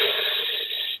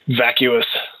vacuous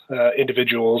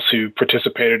individuals who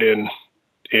participated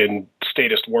in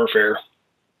statist warfare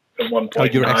at one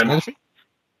point in time. Ex-military?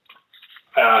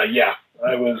 Yeah,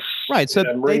 I was. Right, so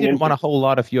they didn't want a whole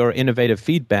lot of your innovative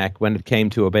feedback when it came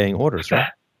to obeying orders, right?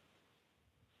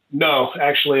 No,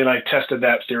 actually, and I tested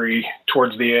that theory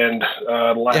towards the end.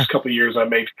 The last couple of years, I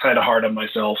made kind of hard on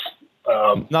myself.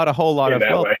 Not a whole lot of,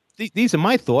 well, way. These are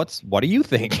my thoughts. What do you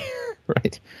think?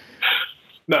 Right.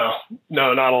 No,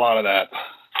 not a lot of that.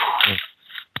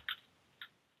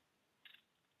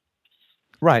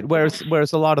 Right,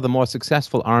 whereas a lot of the more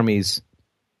successful armies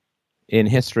in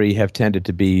history have tended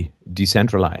to be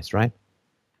decentralized, right?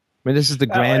 I mean, this is the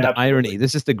grand irony.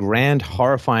 This is the grand,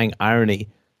 horrifying irony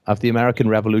of the American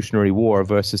Revolutionary War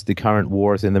versus the current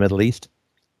wars in the Middle East.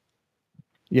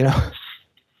 You know,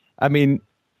 I mean,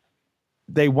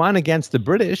 they won against the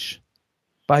British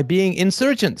by being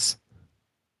insurgents.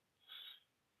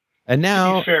 And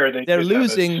now they're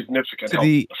losing to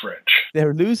the French.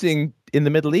 They're losing in the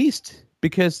Middle East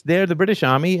because they're the British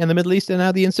army and the Middle East are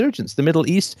now the insurgents. The Middle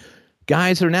East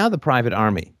guys are now the private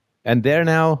army and they're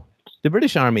now the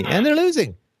British army and they're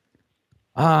losing.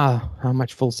 How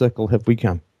much full circle have we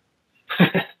come?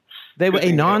 They were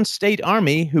a non-state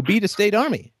army who beat a state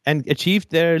army and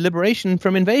achieved their liberation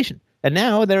from invasion. And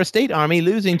now they're a state army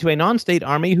losing to a non-state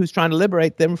army who's trying to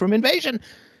liberate them from invasion.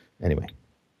 Anyway.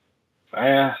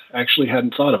 I actually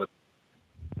hadn't thought of it.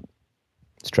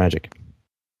 It's tragic.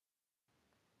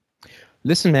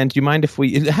 Listen, man, do you mind if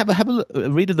we have a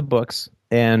read of the books?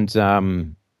 And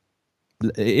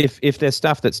if there's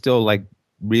stuff that's still like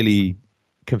really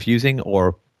confusing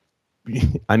or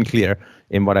unclear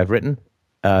in what I've written,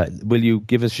 will you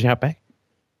give us a shout back?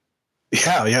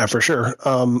 Yeah, for sure.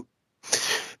 I'm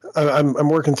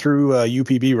working through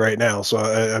UPB right now, so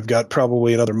I've got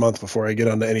probably another month before I get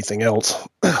onto anything else.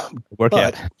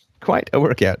 Workout. Quite a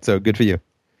workout, so good for you.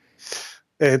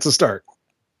 It's a start.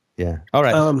 Yeah. All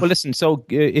right. Well, listen, so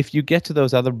if you get to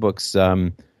those other books,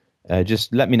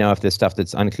 just let me know if there's stuff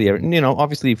that's unclear. And,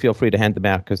 obviously feel free to hand them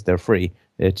out because they're free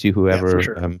to whoever. Yeah, for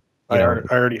sure. I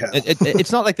already have.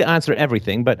 It's not like they answer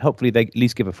everything, but hopefully they at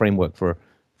least give a framework for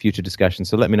future discussion.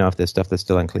 So let me know if there's stuff that's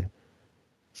still unclear.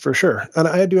 For sure. And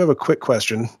I do have a quick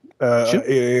question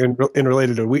in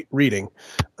related to reading.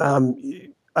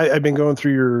 I've been going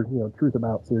through your Truth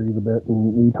About series a bit,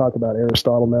 and you talk about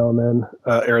Aristotle now and then,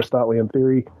 Aristotelian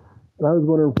theory. And I was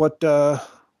wondering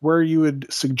where you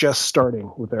would suggest starting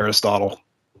with Aristotle.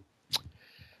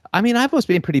 I mean, I've always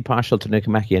been pretty partial to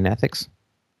Nicomachean Ethics.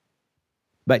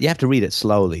 But you have to read it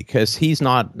slowly because he's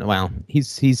not,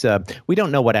 we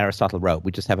don't know what Aristotle wrote.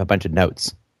 We just have a bunch of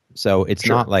notes. So it's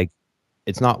not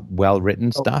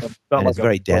well-written stuff, and it's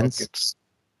very dense.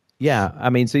 Yeah, I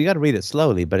mean, so you got to read it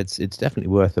slowly, but it's definitely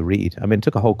worth a read. I mean, it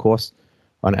took a whole course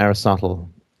on Aristotle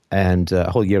and a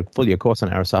full year course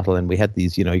on Aristotle, and we had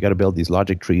these, you got to build these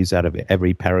logic trees out of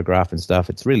every paragraph and stuff.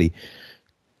 It's really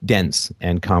dense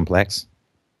and complex.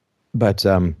 But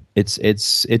it's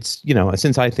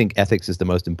since I think ethics is the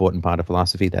most important part of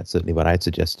philosophy, that's certainly what I'd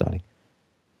suggest starting.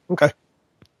 Okay.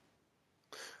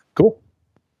 Cool.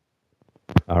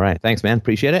 All right. Thanks, man.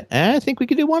 Appreciate it. And I think we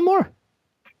could do one more.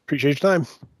 Appreciate your time.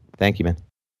 Thank you, man.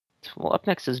 Well, up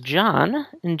next is John.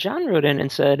 And John wrote in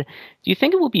and said, do you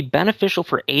think it will be beneficial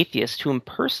for atheists to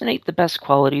impersonate the best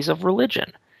qualities of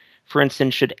religion? For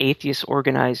instance, should atheists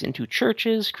organize into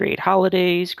churches, create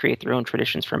holidays, create their own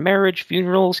traditions for marriage,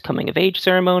 funerals, coming-of-age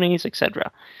ceremonies, etc.?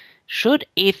 Should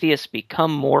atheists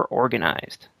become more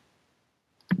organized?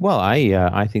 Well,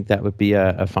 I think that would be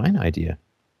a fine idea.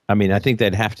 I mean, I think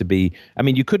they'd have to be. I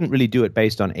mean, you couldn't really do it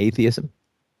based on atheism,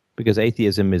 because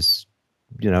atheism is,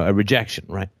 a rejection,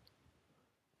 right?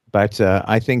 But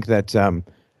I think that the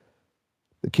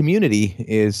community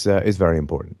is very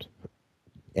important,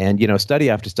 and study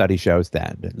after study shows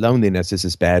that loneliness is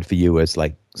as bad for you as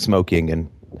like smoking and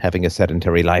having a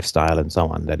sedentary lifestyle and so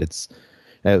on. That it's,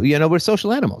 we're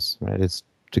social animals, right? It's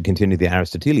to continue the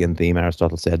Aristotelian theme.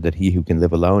 Aristotle said that he who can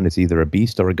live alone is either a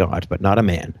beast or a god, but not a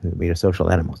man. We are social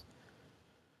animals.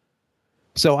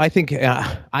 So I think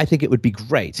it would be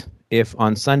great if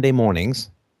on Sunday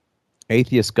mornings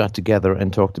atheists got together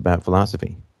and talked about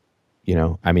philosophy.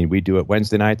 I mean, we do it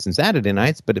Wednesday nights and Saturday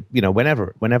nights, but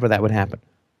whenever that would happen,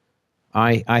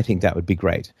 I think that would be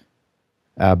great.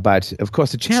 But of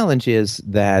course, the challenge is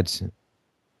that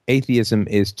atheism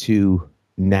is too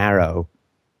narrow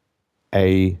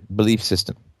a belief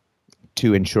system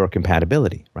to ensure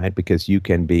compatibility, right? Because you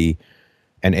can be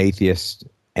an atheist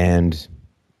and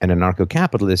an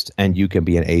anarcho-capitalist, and you can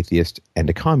be an atheist and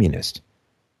a communist.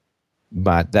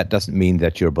 But that doesn't mean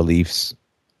that your beliefs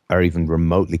are even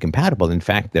remotely compatible. In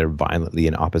fact, they're violently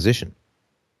in opposition.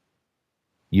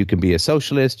 You can be a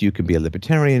socialist, you can be a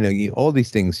libertarian, all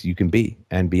these things you can be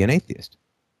and be an atheist.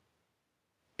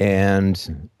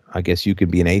 And I guess you can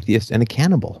be an atheist and a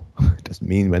cannibal. It doesn't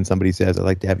mean when somebody says, I'd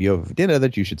like to have you over for dinner,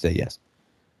 that you should say yes.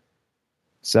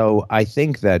 So I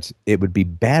think that it would be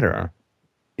better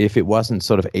if it wasn't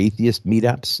sort of atheist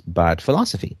meetups, but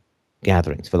philosophy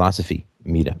gatherings, philosophy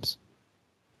meetups.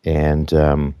 And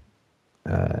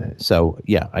so,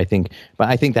 yeah, I think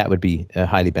that would be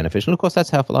highly beneficial. Of course, that's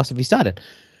how philosophy started.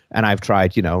 And I've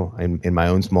tried, in my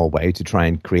own small way to try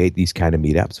and create these kind of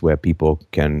meetups where people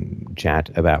can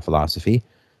chat about philosophy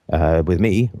with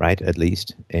me, right, at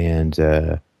least. And,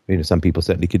 some people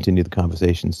certainly continue the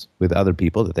conversations with other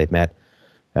people that they've met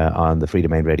on the Free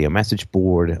Domain Radio message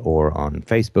board or on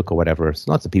Facebook or whatever. So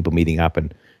lots of people meeting up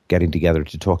and getting together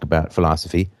to talk about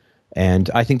philosophy. And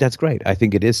I think that's great. I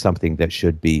think it is something that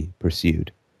should be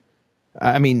pursued.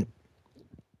 I mean,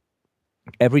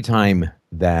 every time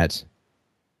that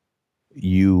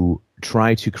you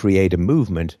try to create a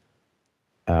movement,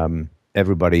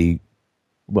 everybody,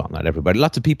 well, not everybody,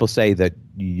 lots of people say that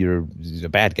you're a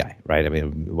bad guy, right? I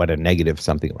mean, what a negative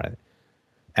something, right?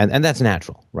 And that's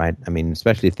natural, right? I mean,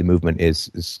 especially if the movement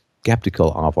is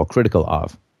skeptical of or critical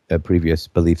of previous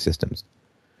belief systems.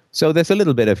 So there's a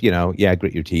little bit of,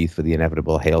 grit your teeth for the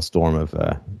inevitable hailstorm of,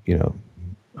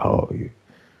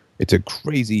 it's a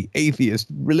crazy atheist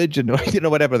religion, or,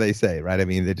 whatever they say, right? I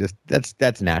mean,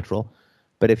 that's natural.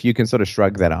 But if you can sort of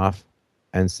shrug that off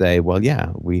and say, well,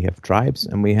 yeah, we have tribes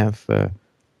and we have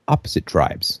opposite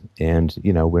tribes, and,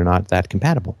 we're not that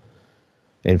compatible.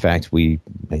 In fact, we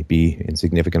may be in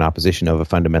significant opposition over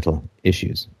fundamental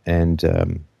issues. And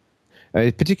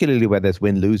particularly where there's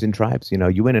win-lose in tribes,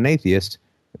 you win an atheist,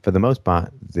 for the most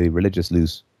part, the religious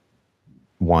lose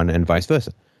one and vice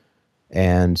versa.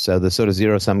 And so the sort of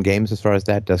zero-sum games as far as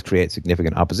that does create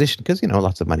significant opposition because,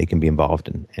 lots of money can be involved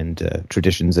and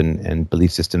traditions and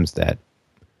belief systems that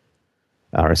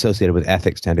are associated with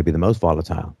ethics tend to be the most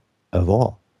volatile of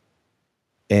all.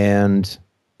 And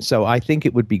so I think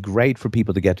it would be great for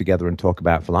people to get together and talk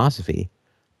about philosophy.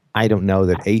 I don't know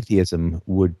that atheism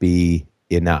would be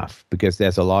enough because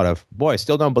there's a lot of, boy, I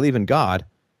still don't believe in God.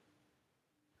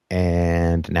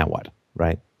 And now what,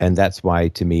 right? And that's why,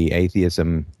 to me,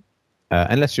 atheism,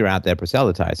 unless you're out there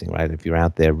proselytizing, right? If you're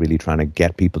out there really trying to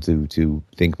get people to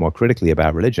think more critically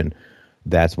about religion,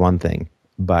 that's one thing.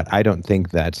 But I don't think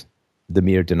that the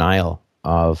mere denial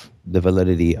of the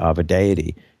validity of a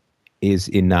deity is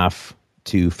enough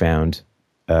to found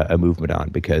a movement on,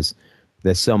 because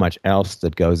there's so much else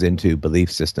that goes into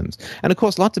belief systems. And of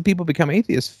course, lots of people become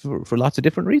atheists for lots of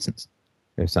different reasons.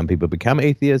 Some people become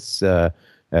atheists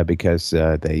because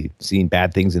they've seen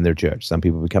bad things in their church. Some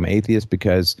people become atheists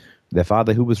because their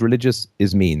father, who was religious,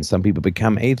 is mean. Some people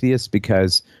become atheists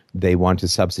because they want to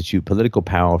substitute political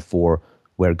power for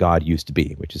where God used to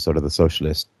be, which is sort of the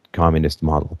socialist communist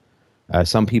model.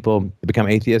 Some people become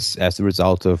atheists as a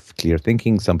result of clear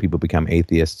thinking. Some people become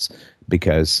atheists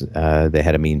because they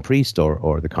had a mean priest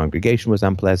or the congregation was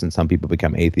unpleasant. Some people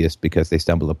become atheists because they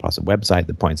stumble across a website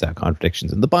that points out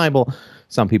contradictions in the Bible.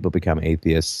 Some people become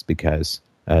atheists because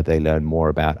they learn more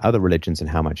about other religions and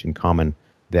how much in common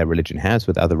their religion has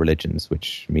with other religions,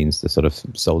 which means the sort of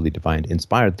solely divine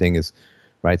inspired thing is,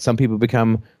 right? Some people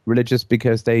become religious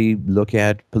because they look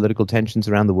at political tensions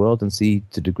around the world and see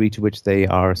the degree to which they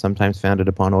are sometimes founded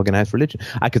upon organized religion.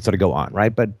 I could sort of go on,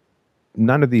 right? But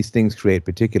none of these things create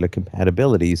particular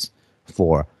compatibilities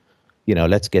for,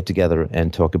 let's get together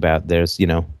and talk about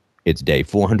it's day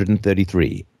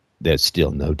 433. There's still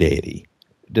no deity.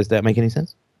 Does that make any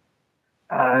sense?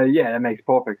 Yeah, that makes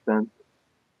perfect sense.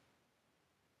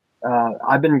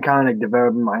 I've been kind of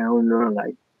developing my own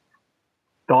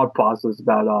thought process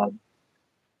about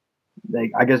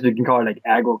I guess we can call it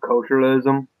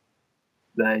agriculturalism,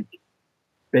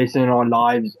 basing our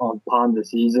lives upon the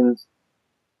seasons.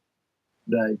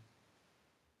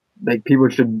 People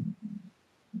should,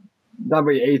 not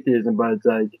really atheism, but it's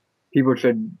people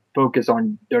should focus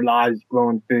on their lives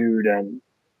growing food and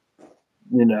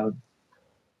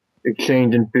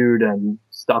exchanging food and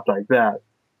stuff like that.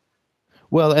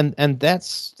 Well, and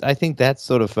that's, I think that's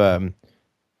sort of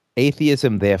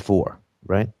atheism, therefore,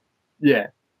 right? Yeah.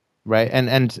 Right.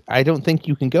 And I don't think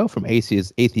you can go from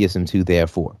atheism to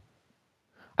therefore.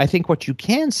 I think what you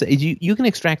can say is you can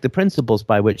extract the principles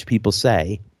by which people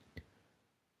say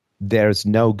there's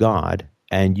no God,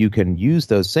 and you can use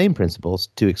those same principles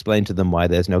to explain to them why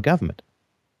there's no government.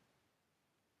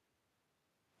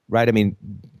 Right? I mean,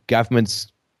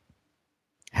 governments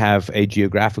have a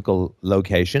geographical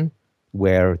location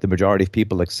where the majority of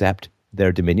people accept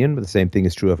their dominion, but the same thing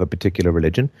is true of a particular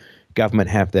religion. Government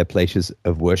have their places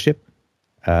of worship,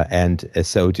 and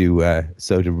so do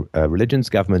religions.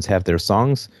 Governments have their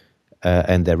songs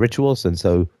and their rituals, and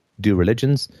so do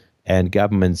religions. And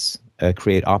governments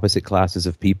create opposite classes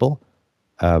of people,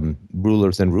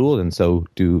 rulers and ruled, and so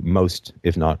do most,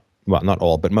 if not, well, not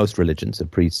all, but most religions,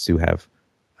 and priests who have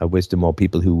wisdom, or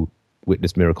people who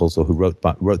witnessed miracles or who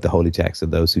wrote the holy text,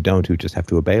 and those who don't, who just have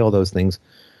to obey all those things.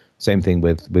 Same thing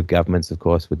with governments, of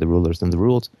course, with the rulers and the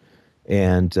ruled.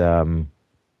 And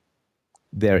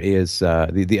there is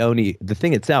the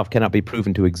thing itself cannot be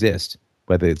proven to exist,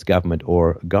 whether it's government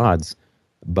or gods,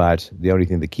 but the only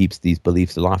thing that keeps these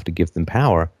beliefs aloft to give them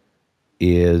power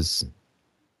is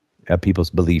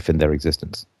people's belief in their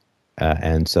existence.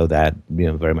 And so that,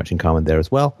 very much in common there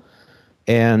as well.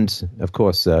 And of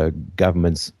course,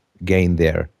 governments gain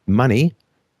their money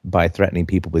by threatening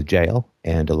people with jail,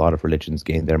 and a lot of religions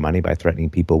gain their money by threatening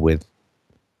people with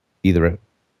either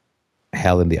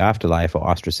hell in the afterlife or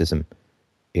ostracism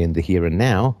in the here and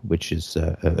now, which is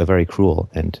a very cruel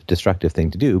and destructive thing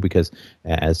to do, because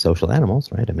as social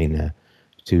animals, right? I mean,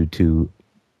 to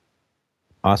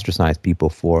ostracize people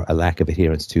for a lack of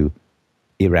adherence to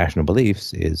irrational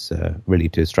beliefs is really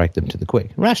to strike them to the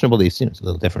quick. Rational beliefs, it's a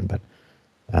little different, but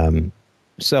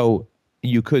so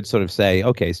you could sort of say,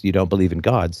 okay, so you don't believe in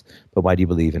gods, but why do you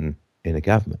believe in a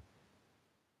government?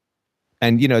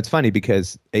 And, it's funny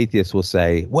because atheists will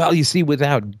say, well, you see,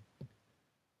 without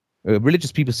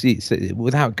religious people say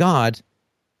without God,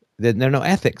 then there are no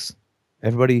ethics.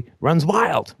 Everybody runs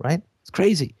wild, right? It's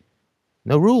crazy.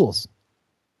 No rules.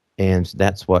 And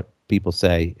that's what people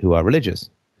say who are religious.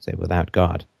 Say without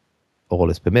God, all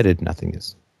is permitted, nothing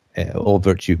is, all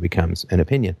virtue becomes an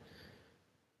opinion.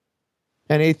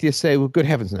 And atheists say, well, good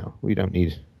heavens, no, we don't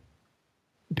need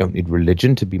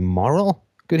religion to be moral.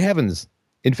 Good heavens.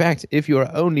 In fact, if you are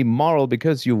only moral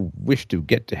because you wish to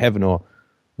get to heaven or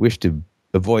wish to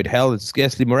avoid hell, it's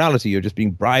scarcely morality. You're just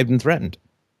being bribed and threatened.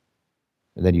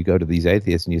 And then you go to these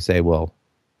atheists and you say, well,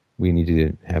 we need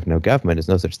to have no government. There's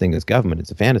no such thing as government.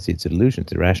 It's a fantasy. It's a delusion.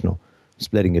 It's a irrational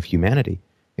splitting of humanity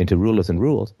into rulers and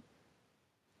ruled.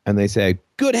 And they say,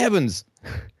 good heavens,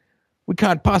 we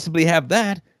can't possibly have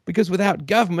that, because without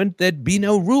government, there'd be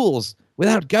no rules.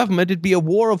 Without government, it'd be a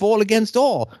war of all against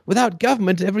all. Without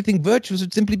government, everything virtuous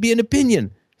would simply be an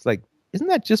opinion. It's like, isn't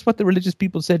that just what the religious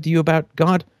people said to you about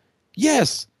God?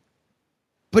 Yes,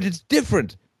 but it's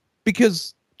different,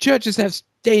 because churches have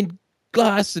stained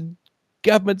glass and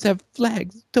governments have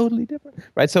flags. Totally different,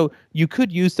 right? So you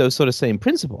could use those sort of same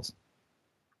principles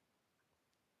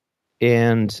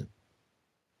and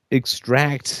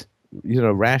extract,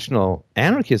 rational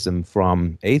anarchism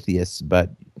from atheists, but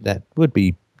that would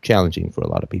be challenging for a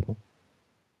lot of people.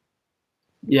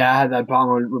 Yeah, I had that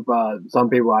problem with some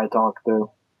people I talk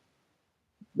to.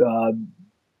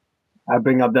 I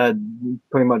bring up that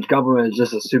pretty much government is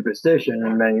just a superstition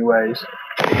in many ways.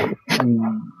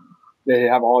 And they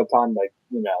have all the time,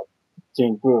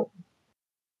 seeing through it.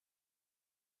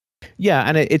 Yeah,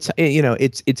 and it's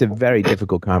a very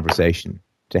difficult conversation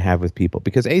to have with people,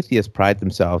 because atheists pride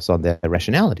themselves on their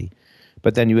rationality,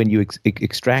 but then when you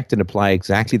extract and apply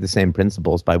exactly the same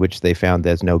principles by which they found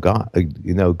there's no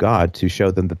God, to show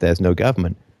them that there's no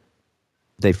government,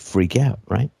 they freak out,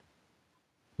 right?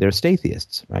 They're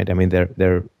stateists, right? I mean,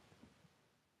 they're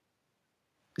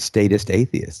statist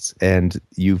atheists, and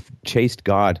you've chased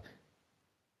God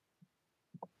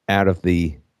out of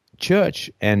the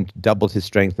church and doubled his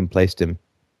strength and placed him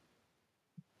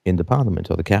in the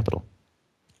parliament or the capital.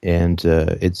 And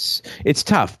it's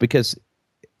tough because,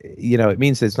 it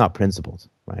means it's not principled,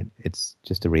 right? It's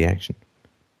just a reaction.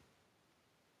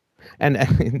 And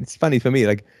it's funny for me,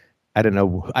 like, I don't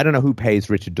know who pays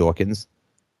Richard Dawkins.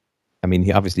 I mean,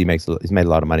 he obviously he's made a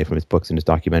lot of money from his books and his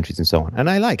documentaries and so on. And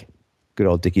I like good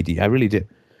old Dickie D. I really do.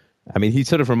 I mean, he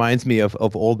sort of reminds me of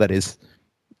all that is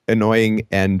annoying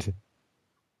and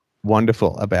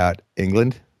wonderful about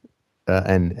England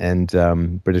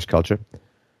and British culture.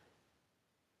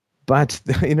 But,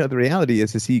 the reality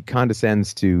is he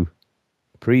condescends to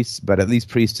priests, but at least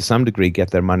priests to some degree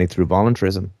get their money through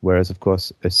voluntarism, whereas, of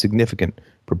course, a significant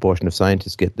proportion of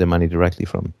scientists get their money directly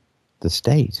from the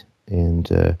state,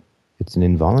 and it's an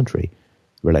involuntary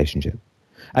relationship.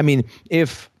 I mean,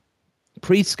 if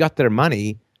priests got their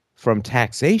money from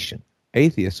taxation,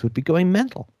 atheists would be going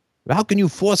mental. How can you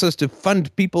force us to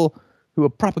fund people who are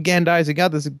propagandizing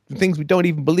others, things we don't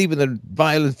even believe in, the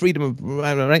violent freedom of,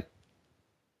 right?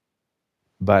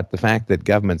 But the fact that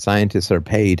government scientists are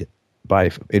paid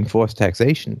by enforced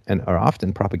taxation and are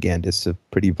often propagandists of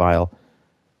pretty vile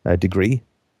degree,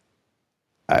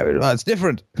 it's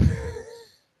different.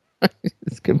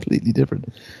 It's completely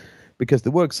different. Because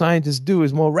the work scientists do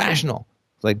is more rational.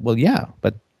 It's like, well, yeah,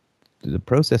 but the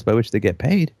process by which they get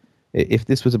paid, if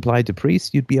this was applied to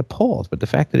priests, you'd be appalled. But the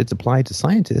fact that it's applied to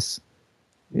scientists,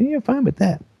 you're fine with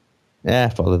that.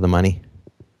 Follow the money.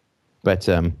 But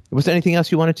was there anything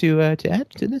else you wanted to add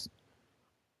to this?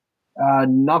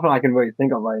 Nothing I can really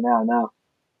think of right now. No,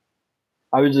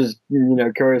 I was just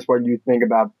curious what you think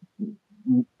about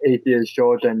atheist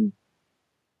church and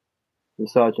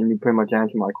such, and you pretty much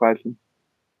answered my question.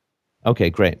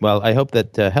 Okay, great. Well, I hope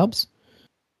that helps.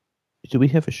 Do we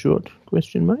have a short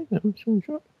question, Mike?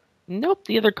 Short? Nope,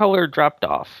 the other caller dropped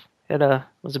off. It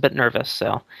was a bit nervous,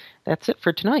 so that's it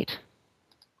for tonight.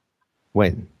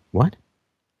 Wait, what?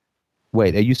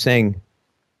 Wait, are you saying...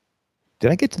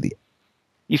 Did I get to the...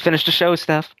 You finished the show,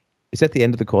 Steph. Is that the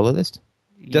end of the caller list?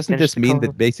 Doesn't this mean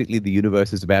that basically the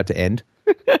universe is about to end?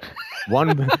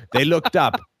 They looked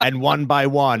up, and one by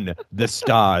one, the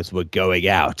stars were going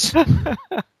out.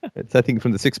 It's, I think,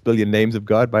 from the 6 Billion Names of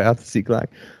God by Arthur C.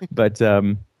 Clarke. But,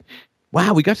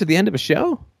 wow, we got to the end of a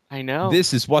show? I know.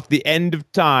 This is what the end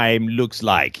of time looks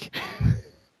like.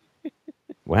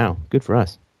 Wow, good for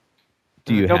us.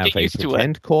 Do you have a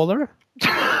pretend caller?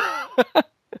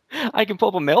 I can pull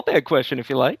up a mailbag question if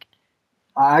you like.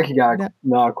 I actually got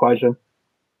a question.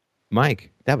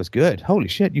 Mike, that was good. Holy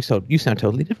shit, you sound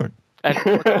totally different.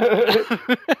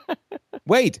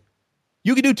 Wait,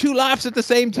 you can do 2 laughs at the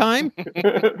same time?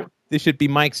 This should be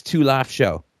Mike's 2-laugh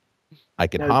show. I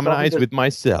can harmonize with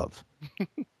myself.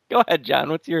 Go ahead, John.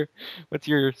 What's your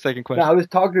second question? I was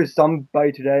talking to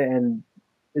somebody today, and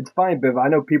it's funny, but I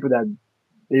know people that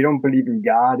they don't believe in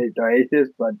God, they're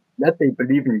atheists, but that they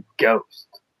believe in ghosts.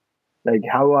 Like,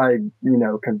 how do I,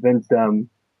 convince them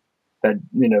that,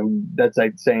 that's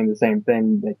like saying the same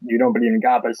thing, that you don't believe in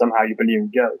God, but somehow you believe in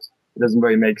ghosts. It doesn't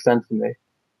really make sense to me.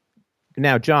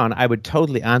 Now, John, I would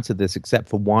totally answer this except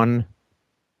for one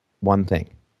thing.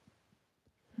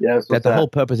 Yes. That the whole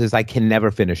purpose is I can never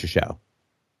finish a show.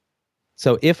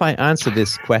 So if I answer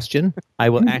this question, I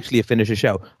will actually finish a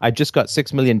show. I just got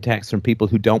 6 million texts from people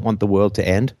who don't want the world to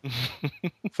end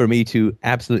for me to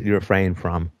absolutely refrain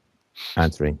from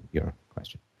answering your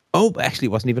question. Oh, actually,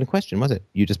 it wasn't even a question, was it?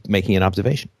 You're just making an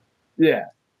observation. Yeah.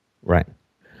 Right.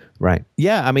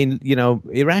 Yeah, I mean,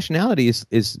 irrationality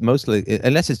is mostly,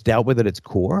 unless it's dealt with at its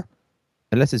core,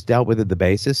 unless it's dealt with at the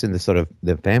basis in the sort of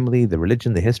the family, the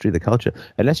religion, the history, the culture,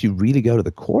 unless you really go to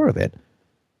the core of it,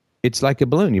 it's like a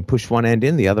balloon. You push one end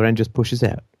in, the other end just pushes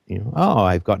out.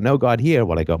 I've got no God here.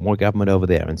 Well, I got more government over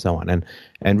there, and so on.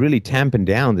 And really tamping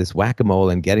down this whack-a-mole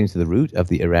and getting to the root of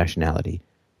the irrationality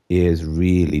is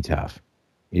really tough.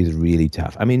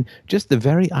 I mean, just the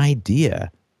very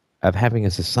idea of having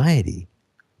a society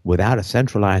without a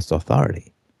centralized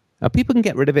authority. Now, people can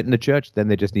get rid of it in the church, then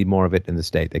they just need more of it in the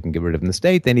state. They can get rid of it in the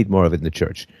state, they need more of it in the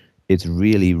church. It's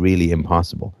really, really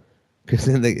impossible. Because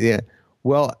then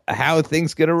how are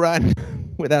things going to run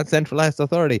without centralized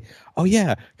authority? Oh,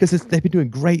 yeah, because they've been doing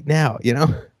great now,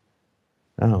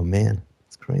 Oh, man,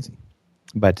 it's crazy.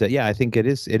 But, I think it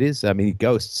is. I mean,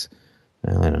 ghosts,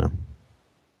 I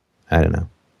don't know.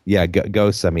 Yeah,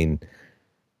 ghosts, I mean,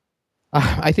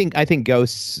 I think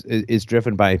ghosts is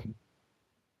driven by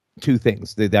 2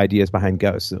 things, the ideas behind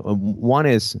ghosts. One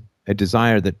is a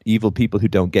desire that evil people who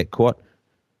don't get caught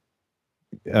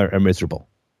are miserable.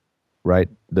 Right,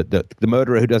 the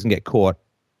murderer who doesn't get caught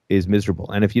is miserable,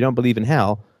 and if you don't believe in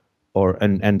hell,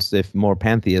 and if more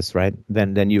pantheists, right,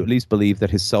 then you at least believe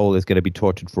that his soul is going to be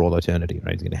tortured for all eternity,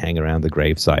 right? He's going to hang around the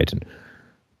gravesite and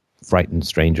frighten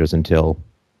strangers until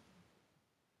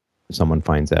someone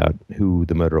finds out who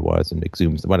the murderer was and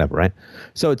exhumes whatever, right?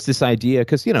 So it's this idea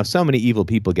because so many evil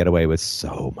people get away with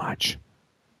so much,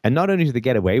 and not only do they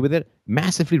get away with it,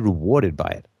 massively rewarded by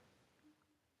it.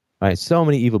 Right, so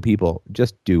many evil people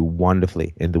just do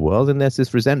wonderfully in the world, and there's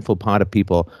this resentful part of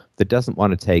people that doesn't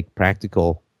want to take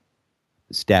practical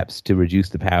steps to reduce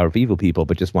the power of evil people,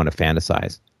 but just want to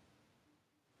fantasize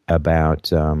about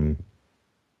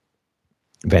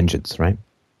vengeance, right?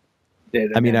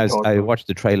 did. I mean, I watched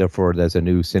the trailer for there's a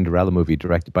new Cinderella movie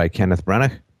directed by Kenneth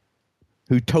Branagh,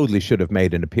 who totally should have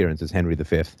made an appearance as Henry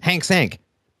V, Hank Sank,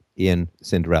 in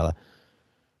Cinderella.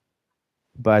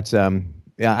 But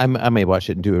yeah, I may watch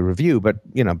it and do a review. But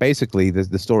basically,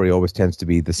 the story always tends to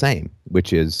be the same,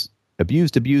 which is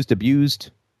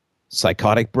abused,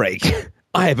 psychotic break.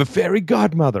 I have a fairy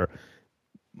godmother.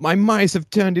 My mice have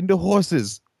turned into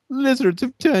horses. Lizards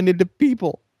have turned into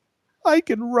people. I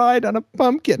can ride on a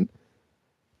pumpkin.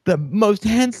 The most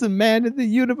handsome man in the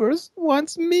universe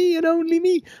wants me and only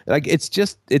me. Like, it's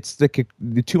the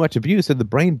too much abuse, and the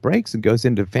brain breaks and goes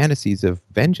into fantasies of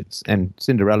vengeance. And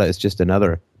Cinderella is just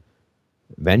another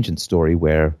vengeance story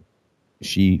where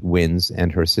she wins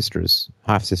and her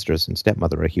half sisters and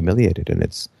stepmother are humiliated. And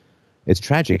it's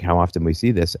tragic how often we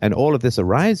see this. And all of this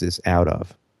arises out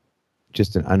of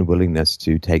just an unwillingness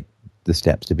to take the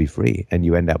steps to be free. And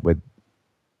you end up with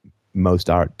most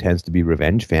art tends to be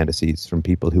revenge fantasies from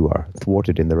people who are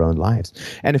thwarted in their own lives.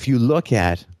 And if you look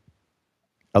at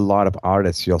a lot of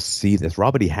artists, you'll see this.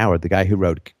 Robert E. Howard, the guy who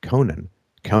wrote Conan,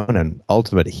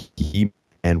 ultimate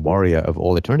he-man warrior of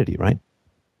all eternity, right?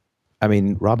 I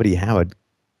mean, Robert E. Howard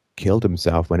killed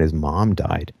himself when his mom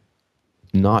died.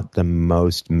 Not the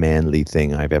most manly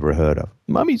thing I've ever heard of.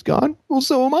 Mommy's gone. Well,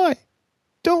 so am I.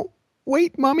 Don't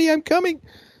wait, Mommy, I'm coming.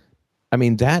 I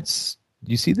mean,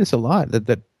 you see this a lot,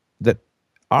 that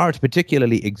art,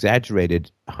 particularly exaggerated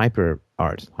hyper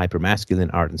art, hyper masculine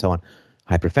art and so on,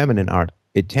 hyper feminine art,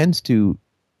 it tends to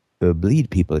bleed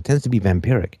people. It tends to be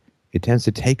vampiric. It tends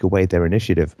to take away their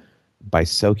initiative by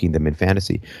soaking them in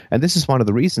fantasy. And this is one of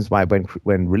the reasons why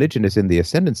when religion is in the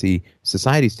ascendancy,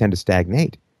 societies tend to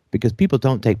stagnate, because people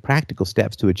don't take practical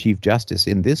steps to achieve justice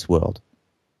in this world,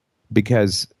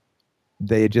 because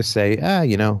they just say,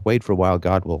 wait for a while,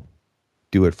 God will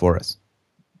do it for us.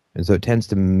 And so it tends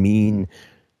to mean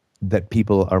that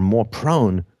people are more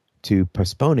prone to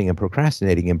postponing and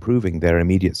procrastinating improving their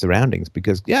immediate surroundings,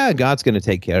 because, God's going to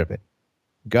take care of it.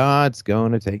 God's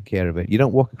going to take care of it. You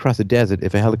don't walk across a desert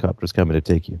if a helicopter is coming to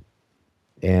take you.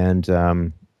 And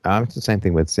it's the same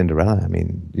thing with Cinderella. I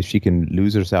mean, if she can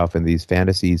lose herself in these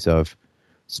fantasies of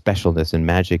specialness and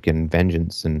magic and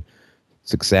vengeance and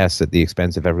success at the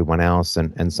expense of everyone else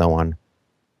and so on,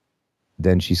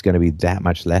 then she's going to be that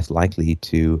much less likely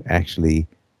to actually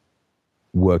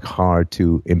work hard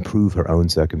to improve her own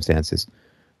circumstances.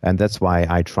 And that's why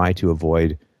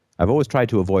I've always tried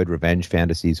to avoid revenge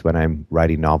fantasies when I'm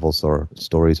writing novels or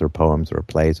stories or poems or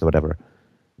plays or whatever,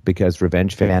 because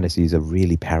revenge fantasies are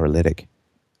really paralytic.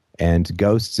 And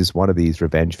Ghosts is one of these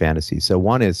revenge fantasies. So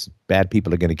one is bad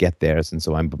people are going to get theirs, and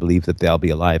so I believe that they'll be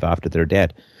alive after they're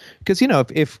dead. Because,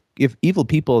 if evil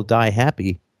people die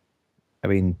happy, I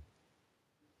mean,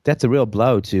 that's a real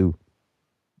blow to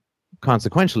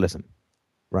consequentialism,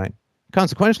 right?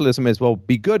 Consequentialism is, well,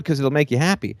 be good because it'll make you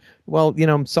happy. Well,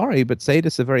 I'm sorry, but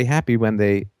sadists are very happy when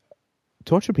they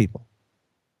torture people.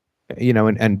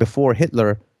 And before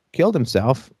Hitler killed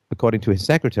himself, according to his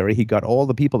secretary, he got all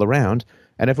the people around,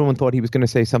 and everyone thought he was going to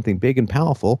say something big and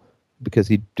powerful because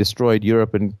he destroyed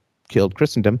Europe and killed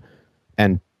Christendom.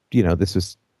 And, this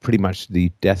was pretty much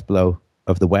the death blow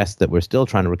of the West that we're still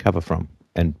trying to recover from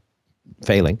and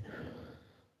failing.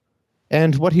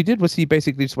 And what he did was he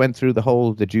basically just went through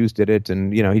the Jews did it,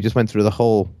 and, he just went through the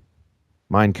whole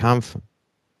Mein Kampf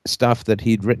stuff that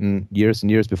he'd written years and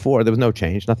years before. There was no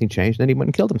change, nothing changed, and then he went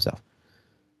and killed himself.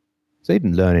 So he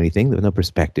didn't learn anything. There was no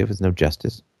perspective. There's no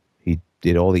justice. He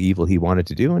did all the evil he wanted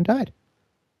to do and died.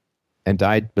 And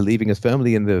died believing as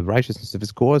firmly in the righteousness of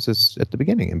his cause as at the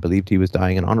beginning, and believed he was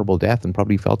dying an honorable death, and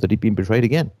probably felt that he'd been betrayed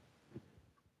again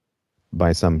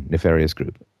by some nefarious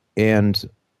group. And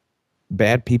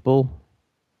bad people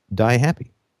die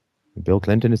happy. Bill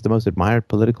Clinton is the most admired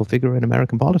political figure in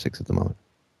American politics at the moment.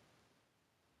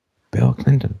 Bill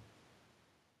Clinton.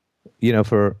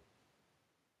 For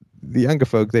the younger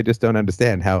folk, they just don't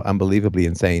understand how unbelievably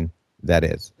insane that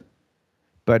is.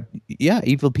 But yeah,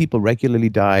 evil people regularly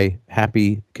die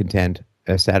happy, content,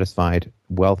 satisfied,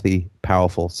 wealthy,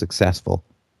 powerful, successful,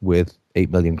 with 8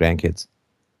 million grandkids.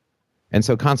 And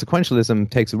so consequentialism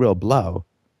takes a real blow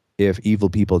if evil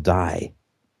people die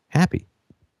happy.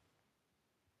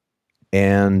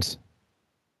 And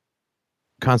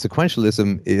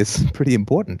consequentialism is pretty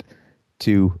important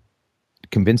to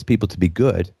convince people to be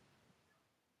good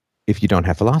if you don't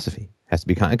have philosophy. It has to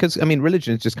be because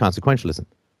religion is just consequentialism.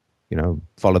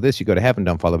 Follow this, you go to heaven.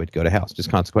 Don't follow it, you go to hell. It's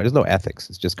just consequential. There's no ethics.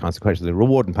 It's just consequential.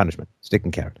 Reward and punishment, stick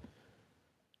and carrot.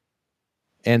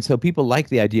 And so people like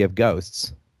the idea of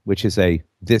ghosts, which is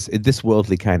this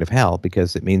worldly kind of hell,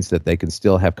 because it means that they can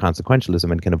still have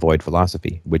consequentialism and can avoid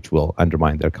philosophy, which will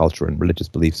undermine their culture and religious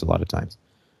beliefs a lot of times.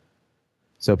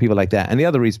 So people like that. And the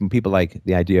other reason people like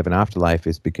the idea of an afterlife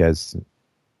is because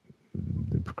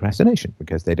procrastination,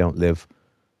 because they don't live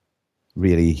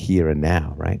really here and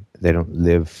now, right? They don't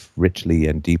live richly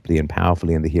and deeply and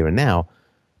powerfully in the here and now.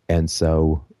 And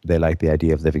so they like the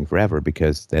idea of living forever,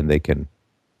 because then they can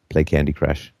play Candy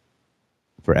Crush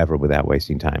forever without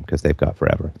wasting time, because they've got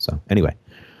forever. So anyway,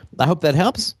 I hope that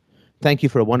helps. Thank you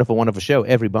for a wonderful, wonderful show.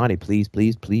 Everybody, please,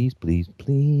 please, please, please,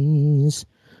 please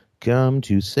come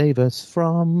to save us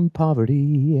from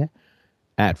poverty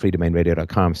at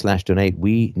freedomainradio.com/donate.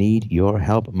 We need your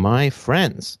help, my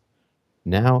friends.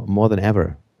 Now more than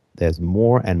ever, there's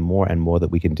more and more and more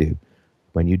that we can do.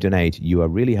 When you donate, you are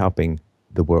really helping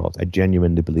the world. I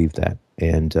genuinely believe that.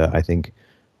 And I think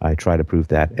I try to prove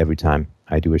that every time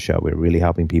I do a show. We're really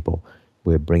helping people.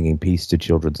 We're bringing peace to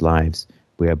children's lives.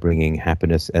 We are bringing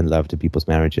happiness and love to people's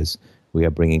marriages. We are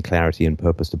bringing clarity and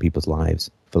purpose to people's lives.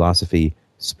 Philosophy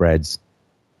spreads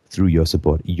through your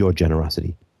support, your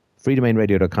generosity.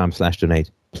 freedomainradio.com/donate.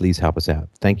 Please help us out.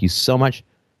 Thank you so much.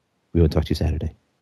 We will talk to you Saturday.